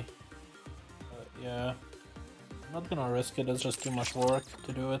 10.4k. Yeah. I'm not gonna risk it, it's just too much work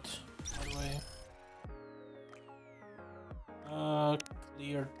to do it that way.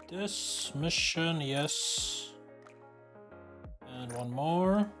 Clear this mission, yes. And one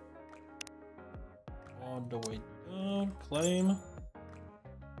more. On the way down, claim.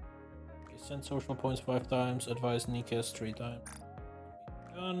 Send social points 5 times, advise Nikke 3 times.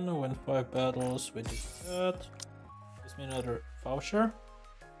 Done, win 5 battles, we did that. Gives me another voucher,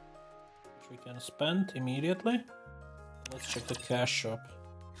 which we can spend immediately. Let's check the cash shop.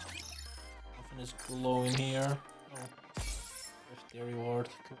 Nothing is glowing here. Oh, 50 reward.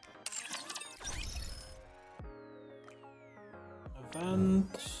 Cool.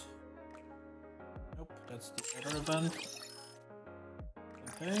 Event. Nope, that's the other event.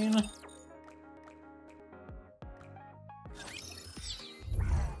 Campaign.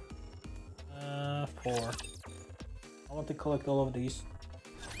 Four. I want to collect all of these.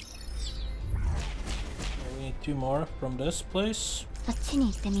 Okay, we need 2 more from this place. あっち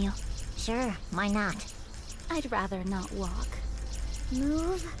に行ってみよう。Sure, why not? I'd rather not walk.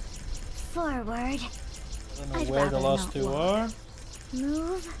 Move forward. I don't know I'd where the rather last not 2 walk. are.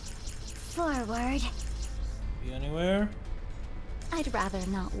 Move forward. Be anywhere. I'd rather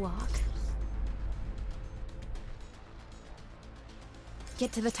not walk.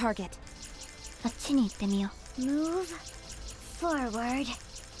 Get to the target. あっちに行ってみよう。Move forward.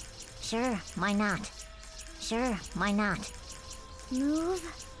 Sure, why not? Sure, why not? Move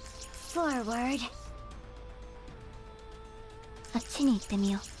forward. あっちに行って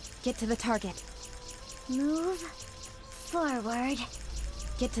みよう。 Get to the target. Move forward.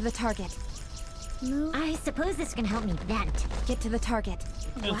 Get to the target. Move. I suppose this can help me vent. Get to the target.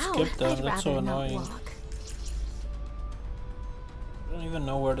 I can't Wow, skip them, I'd that's so rather not annoying. walk. I don't even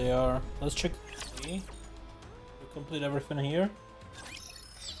know where they are. Let's check 3. We complete everything here.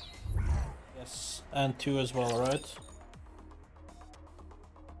 Yes, and 2 as well, right?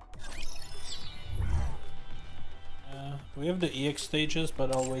 We have the EX stages,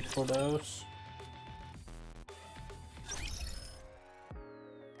 but I'll wait for those.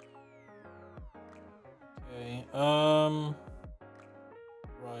 Okay,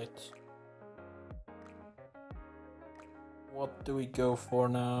 right. What do we go for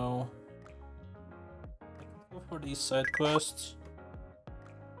now? I can go for these side quests.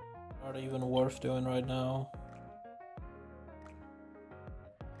 Are they even worth doing right now?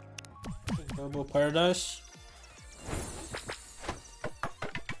 Global Paradise.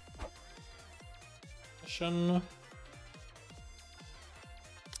 Mission.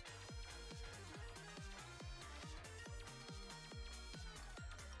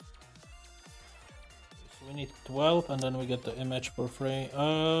 So we need 12 and then we get the image for free.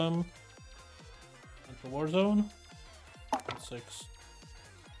 And the Warzone? 6.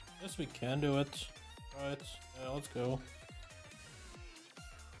 Guess we can do it. Right, yeah, let's go.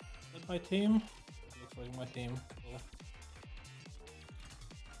 Is that my team? It looks like my team. Cool.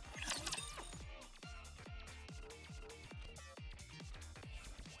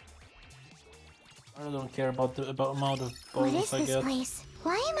 I really don't care about the amount of What is bonus I this get. place?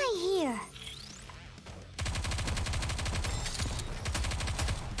 Why am I here?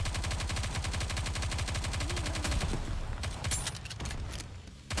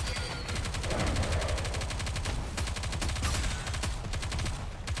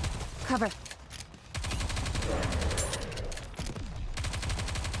 cover.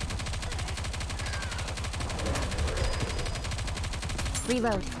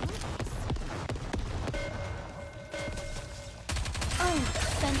 Reload. Oh,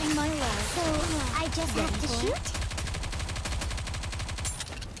 sending my love. So, I just have to shoot?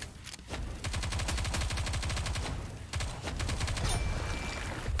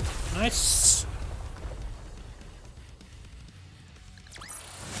 Nice.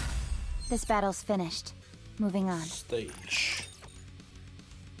 This battle's finished. Moving on. Stage.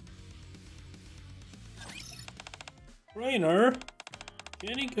 Rainer,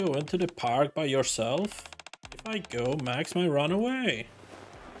 can you go into the park by yourself? If I go, Max might run away.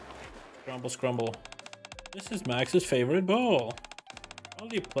 Scramble, scramble. This is Max's favorite ball.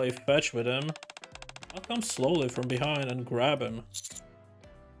 While you play fetch with him, I'll come slowly from behind and grab him.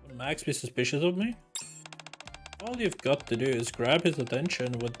 Would Max be suspicious of me? All you've got to do is grab his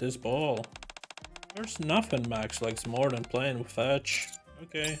attention with this ball. There's nothing Max likes more than playing with fetch.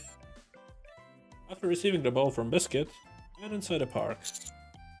 Okay. After receiving the ball from Biscuit, head inside the park.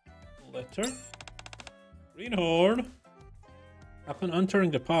 Letter. Greenhorn. Upon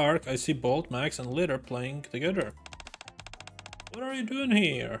entering the park, I see Bolt, Max, and Litter playing together. What are you doing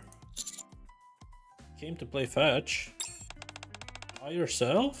here? Came to play fetch. By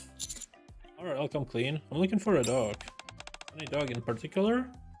yourself? Alright, I'll come clean. I'm looking for a dog. Any dog in particular?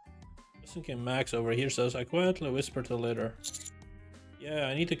 Just in case Max overhears us, I quietly whisper to Litter. Yeah,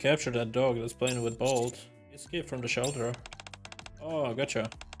 I need to capture that dog that's playing with Bolt. He escaped from the shelter. Oh, gotcha.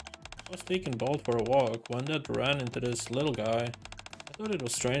 I was taking Bolt for a walk when that ran into this little guy. I thought it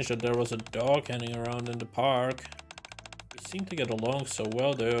was strange that there was a dog hanging around in the park. We seemed to get along so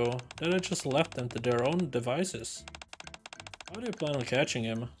well though, that I just left them to their own devices. How do you plan on catching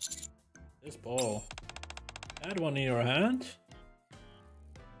him? This ball. Add one in your hand?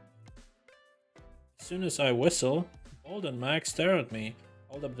 As soon as I whistle, Bolt and Max stare at me.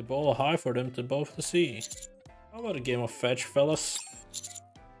 Hold up the ball high for them to both to see. How about a game of fetch, fellas?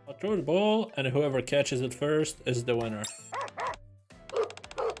 I'll throw the ball, and whoever catches it first is the winner.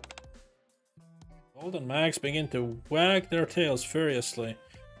 Bolt and Max begin to wag their tails furiously,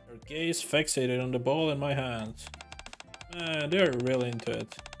 their gaze fixated on the ball in my hand. They're really into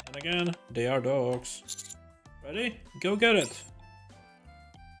it. And again, they are dogs. Ready? Go get it!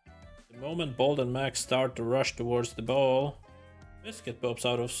 The moment Bolt and Max start to rush towards the ball, Biscuit pops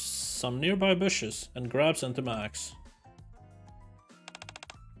out of some nearby bushes and grabs into Max.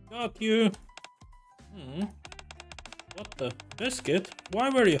 Got you! What the? Biscuit? Why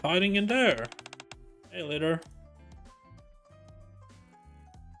were you hiding in there? Hey, Litter.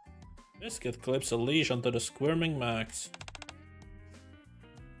 Biscuit clips a leash onto the squirming Max.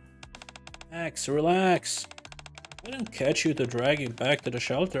 Max, relax. I didn't catch you to drag you back to the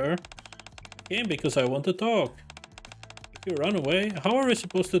shelter. I came because I want to talk. If you run away, how are we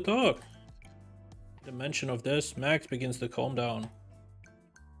supposed to talk? At the mention of this, Max begins to calm down.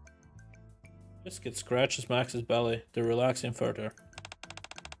 Biscuit scratches Max's belly to relax him further.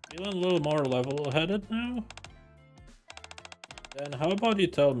 Feeling a little more level-headed now? Then how about you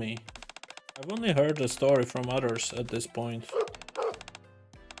tell me? I've only heard the story from others at this point.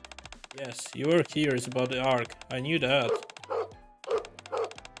 Yes, you were curious about the Ark, I knew that.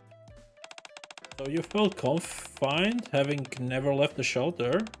 So you felt confined, having never left the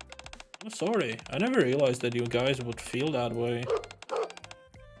shelter? I'm sorry, I never realized that you guys would feel that way.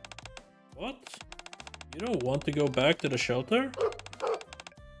 What? You don't want to go back to the shelter?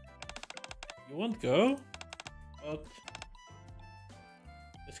 You won't go? But...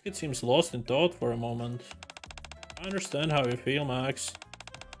 Biscuit seems lost in thought for a moment. I understand how you feel, Max.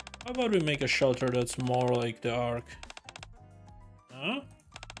 How about we make a shelter that's more like the Ark? Huh?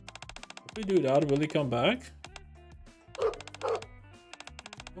 If we do that, will he come back?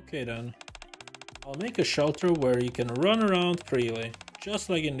 Okay then. I'll make a shelter where you can run around freely, just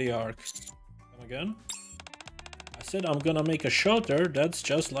like in the Ark. Come again? I said I'm gonna make a shelter that's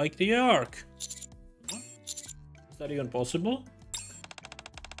just like the Ark. Huh? Is that even possible?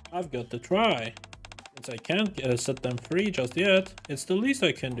 I've got to try. Since I can't set them free just yet, it's the least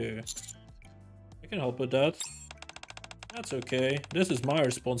I can do. I can help with that. That's okay, this is my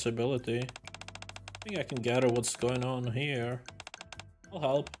responsibility. I think I can gather what's going on here. I'll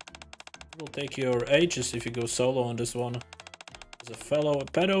help. It will take your ages if you go solo on this one. As a fellow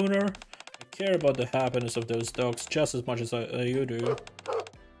pet owner, I care about the happiness of those dogs just as much as you do.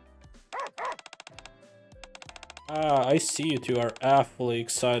 Ah, I see you two are awfully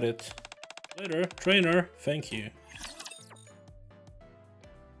excited. Later, trainer, thank you.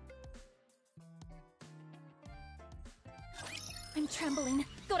 I'm trembling.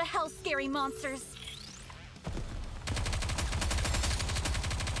 Go to hell, scary monsters!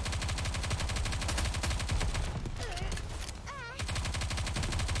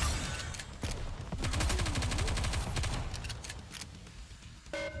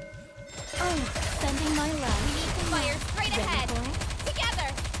 Oh, sending my love. We need to fire straight Ready ahead. for it? Together.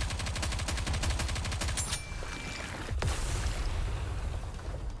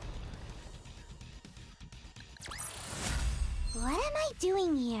 What am I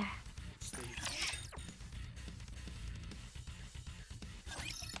doing here?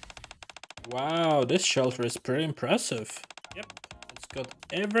 Wow, this shelter is pretty impressive. Yep, it's got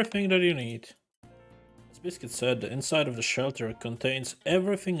everything that you need. As Biscuit said, the inside of the shelter contains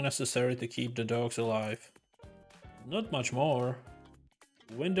everything necessary to keep the dogs alive. Not much more.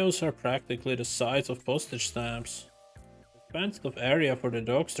 The windows are practically the size of postage stamps. The fenced off area for the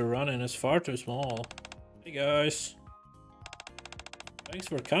dogs to run in is far too small. Hey guys. Thanks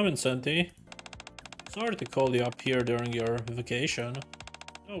for coming, Senti. Sorry to call you up here during your vacation.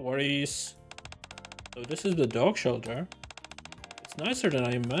 No worries. So this is the dog shelter. It's nicer than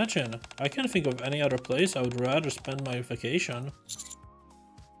I imagined. I can't think of any other place I would rather spend my vacation.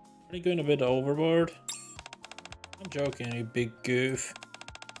 Are you going a bit overboard? I'm joking, you big goof.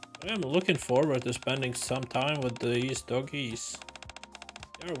 I am looking forward to spending some time with these doggies.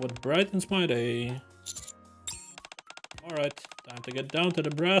 They're what brightens my day. Alright, time to get down to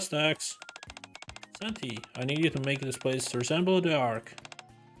the brass tacks. Senti, I need you to make this place resemble the Ark.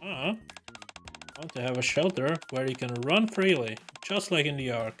 I want to have a shelter where you can run freely, just like in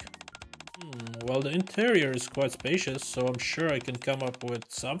the Ark. Well, the interior is quite spacious, so I'm sure I can come up with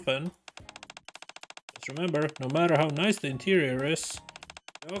something. Just remember, no matter how nice the interior is,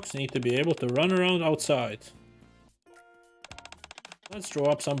 dogs need to be able to run around outside. Let's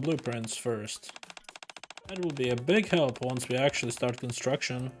draw up some blueprints first. That will be a big help once we actually start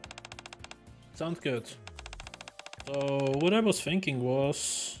construction. Sounds good. So what I was thinking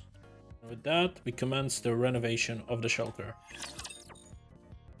was, with that we commence the renovation of the shelter.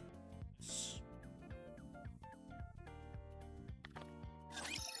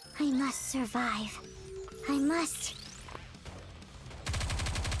 I must survive. I must.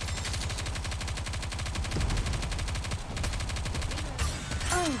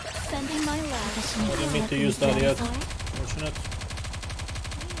 Oh, sending my love. I didn't mean to use that yet. Fortunate.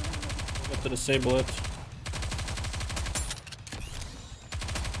 Forgot to disable it.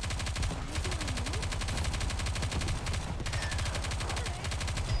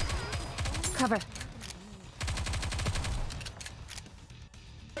 Cover.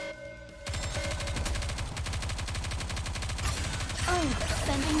 Oh,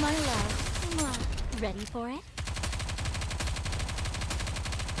 sending my love. Mwah. Ready for it?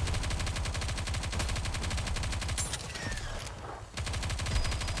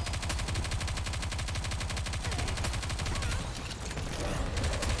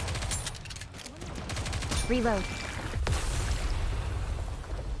 Reload.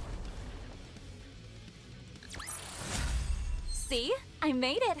 See? I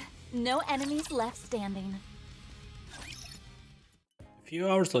made it. No enemies left standing. A few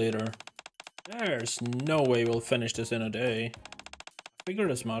hours later. There's no way we'll finish this in a day. I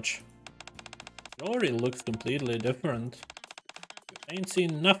figured as much. It already looks completely different. Ain't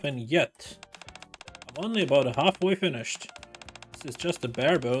seen nothing yet. I'm only about halfway finished. This is just a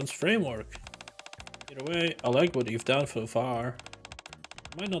bare bones framework. Either way, I like what you've done so far.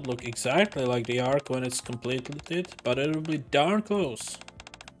 It might not look exactly like the Ark when it's completed, but it'll be darn close.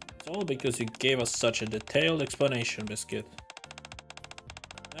 It's all because you gave us such a detailed explanation, Biscuit.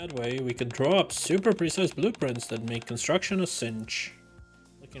 That way, we can draw up super precise blueprints that make construction a cinch.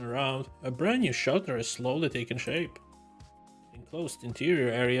 Looking around, a brand new shelter is slowly taking shape. The enclosed interior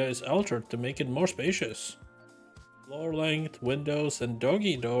area is altered to make it more spacious. Floor length, windows and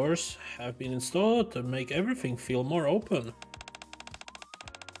doggy doors have been installed to make everything feel more open.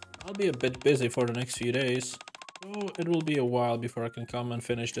 I'll be a bit busy for the next few days, so it will be a while before I can come and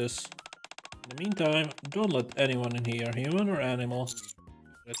finish this. In the meantime, don't let anyone in here, human or animal.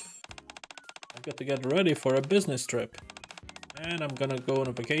 I've got to get ready for a business trip. And I'm gonna go on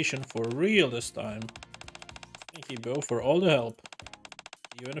a vacation for real this time. Thank you both for all the help.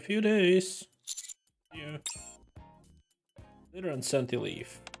 See you in a few days. See you. Later and Senti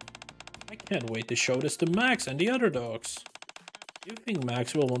leave. I can't wait to show this to Max and the other dogs. Do you think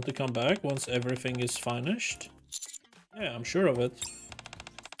Max will want to come back once everything is finished? Yeah, I'm sure of it.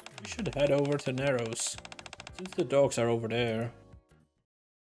 We should head over to Narrows, since the dogs are over there.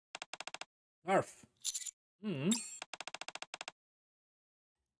 Arf.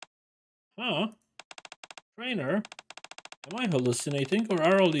 Huh? Trainer? Am I hallucinating, or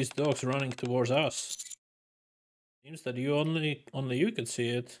are all these dogs running towards us? Seems that only you can see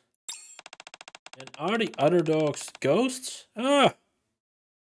it. And are the other dogs ghosts? Ah!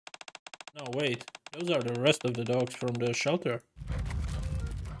 No, wait. Those are the rest of the dogs from the shelter.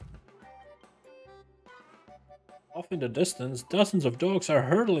 Off in the distance, dozens of dogs are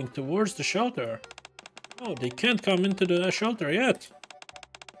hurtling towards the shelter. Oh, they can't come into the shelter yet.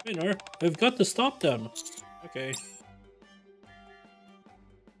 Winner, we've got to stop them. Okay.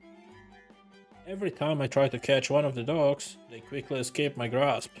 Every time I try to catch one of the dogs, they quickly escape my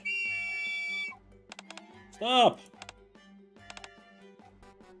grasp. Stop!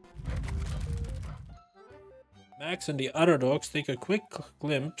 Max and the other dogs take a quick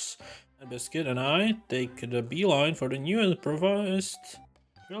glimpse, and Biscuit and I take the beeline for the new improvised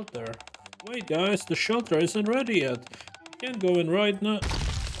shelter. Wait guys, the shelter isn't ready yet. You can't go in right now.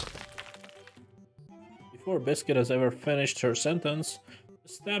 Before Biscuit has ever finished her sentence, a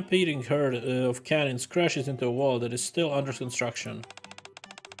stampeding herd of cannons crashes into a wall that is still under construction.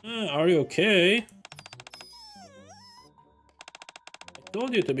 Are you okay? I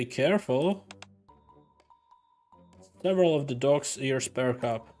told you to be careful. Several of the dog's ears perk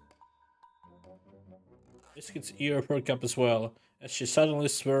up. Biscuit's ear perk up as well, as she suddenly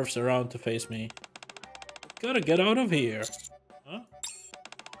swerves around to face me. Gotta get out of here. Huh?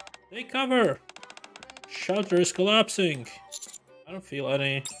 Take cover! Shelter is collapsing. I don't feel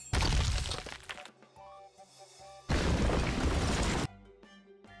any.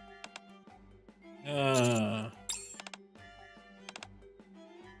 The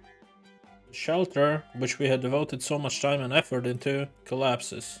shelter, which we had devoted so much time and effort into,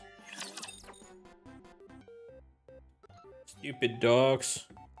 collapses. Stupid dogs.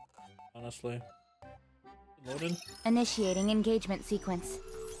 Honestly. Loaded? Initiating engagement sequence.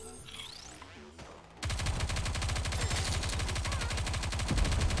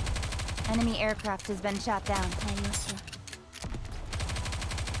 Enemy aircraft has been shot down.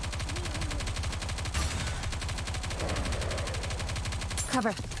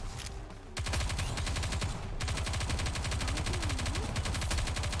 Cover.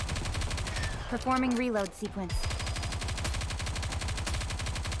 Performing reload sequence.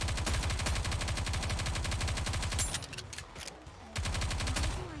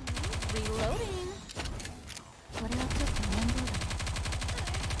 Reloading. What else is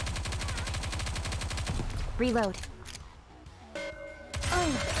Reload. Oh,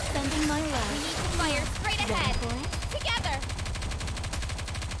 sending my love. We need to fire straight ahead. Together.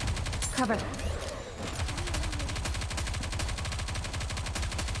 Cover.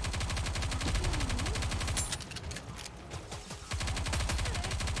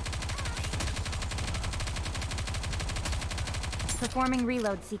 Performing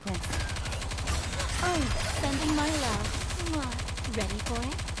reload sequence. Oh, sending my love. Mwah. Ready for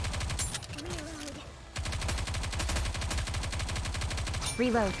it?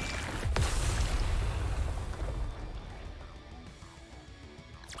 Reload.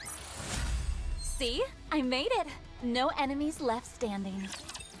 See? I made it. No enemies left standing.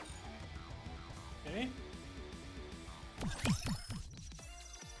 Okay.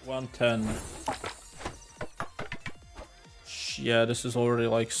 110. Yeah, this is already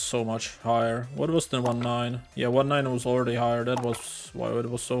like so much higher. What was the 19? Yeah, 19 was already higher. That was why it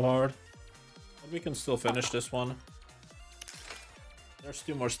was so hard. But we can still finish this one. There's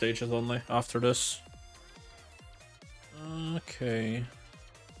 2 more stages only after this. Okay.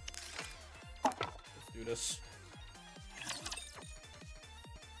 Let's do this.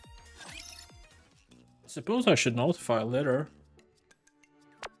 I suppose I should notify Litter.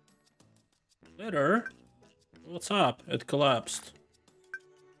 Litter? What's up? It collapsed.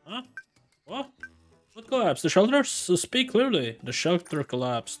 Huh? What? What collapsed? The shelter? Speak clearly. The shelter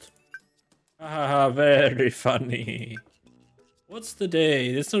collapsed. Haha, very funny. What's the day?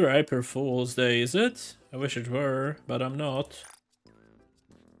 It's not April Fool's Day, is it? I wish it were, but I'm not.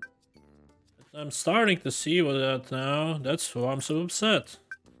 I'm starting to see what that now. That's why I'm so upset.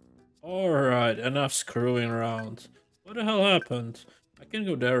 Alright, enough screwing around. What the hell happened? I can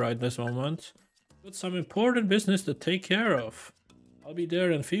go there right this moment. Got some important business to take care of. I'll be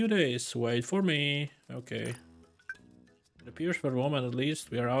there in a few days. Wait for me. Okay. It appears for the moment at least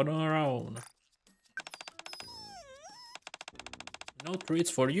we are out on our own. No treats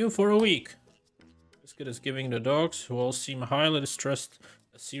for you for a week. Biscuit is giving the dogs, who all seem highly distressed,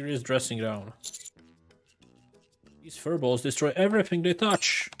 a serious dressing down. These furballs destroy everything they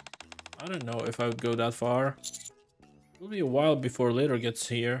touch. I don't know if I would go that far. It'll be a while before Litter gets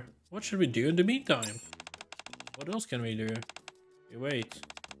here. What should we do in the meantime? What else can we do? Hey, wait.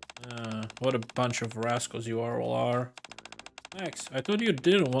 What a bunch of rascals you all are. Max, I thought you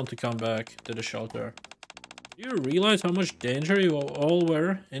didn't want to come back to the shelter. Do you realize how much danger you all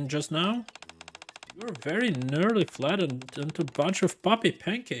were in just now? You were very nearly flattened into a bunch of puppy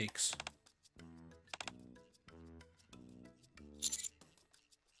pancakes.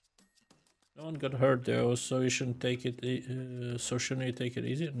 No one got hurt though, so you shouldn't take it. So shouldn't you take it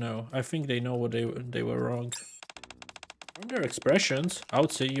easy? No, I think they know what they were wrong. From their expressions, I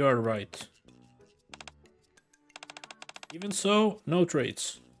would say you are right. Even so, no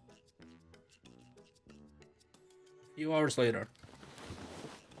traits. A few hours later.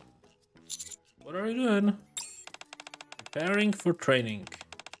 What are you doing? Preparing for training.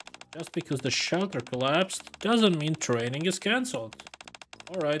 Just because the shelter collapsed doesn't mean training is cancelled.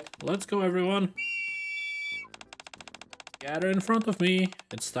 Alright, let's go everyone. Gather in front of me.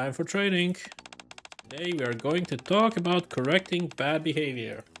 It's time for training. Today we are going to talk about correcting bad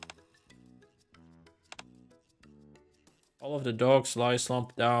behavior. All of the dogs lie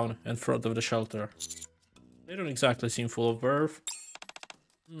slumped down in front of the shelter. They don't exactly seem full of verve.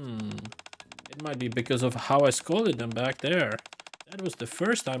 It might be because of how I scolded them back there. That was the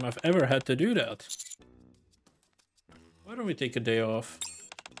first time I've ever had to do that. Why don't we take a day off?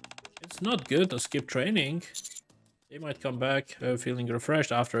 It's not good to skip training. They might come back feeling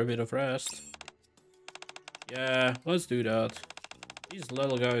refreshed after a bit of rest. Yeah, let's do that. These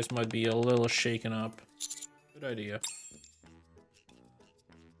little guys might be a little shaken up. Good idea.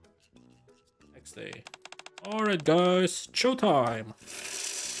 Next day. Alright guys, showtime!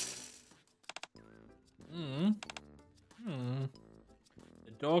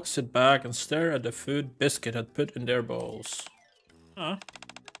 The dogs sit back and stare at the food Biscuit had put in their bowls. Huh?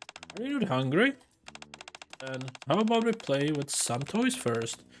 Are you not hungry? Then how about we play with some toys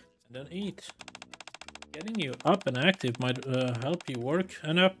first, and then eat? Getting you up and active might help you work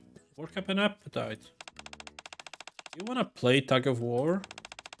up an appetite. You wanna play tug of war?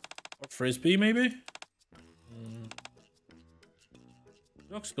 Or frisbee maybe?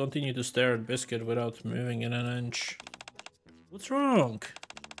 Dogs continue to stare at Biscuit without moving in an inch. What's wrong?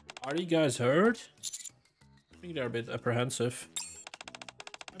 Are you guys hurt? I think they're a bit apprehensive.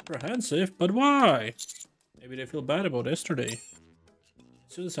 Apprehensive? But why? Maybe they feel bad about yesterday.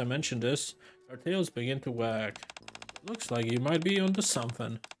 As soon as I mention this, their tails begin to wag. Looks like you might be onto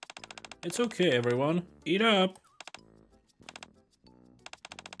something. It's okay, everyone. Eat up.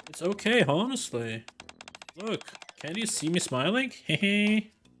 It's okay, honestly. Look, can't you see me smiling?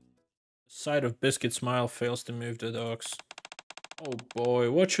 Hehe. The sight of Biscuit's smile fails to move the dogs. Oh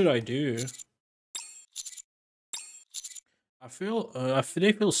boy, what should I do?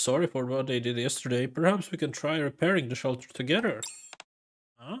 They feel sorry for what they did yesterday. Perhaps we can try repairing the shelter together.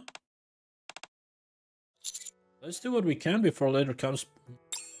 Huh? Let's do what we can before later comes.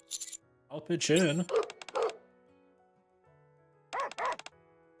 I'll pitch in.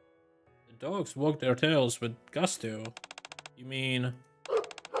 The dogs wag their tails with gusto. You mean...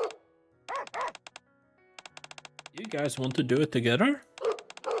 You guys want to do it together?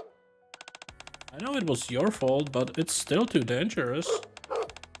 I know it was your fault, but it's still too dangerous.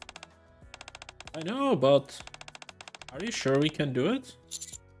 I know, but... Are you sure we can do it?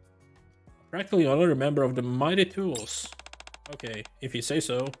 Practically another member of the Mighty Tools. Okay, if you say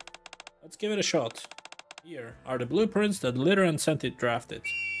so. Let's give it a shot. Here are the blueprints that Litter and Sentit drafted.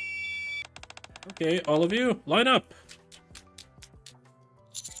 Okay, all of you, line up!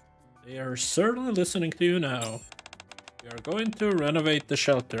 They are certainly listening to you now. We are going to renovate the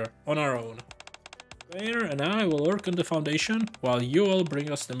shelter on our own. Vader and I will work on the foundation while you all bring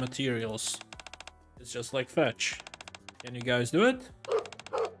us the materials. It's just like fetch. Can you guys do it?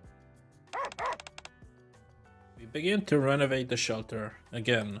 We begin to renovate the shelter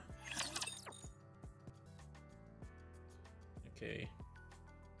again. Okay.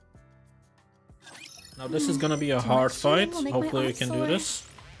 Now this is gonna be a hard fight. Hopefully we can do this.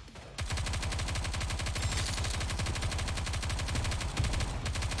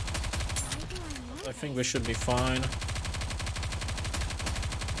 I think we should be fine.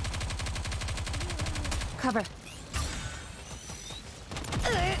 Cover.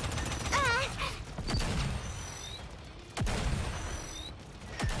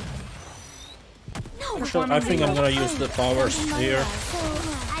 I think I'm gonna use the powers here.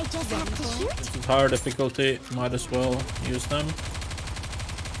 I just have to shoot. It's higher difficulty, might as well use them.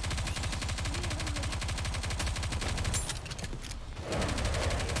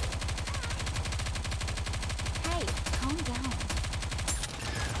 Hey, calm down.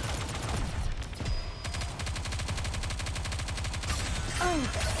 Oh,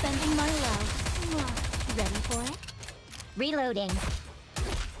 sending my love. Ready for it? Reloading.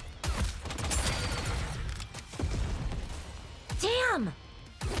 Come!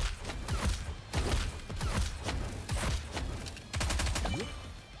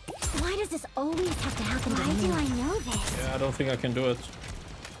 Why does this always have to happen to me? Why do I know this? Yeah, I don't think I can do it.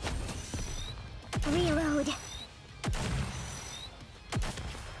 Reload.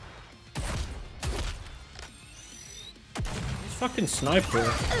 It's fucking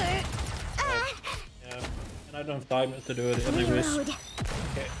sniper. Yeah, and I don't have time to do it anyways. Reload.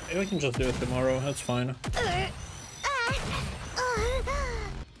 Okay, maybe I can just do it tomorrow. That's fine.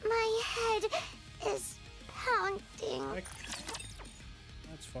 My head is pounding.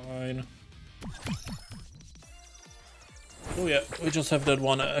 That's fine. Oh yeah, we just have that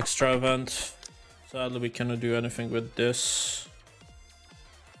one extra event. Sadly, we cannot do anything with this.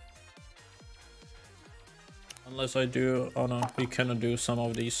 Unless I do... Oh no, we cannot do some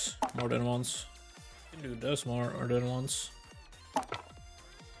of these more than once. We can do this more than once.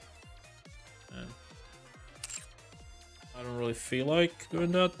 Yeah. I don't really feel like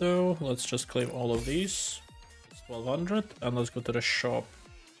doing that though. Let's just claim all of these. It's 1200 and let's go to the shop.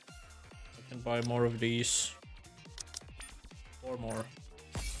 I can buy more of these. 4 more.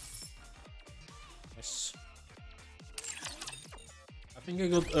 Nice. I think I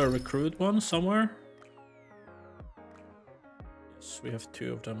got a recruit one somewhere. Yes, we have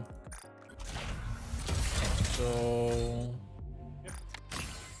 2 of them. So... Yep.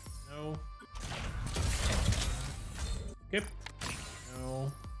 No. Yep.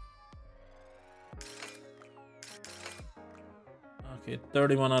 No. Okay,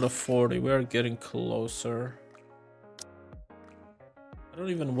 31 out of 40. We are getting closer. I don't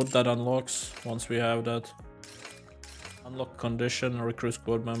even know what that unlocks once we have that. Unlock condition or recruit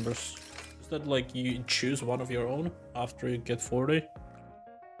squad members. Is that like you choose one of your own after you get 40?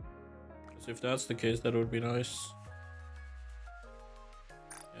 Because if that's the case, that would be nice.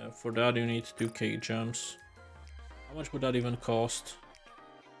 Yeah, for that you need 2k gems. How much would that even cost?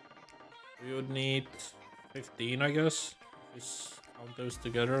 We would need 15, I guess. If we count those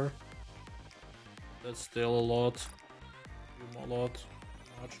together. That's still a lot. A lot.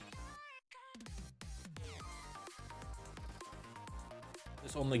 Much.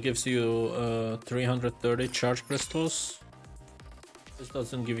 This only gives you 330 charge crystals. This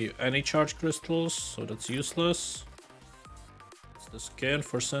doesn't give you any charge crystals, so that's useless. It's the skin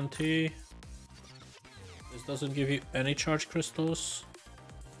for Senti. This doesn't give you any charge crystals.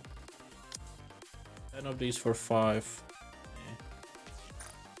 10 of these for 5.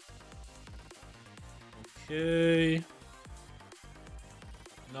 Okay.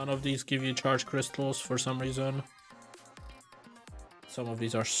 None of these give you charge crystals for some reason. Some of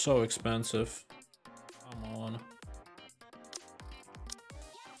these are so expensive. Come on.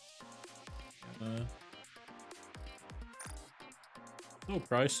 So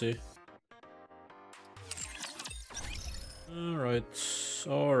pricey.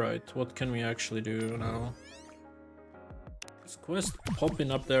 Alright. What can we actually do now? This quest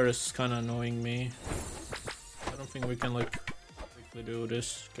popping up there is kind of annoying me. I don't think we can like quickly do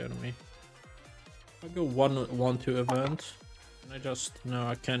this, can we? I go 1-2 event. And I just... No,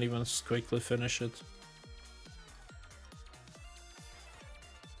 I can't even quickly finish it.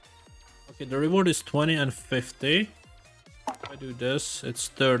 Okay, the reward is 20 and 50. If I do this, it's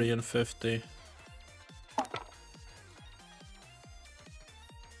 30 and 50.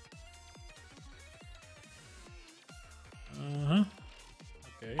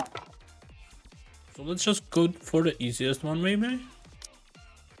 Okay. So let's just go for the easiest one maybe.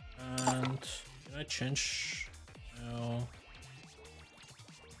 And can I change? No.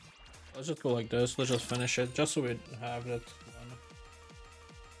 Let's just go like this. Let's just finish it just so we have that one.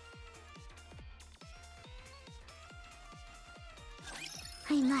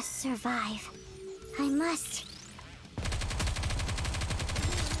 I must survive. I must.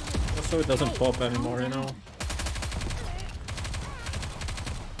 Just so it doesn't pop anymore, you know.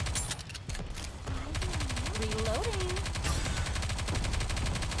 Reloading.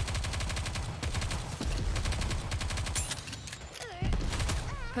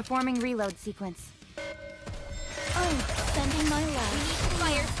 Performing reload sequence. Oh, sending my love.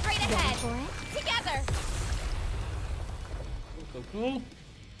 Fire straight Ready ahead. for it? Together. Cool.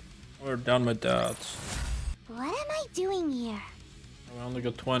 We're done with that. What am I doing here? We only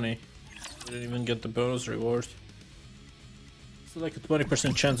got 20. We didn't even get the bonus reward. It's like a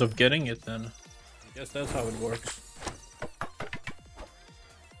 20% chance of getting it then. I guess that's how it works.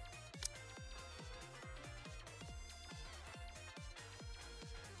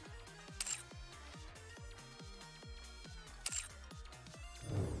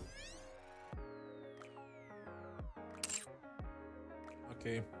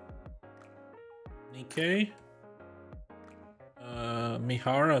 Okay. Nikke.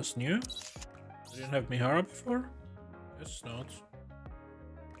 Mihara is new. We didn't have Mihara before? Guess not.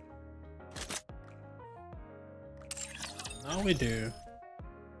 Now we do.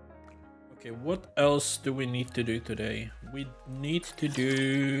 Okay, what else do we need to do today? We need to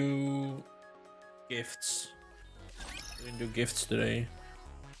do gifts. We didn't do gifts today.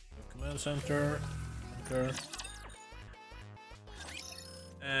 Command center, enter,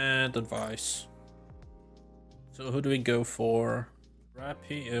 and advice. So who do we go for?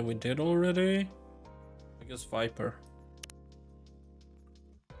 Rappy, we did already. I guess Viper.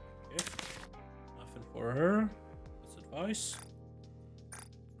 Okay. Nothing for her. That's advice.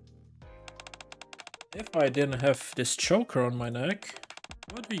 If I didn't have this choker on my neck,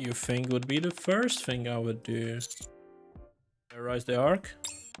 what do you think would be the first thing I would do? Terrorize the Ark?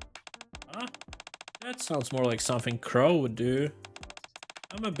 Huh? That sounds more like something Crow would do.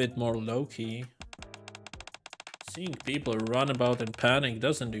 I'm a bit more low-key. Seeing people run about and panic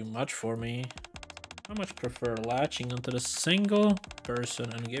doesn't do much for me. I much prefer latching onto a single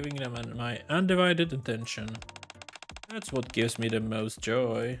person and giving them my undivided attention. That's what gives me the most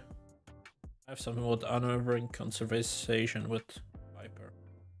joy. I have somewhat unwavering conversation with Viper.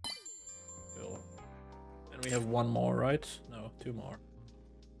 Cool. And we have one more, right? No, two more.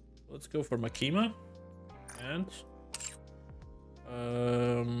 Let's go for Makima. And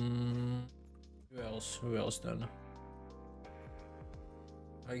who else then?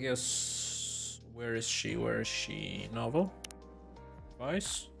 I guess where is she? Novel?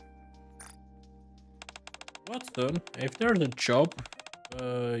 Vice? Watson, if there's a job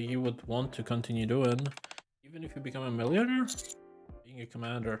you would want to continue doing, even if you become a millionaire? Being a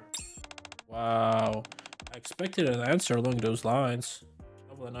commander. Wow. I expected an answer along those lines.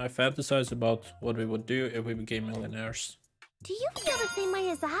 Novel and I fantasized about what we would do if we became millionaires. Do you feel the same way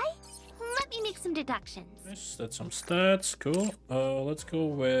as I? Let me make some deductions. Nice, that's some stats, cool. Let's go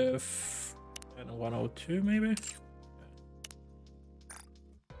with 102 maybe?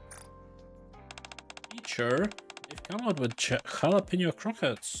 Teacher, they've come out with jalapeno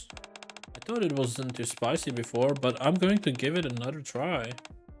croquettes. I thought it wasn't too spicy before, but I'm going to give it another try.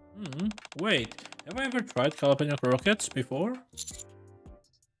 Wait, have I ever tried jalapeno croquettes before?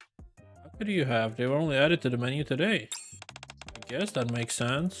 How could you have? They were only added to the menu today. I guess that makes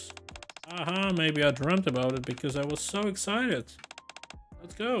sense. Aha, maybe I dreamt about it because I was so excited.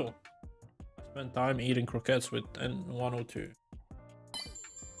 Let's go. I spent time eating croquettes with N102.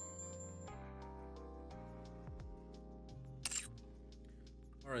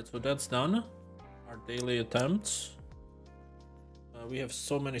 Alright, so that's done. Our daily attempts. We have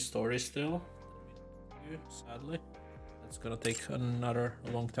so many stories still. Sadly. That's gonna take another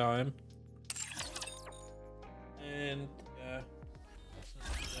long time. And yeah.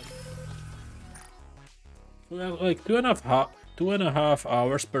 Well, like 2.5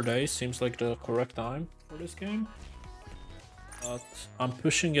 hours per day seems like the correct time for this game. But I'm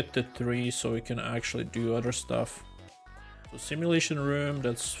pushing it to 3 so we can actually do other stuff. So simulation room,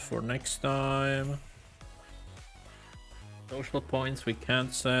 that's for next time. Social points we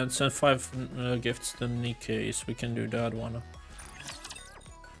can't send. Send 5 gifts to Nikke, we can do that one.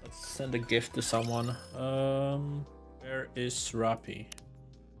 Let's send a gift to someone. Where is Rappy?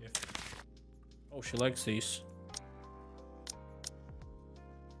 Gift. Oh, she likes these.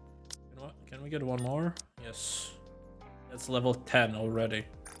 You know what? Can we get one more? Yes. That's level 10 already.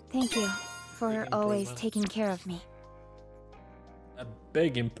 Thank you for always taking care of me. A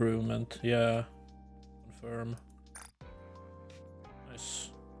big improvement, yeah. Confirm.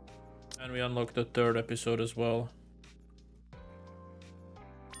 Nice. And we unlocked the 3rd episode as well.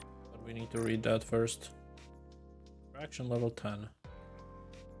 But we need to read that first. Action level 10.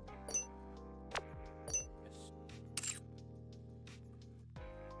 Yes.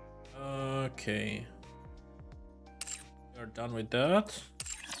 Okay. We are done with that.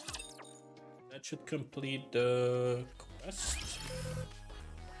 That should complete the quest.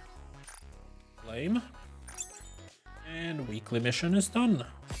 Claim. And weekly mission is done.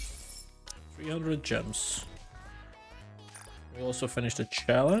 300 gems. We also finished the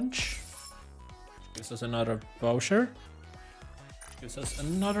challenge. Gives us another voucher. Gives us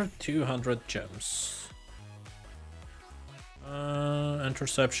another 200 gems.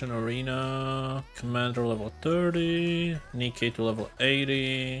 Interception arena. Commander level 30. Nikke to level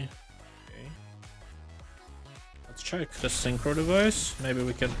 80. Okay. Let's check the synchro device. Maybe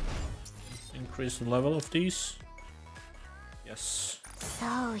we can increase the level of these. Yes.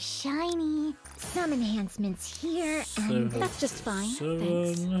 So shiny. Some enhancements here, and that's just fine.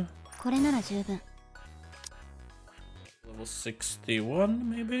 7. これなら十分。 Level 61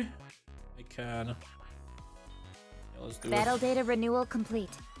 maybe? I can. Yeah, Let's do Battle it. data renewal complete.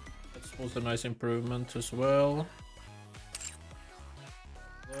 That was a nice improvement as well.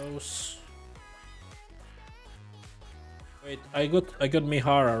 Those. Wait, I got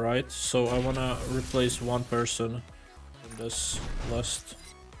Mihara, right? So I wanna replace one person in this list.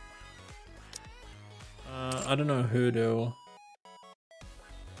 I don't know who though.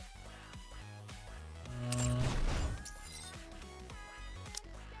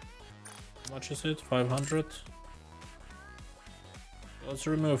 How much is it? 500? Let's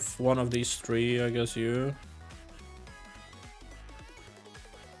remove one of these three, I guess you.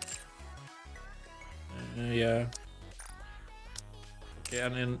 Yeah. Okay,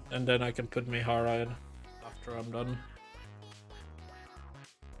 and then I can put Mihara in after I'm done.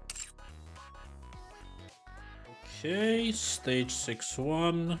 Okay, stage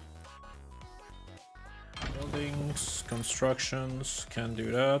 6-1. Buildings, constructions, can't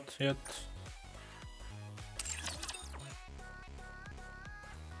do that yet.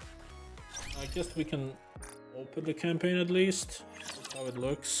 I guess we can open the campaign at least. That's how it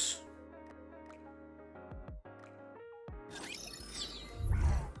looks.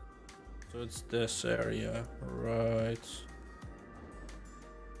 So it's this area, right?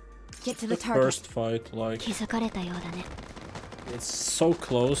 Get to The the target. first fight, like, 気づかれたようだね. it's so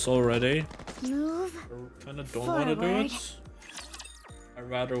close already. Move. I kind of don't want to do forward. it. I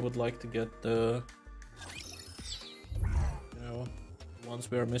rather would like to get the, you know, ones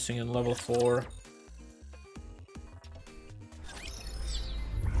we are missing in level 4.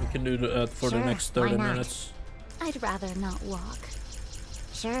 We can do that for the Sure, next why 30 not? minutes. I'd rather not walk.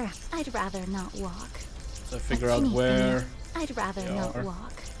 Sure. I'd rather not walk. So figure out teeny where. I'd rather They not are.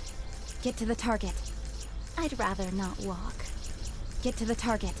 walk. Get to the target. I'd rather not walk. Get to the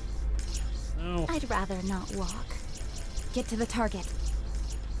target. No, I'd rather not walk. Get to the target.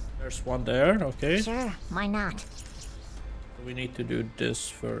 there's one there. Okay, so Sure. Why not? we need to do this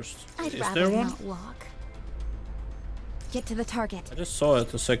first. I'd Is rather there one? not walk. Get to the target. I just saw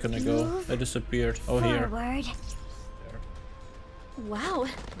it a second ago. Move It disappeared. Oh, here. Forward. There. Wow,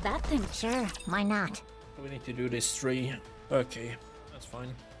 that thing. Sure. Why not? We need to do this 3. Okay, that's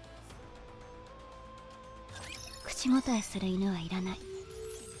fine. 口答えする犬はいらない.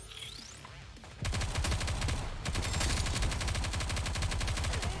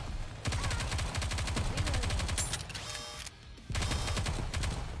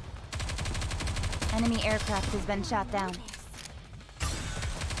 Enemy aircraft has been shot down.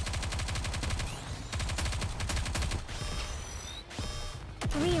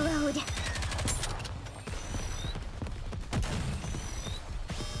 Reload.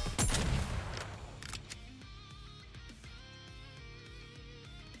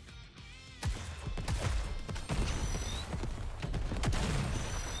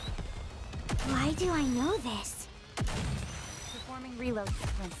 Why do I know this? Performing reload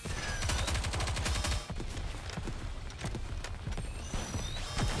sequence.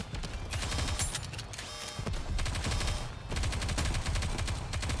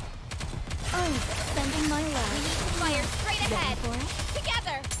 Oh, sending my love. Fire straight ahead! For it?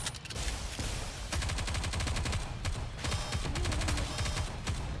 Together!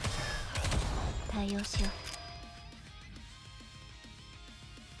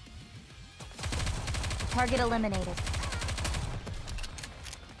 Target eliminated.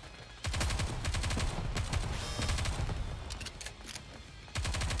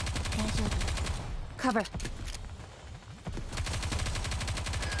 Cover.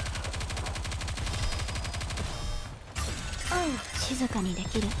 Oh, 静かにで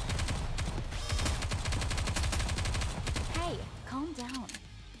きる. Hey, calm down.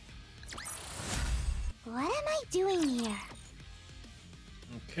 What am I doing here?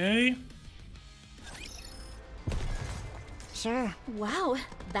 Okay. Sure. Wow,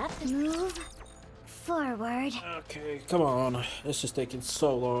 that thing. Move forward. Okay, come on. This is taking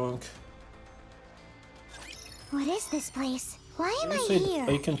so long. What is this place? Why am Did you I say here?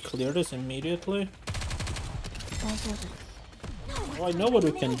 I can clear this immediately? 大丈夫. Oh, I know what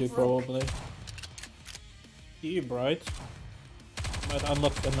we can do probably. Cube, right? Might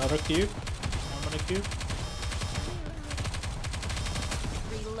unlock another cube. How many cube?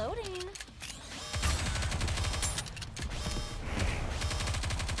 Reloading.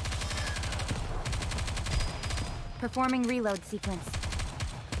 Performing reload sequence.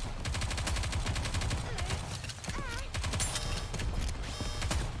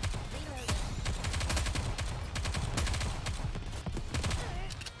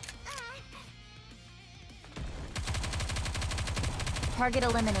 Target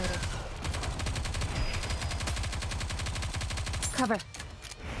eliminated. Cover.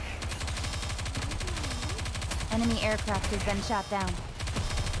 Enemy aircraft has been shot down.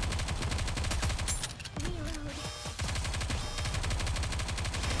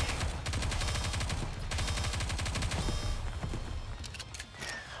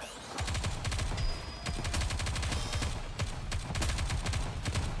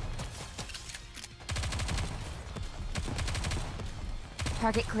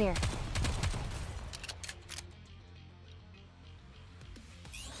 Target clear.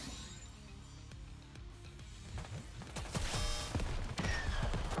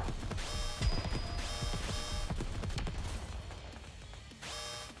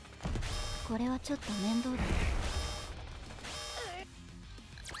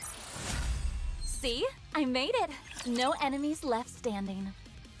 See? I made it! No enemies left standing.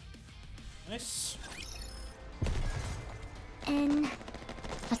 Nice.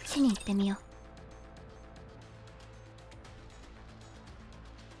 あっちに行ってみよ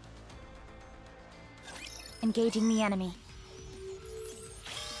う。Engaging the enemy.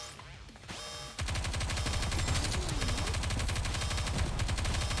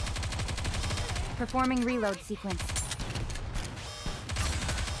 Performing reload sequence.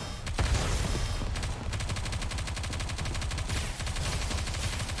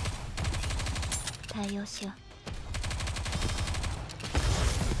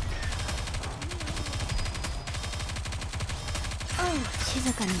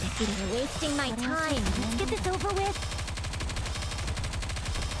 You're wasting my time. Let's get this over with.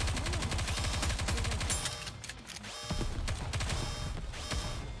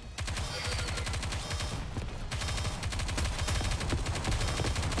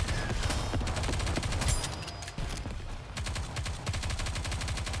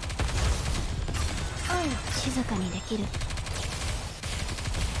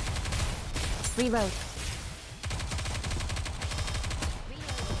 Reload.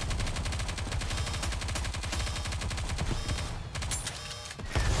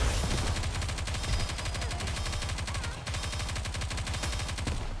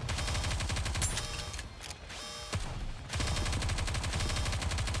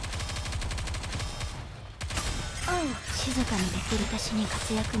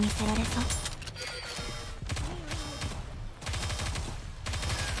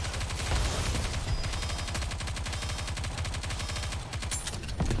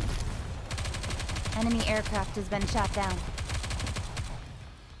 Enemy aircraft has been shot down.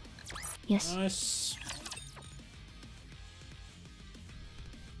 Yes. Nice.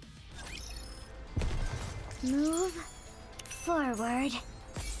 Move forward.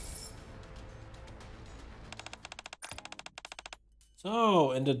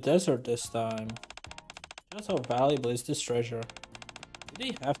 So, in the desert this time. Just how valuable is this treasure? Did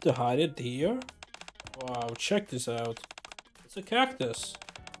he have to hide it here? Wow, check this out. It's a cactus.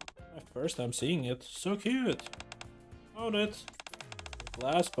 My first time seeing it. So cute. Found it. A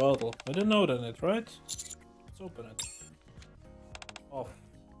glass bottle with a note in it, right? Let's open it. Off.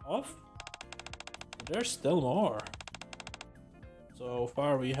 Off? There's still more. So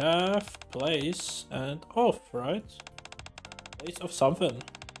far we have place and off, right? Place of something.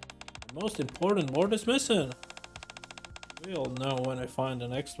 The most important word is missing. We'll know when I find the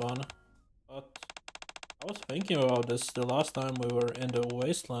next one. But I was thinking about this the last time we were in the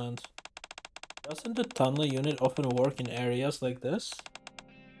wasteland. Doesn't the tunnel unit often work in areas like this?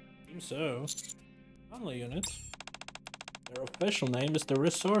 Seems so. Tunnel unit. Their official name is the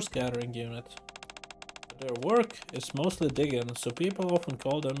resource gathering unit. But their work is mostly digging, so people often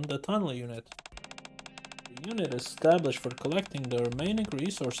call them the tunnel unit. The unit is established for collecting the remaining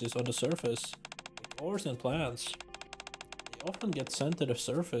resources on the surface, like ores and plants. They often get sent to the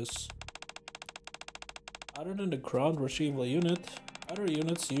surface. Other than the ground retrieval unit, other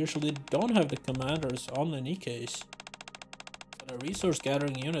units usually don't have the commanders on the Nikke's. But a resource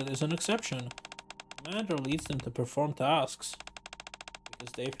gathering unit is an exception. The commander leads them to perform tasks,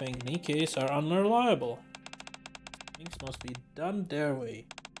 because they think Nikke's are unreliable. Things must be done their way.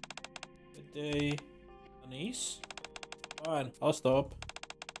 Did they... Anise? Fine, I'll stop.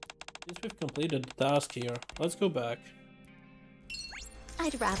 Since we've completed the task here, let's go back.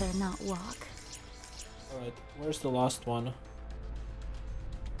 I'd rather not walk. Alright, where's the last one?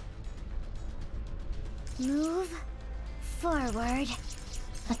 Move forward.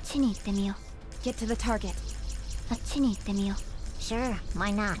 あっちに行ってみよう。 Get to the target. あっちに行ってみよう。 Sure,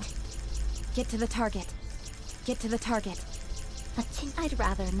 why not? Get to the target. Get to the target. あっちに I'd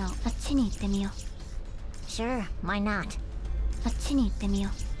rather not. あっちに行ってみよう。 Sure, why not? あっちに行ってみよ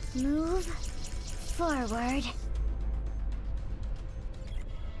う。 Move forward.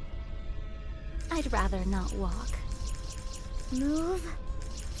 I'd rather not walk. Move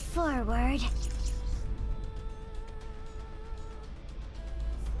forward.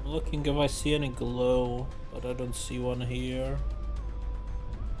 looking if I see any glow, but I don't see one here.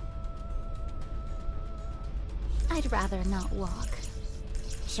 I'd rather not walk.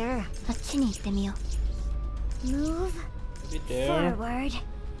 Sure, 어찌니 Move Maybe there. forward.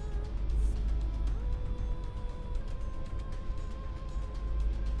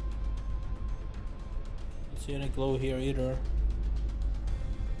 Don't see any glow here either.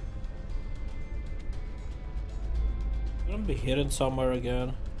 It's gonna be hidden somewhere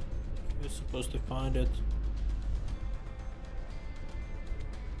again. You're supposed to find it.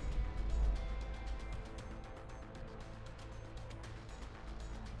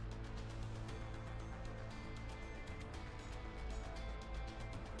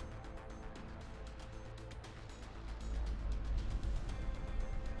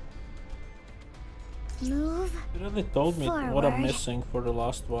 Move. It really told me what Forward. I'm missing for the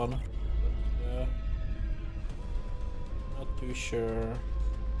last one. But yeah. Not too sure.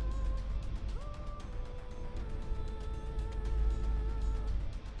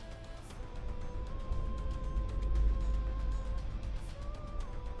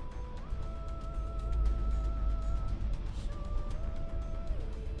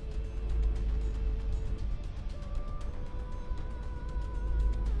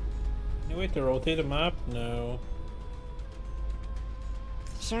 Any way to rotate the map? No.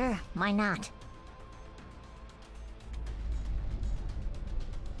 Sure, why not?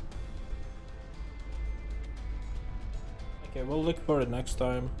 Okay, we'll look for it next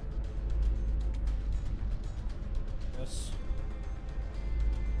time. Yes.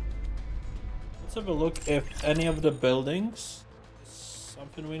 Let's have a look if any of the buildings is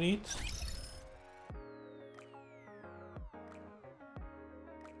something we need.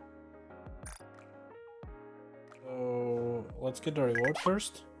 So let's get the reward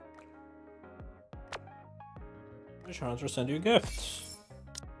first. Treasure Hunter send you gifts.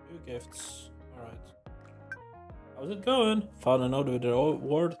 New gifts. Alright. How's it going? Found a note with the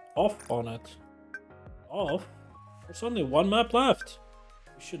word off on it. Off? There's only one map left.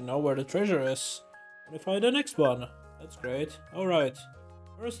 We should know where the treasure is. When we find the next one. That's great. Alright.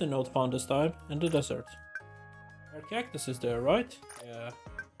 Where is the note found this time? In the desert. Our cactus is there, right? Yeah.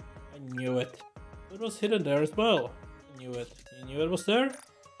 I knew it. It was hidden there as well. I knew it. You knew it was there?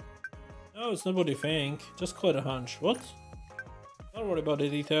 No, it's not what you think. Just quite a hunch. What? Don't worry about the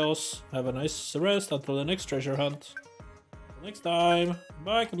details. Have a nice rest until the next treasure hunt. Till next time.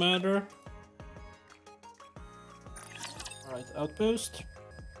 Bye, Commander. Alright, outpost.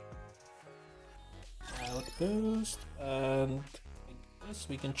 Outpost. And I guess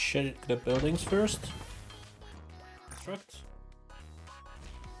we can check the buildings first. Construct.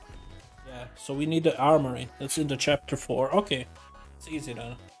 Yeah, so we need the armory. That's in the chapter 4. Okay, it's easy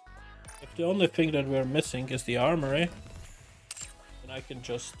then. If the only thing that we're missing is the armory, then I can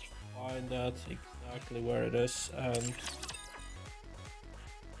just find that exactly where it is and...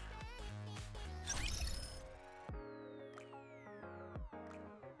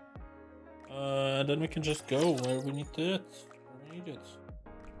 then we can just go where we need it. Where we need it.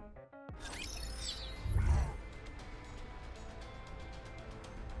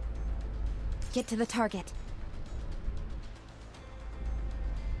 Get to the target.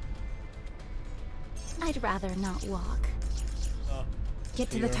 I'd rather not walk. Ah,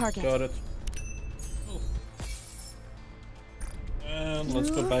 Get to the here. target. Got it. Oh. And let's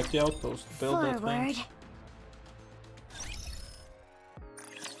go back to the outpost. Build that Forward. thing.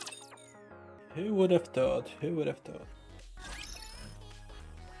 Who would have thought? Who would have thought?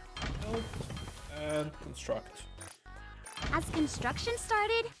 Build and construct. Has construction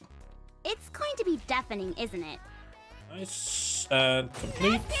started? It's going to be deafening, isn't it? Nice and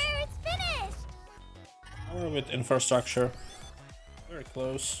complete. Master, it's finished! Or with infrastructure. Very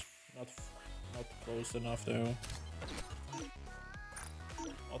close. Not close enough though.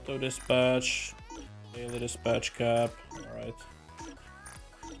 Auto dispatch. Daily dispatch cap. Alright.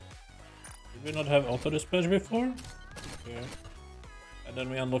 Did we not have auto dispatch before? Okay. And then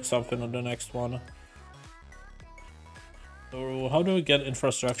we unlock something on the next one. So how do we get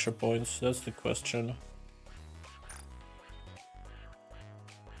infrastructure points? That's the question.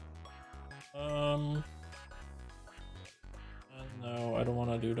 No, I don't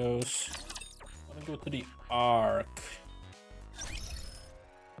want to do those. I want to go to the Ark.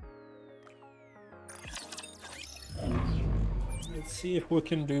 Let's see if we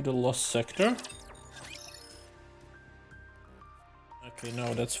can do the Lost Sector. Okay,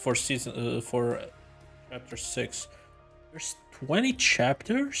 no, that's for season for chapter 6. There's 20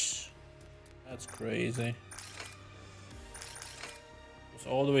 chapters? That's crazy. It's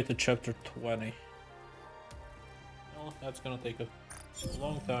all the way to chapter 20. Well, that's gonna take a A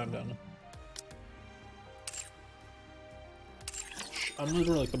long time then. I'm not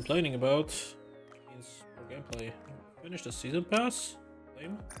really complaining about. Means more gameplay. Finish the season pass?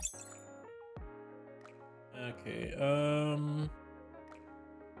 Lame. Okay, do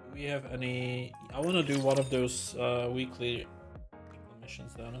we have any... I want to do one of those weekly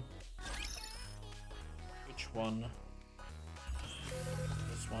missions then. Which one?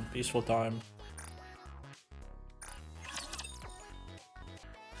 This one, peaceful time.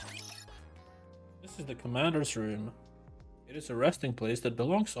 This is the commander's room. It is a resting place that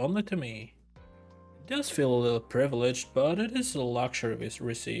belongs only to me. It does feel a little privileged, but it is a luxury we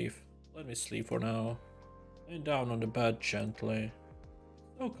receive. Let me sleep for now. Laying down on the bed gently.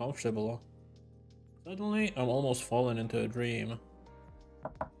 So comfortable. Suddenly, I'm almost falling into a dream.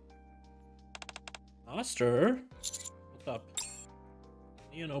 Master? What's up?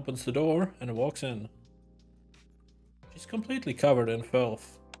 Ian opens the door and walks in. She's completely covered in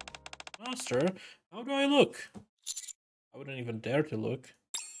filth. Master, how do I look? I wouldn't even dare to look.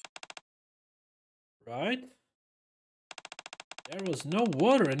 Right? There was no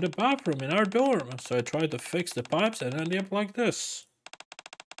water in the bathroom in our dorm, so I tried to fix the pipes and ended up like this.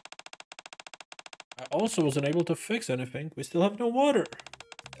 I also wasn't able to fix anything. We still have no water.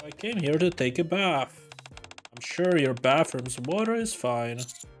 So I came here to take a bath. I'm sure your bathroom's water is fine.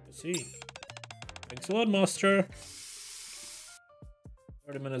 I see. Thanks a lot, Master.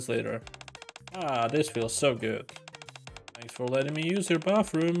 30 minutes later. Ah, this feels so good. Thanks for letting me use your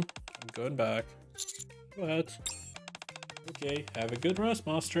bathroom. I'm going back. Go ahead. Okay, have a good rest,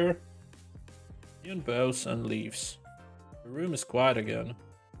 Master. Ian bows and leaves. The room is quiet again.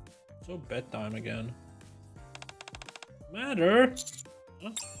 So bedtime again. Matter?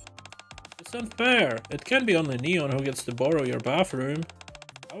 Huh? It's unfair. It can't be only Neon who gets to borrow your bathroom.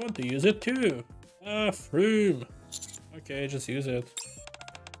 I want to use it too. Bathroom. Okay, just use it.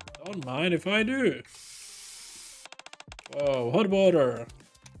 Don't mind if I do. Whoa, hot water.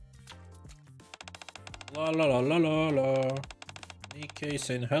 La la la la la la. Nikke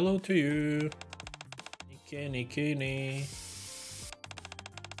saying hello to you. Nikke, Nikke, Nikke.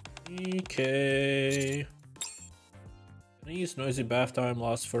 Nikke. Nice's noisy bath time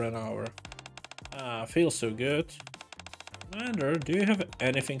lasts for an hour. Ah, feels so good. Commander, do you have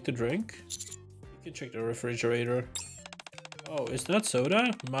anything to drink? You can check the refrigerator. Oh, is that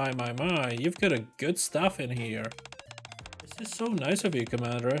soda? My, you've got a good stuff in here. This is so nice of you,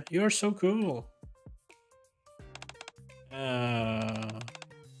 Commander. You're so cool. Ah,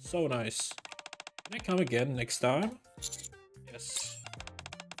 so nice. Can I come again next time? Yes.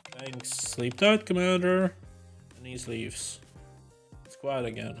 Thanks. Sleep tight, Commander. And he leaves. It's quiet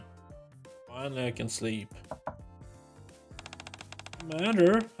again. Finally, I can sleep.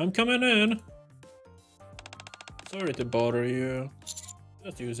 Commander, I'm coming in. Sorry to bother you.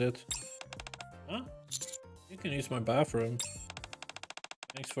 Just use it. Huh? You can use my bathroom.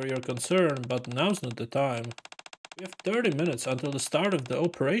 Thanks for your concern, but now's not the time. We have 30 minutes until the start of the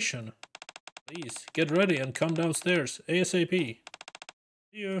operation. Please, get ready and come downstairs, ASAP. See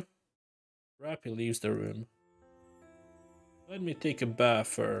you. Rappy leaves the room. Let me take a bath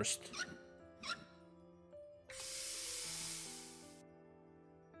first.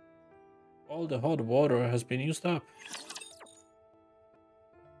 All the hot water has been used up.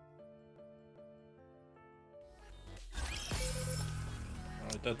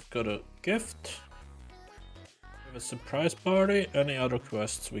 Alright, that's got a gift. We have a surprise party. Any other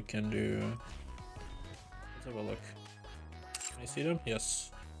quests we can do? Let's have a look. Can I see them?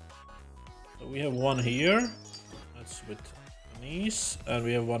 Yes. So we have one here. That's with Anise. And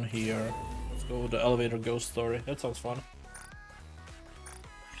we have one here. Let's go with the elevator ghost story. That sounds fun.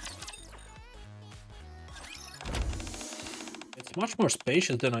 It's much more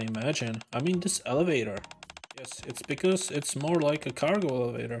spacious than I imagine. I mean, this elevator. Yes, it's because it's more like a cargo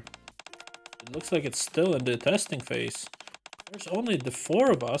elevator. It looks like it's still in the testing phase. There's only the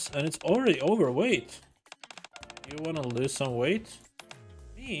 4 of us and it's already overweight. You wanna lose some weight?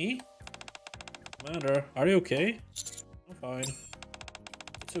 Me? Commander, are you okay? I'm fine.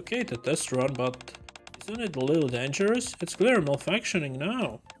 It's okay to test run, but isn't it a little dangerous? It's clearly malfunctioning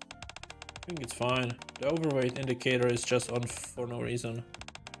now. I think it's fine. The overweight indicator is just on for no reason.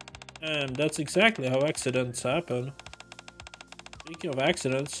 And that's exactly how accidents happen. Speaking of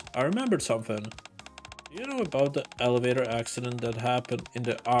accidents, I remembered something. Do you know about the elevator accident that happened in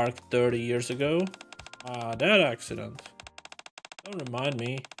the Ark 30 years ago? Ah, that accident. Don't remind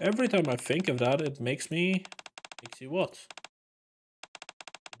me. Every time I think of that, it makes me... Makes you what?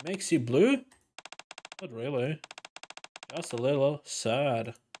 It makes you blue? Not really. Just a little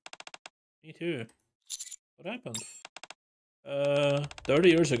sad. Me too. What happened? 30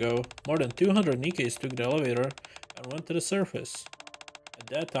 years ago, more than 200 Nikkes took the elevator and went to the surface. At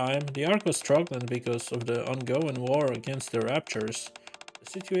that time, the Ark was struggling because of the ongoing war against the Raptures.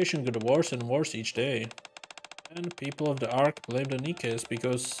 The situation got worse and worse each day. And people of the Ark blamed the Nikkes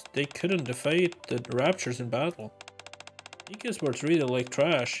because they couldn't defeat the Raptures in battle. Nikkes were treated like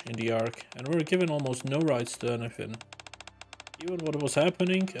trash in the Ark and were given almost no rights to anything. Given what was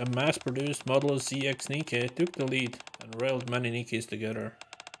happening, a mass-produced Model ZX Nikke took the lead and railed many Nikkes together.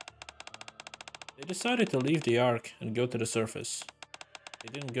 They decided to leave the Ark and go to the surface. They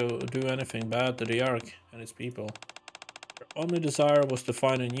didn't go do anything bad to the Ark and its people. Their only desire was to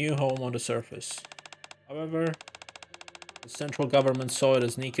find a new home on the surface. However, the central government saw it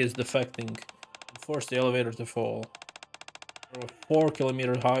as Nikkes defecting and forced the elevator to fall. From a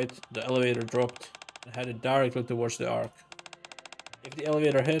 4-kilometer height, the elevator dropped and headed directly towards the Ark. If the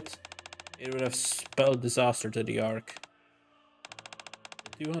elevator hit, it would have spelled disaster to the Ark.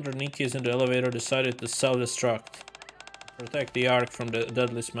 The 200 Nikkes in the elevator decided to self-destruct and protect the Ark from the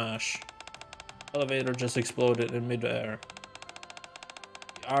deadly smash. The elevator just exploded in mid-air.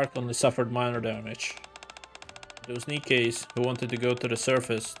 The Ark only suffered minor damage. Those Nikkes who wanted to go to the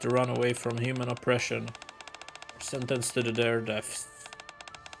surface to run away from human oppression were sentenced to their deaths.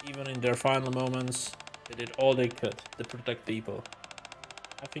 Even in their final moments, they did all they could to protect people.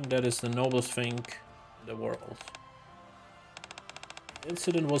 I think that is the noblest thing in the world. The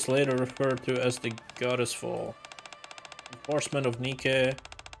incident was later referred to as the Goddess Fall. Enforcement of Nikke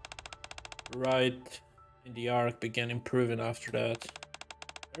right in the Ark began improving after that.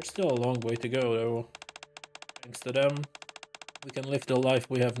 There's still a long way to go though. Thanks to them, we can live the life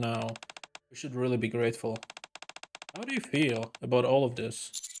we have now. We should really be grateful. How do you feel about all of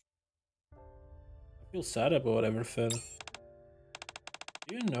this? I feel sad about everything.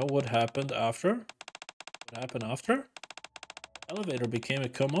 Do you know what happened after? What happened after? The elevator became a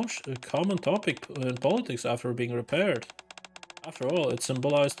common topic in politics after being repaired. After all, it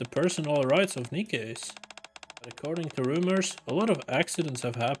symbolized the personal rights of Nikkes. But according to rumors, a lot of accidents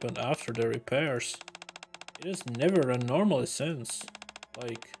have happened after the repairs. It is never a normal sense.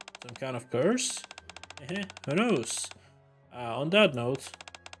 Like, some kind of curse? Who knows? On that note,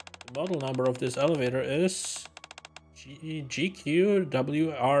 the model number of this elevator is GQWRA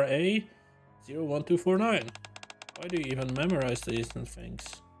 01249. Why do you even memorize these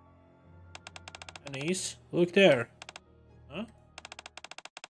things? Anise, look there. Huh?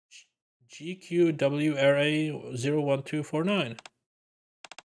 GQWRA 01249.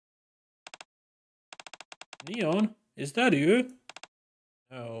 Neon, is that you?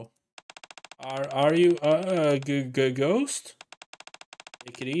 No. Are you a ghost?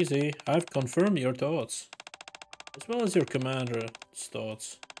 Take it easy. I've confirmed your thoughts, as well as your commander's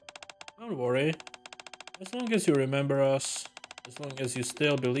thoughts. Don't worry. As long as you remember us, as long as you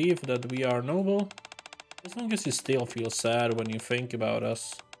still believe that we are noble, as long as you still feel sad when you think about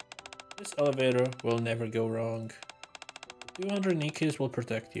us, this elevator will never go wrong. The 200 Nikkes will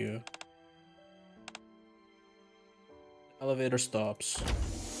protect you. The elevator stops.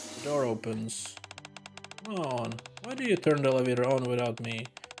 The door opens. Come on, why do you turn the elevator on without me?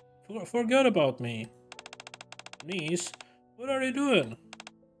 Forget about me. Niece, what are you doing?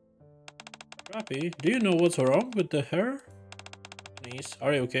 Rappy, do you know what's wrong with the hair? Niece,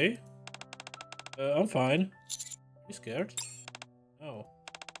 are you okay? I'm fine. You scared? No.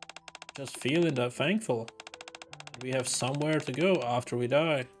 Just feeling that thankful. We have somewhere to go after we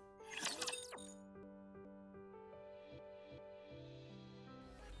die.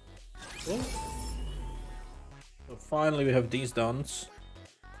 Cool. So finally we have these done.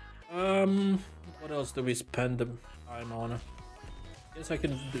 What else do we spend the time on? Guess I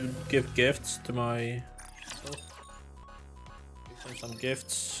can give gifts to my... Oh. Give them some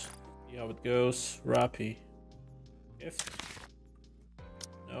gifts. See how it goes. Rappy. Gift.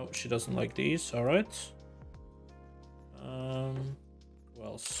 No, she doesn't like these. Alright. Who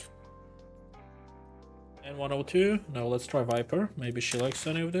else? N102. No, let's try Viper. Maybe she likes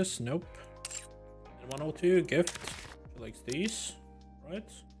any of this. Nope. N102. Gift. She likes these. Right.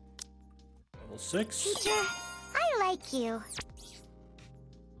 Level 6. Teacher, I like you.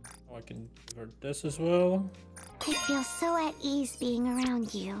 Oh, I can give her this as well. I feel so at ease being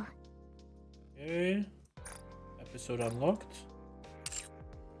around you. Okay. Episode unlocked.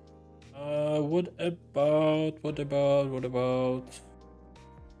 What about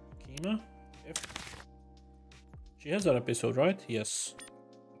Kima? Yep. She has that episode, right? Yes.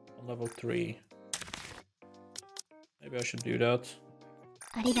 On level 3. Maybe I should do that.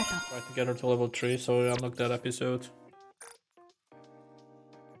 Try to get her to level 3 so I unlock that episode.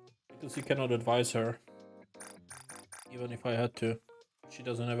 Because you cannot advise her. Even if I had to. She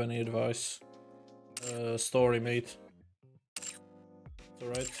doesn't have any advice. Story, mate. It's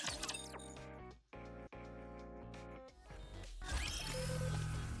alright.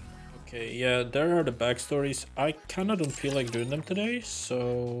 Okay, yeah, there are the backstories. I kinda don't feel like doing them today,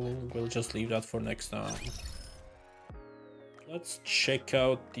 so we'll just leave that for next time. Let's check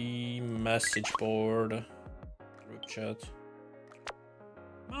out the message board. Group chat.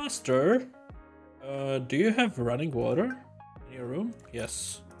 Master, do you have running water in your room?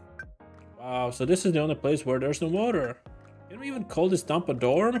 Yes. Wow, so this is the only place where there's no water. Can we even call this dump a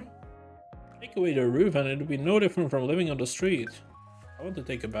dorm? Take away the roof and it'll be no different from living on the street. I want to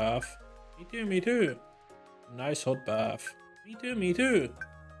take a bath. Me too, me too. Nice hot bath. Me too, me too.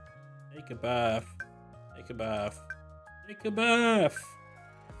 Take a bath. Take a bath. Take a bath.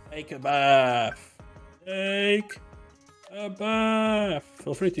 Take a bath. Take a bath.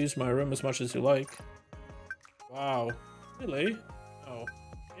 Feel free to use my room as much as you like. Wow. Really? Oh.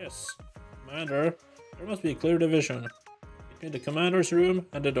 Yes. Commander, there must be a clear division between the commander's room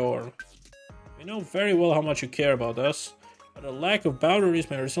and the dorm. We know very well how much you care about us, but a lack of boundaries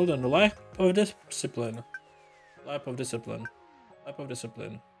may result in a lack of discipline. Lack of discipline. Lack of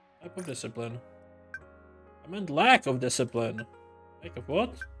discipline. Lack of discipline. I meant lack of discipline. Lack of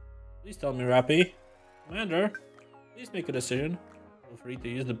what? Please tell me, Rappy. Commander, please make a decision. Feel free to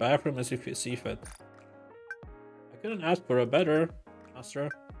use the bathroom as you see fit. I couldn't ask for a better, Master.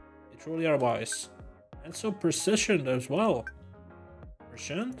 You truly are wise. And so prescient as well.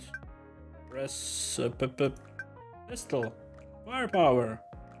 Prescient? Pistol. Firepower.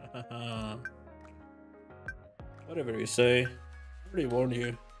 Whatever you say. I already warned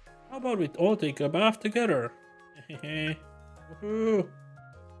you. How about we all take a bath together? Woohoo!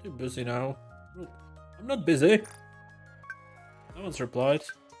 Too busy now. I'm not busy. No one's replied.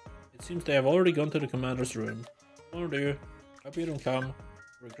 It seems they have already gone to the commander's room. Or do you? Hope you don't come.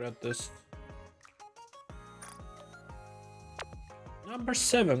 Regret this. Number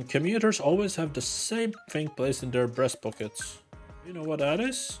 7. Commuters always have the same thing placed in their breast pockets. You know what that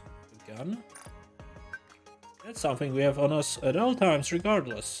is? A gun? That's something we have on us at all times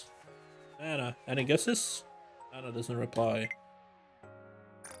regardless. Anna, any guesses? Anna doesn't reply.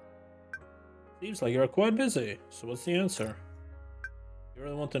 Seems like you're quite busy, so what's the answer? You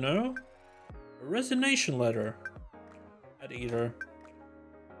really want to know? A resignation letter. At either.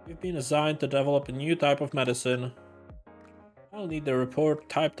 We've been assigned to develop a new type of medicine. I'll need the report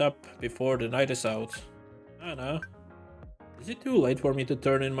typed up before the night is out. Anna, is it too late for me to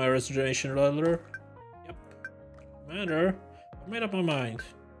turn in my resignation letter? Yep. Commander, I've made up my mind.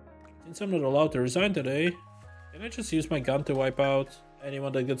 Since I'm not allowed to resign today, can I just use my gun to wipe out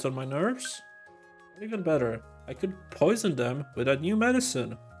anyone that gets on my nerves? Or even better, I could poison them with that new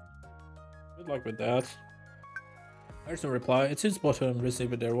medicine. Good luck with that. There's no reply. It seems both of them busy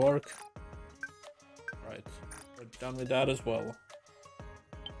with their work. Right, we're done with that as well.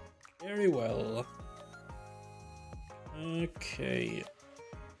 Very well. Okay.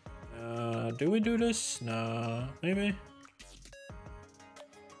 Do we do this? Nah, maybe.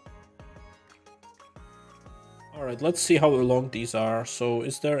 Alright, let's see how long these are. So,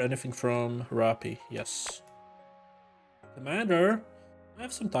 is there anything from Rappy? Yes. Commander, I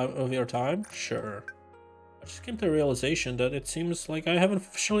have some time of your time? Sure. I just came to the realization that it seems like I haven't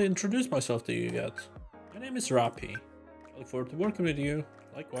officially introduced myself to you yet. My name is Rappy. I look forward to working with you.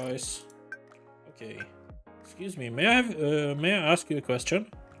 Likewise. Okay. Excuse me, may I ask you a question?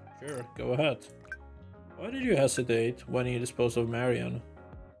 Sure, go ahead. Why did you hesitate when you disposed of Marion?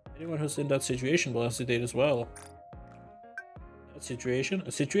 Anyone who's in that situation will hesitate as well. That situation?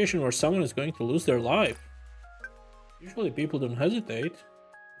 A situation where someone is going to lose their life. Usually people don't hesitate.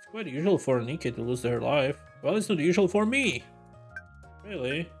 It's quite usual for a Nikke to lose their life. Well, it's not usual for me.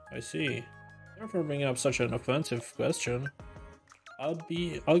 Really? I see. Therefore bringing up such an offensive question. I'll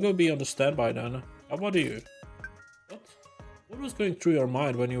go be on the standby then. How about you? What? What was going through your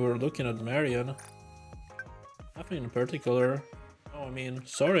mind when you were looking at Marion? Nothing in particular. Oh, I mean,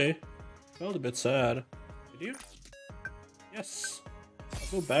 sorry. Felt a bit sad. Did you? Yes.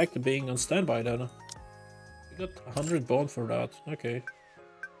 I'll go back to being on standby then. We got 100 bone for that. Okay.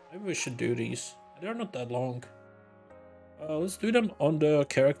 Maybe we should do these. They're not that long. Let's do them on the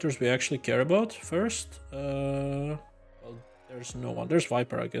characters we actually care about first. Well, there's no one. There's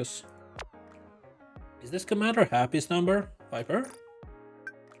Viper, I guess. Is this Commander Happy's number? Viper?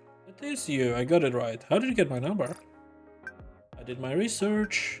 It is you. I got it right. How did you get my number? I did my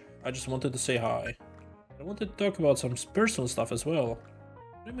research. I just wanted to say hi. I wanted to talk about some personal stuff as well.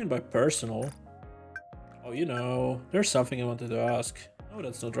 What do you mean by personal? Oh, you know, there's something I wanted to ask. No,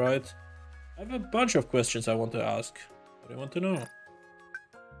 that's not right. I have a bunch of questions I want to ask. do you want to know?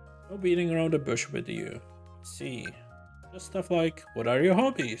 No beating around the bush with you. See. Just stuff like, what are your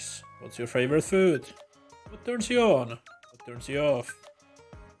hobbies? What's your favorite food? What turns you on? What turns you off?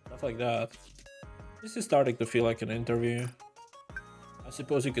 Stuff like that. This is starting to feel like an interview. I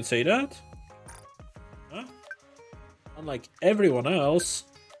suppose you could say that? Huh? Unlike everyone else,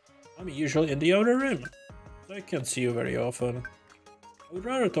 I'm usually in the outer rim, so I can't see you very often. I would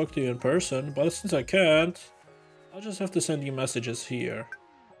rather talk to you in person, but since I can't, I'll just have to send you messages here.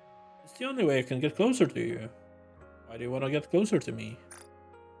 It's the only way I can get closer to you. Why do you want to get closer to me?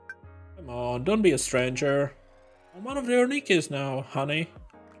 Come on, don't be a stranger. I'm one of your Nikkes now, honey.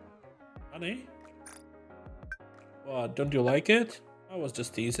 Honey? What, don't you like it? I was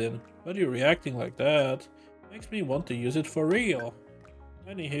just teasing, but you reacting like that makes me want to use it for real.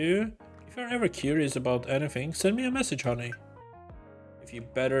 Anywho, if you're ever curious about anything, send me a message, honey.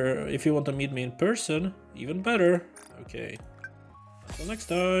 If you want to meet me in person, even better. Okay. Until next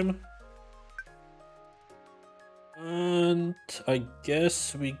time. And I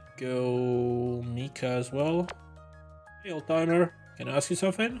guess we go Nikke as well. Hey, old timer, can I ask you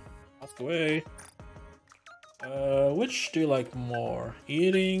something? Ask away. Which do you like more,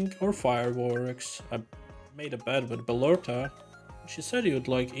 eating or fireworks? I made a bet with Belorta. She said you'd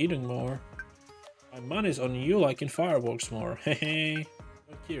like eating more. My money's on you liking fireworks more. Hehe.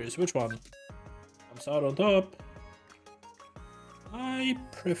 I'm curious, which one? Comes out on top. I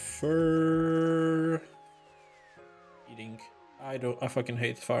prefer eating. I fucking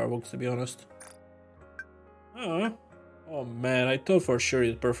hate fireworks, to be honest. Oh man, I thought for sure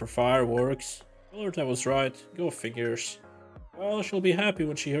you'd prefer fireworks. Belorta was right. Go figures. Well, she'll be happy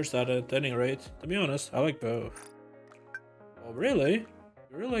when she hears that at any rate. To be honest, I like both. Oh really?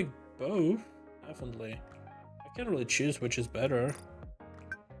 You really like both? Definitely. I can't really choose which is better.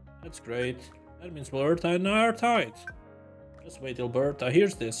 That's great. That means Belorta and I are tied. Just wait till Belorta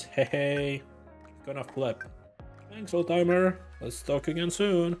hears this. Hey. Gonna flip. Thanks, old timer. Let's talk again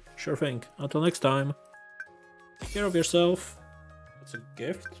soon. Sure thing. Until next time. Take care of yourself. That's a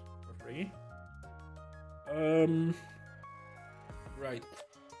gift for free. Right.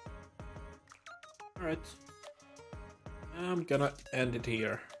 Alright. I'm gonna end it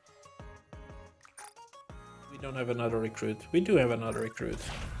here. We don't have another recruit. We do have another recruit.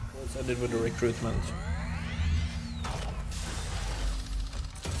 Let's end it with the recruitment.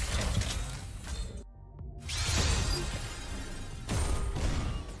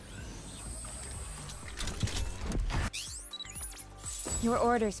 Your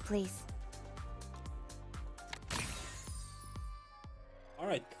orders, please.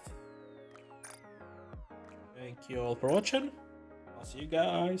 Alright. Thank you all for watching. I'll see you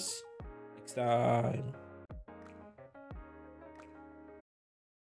guys next time.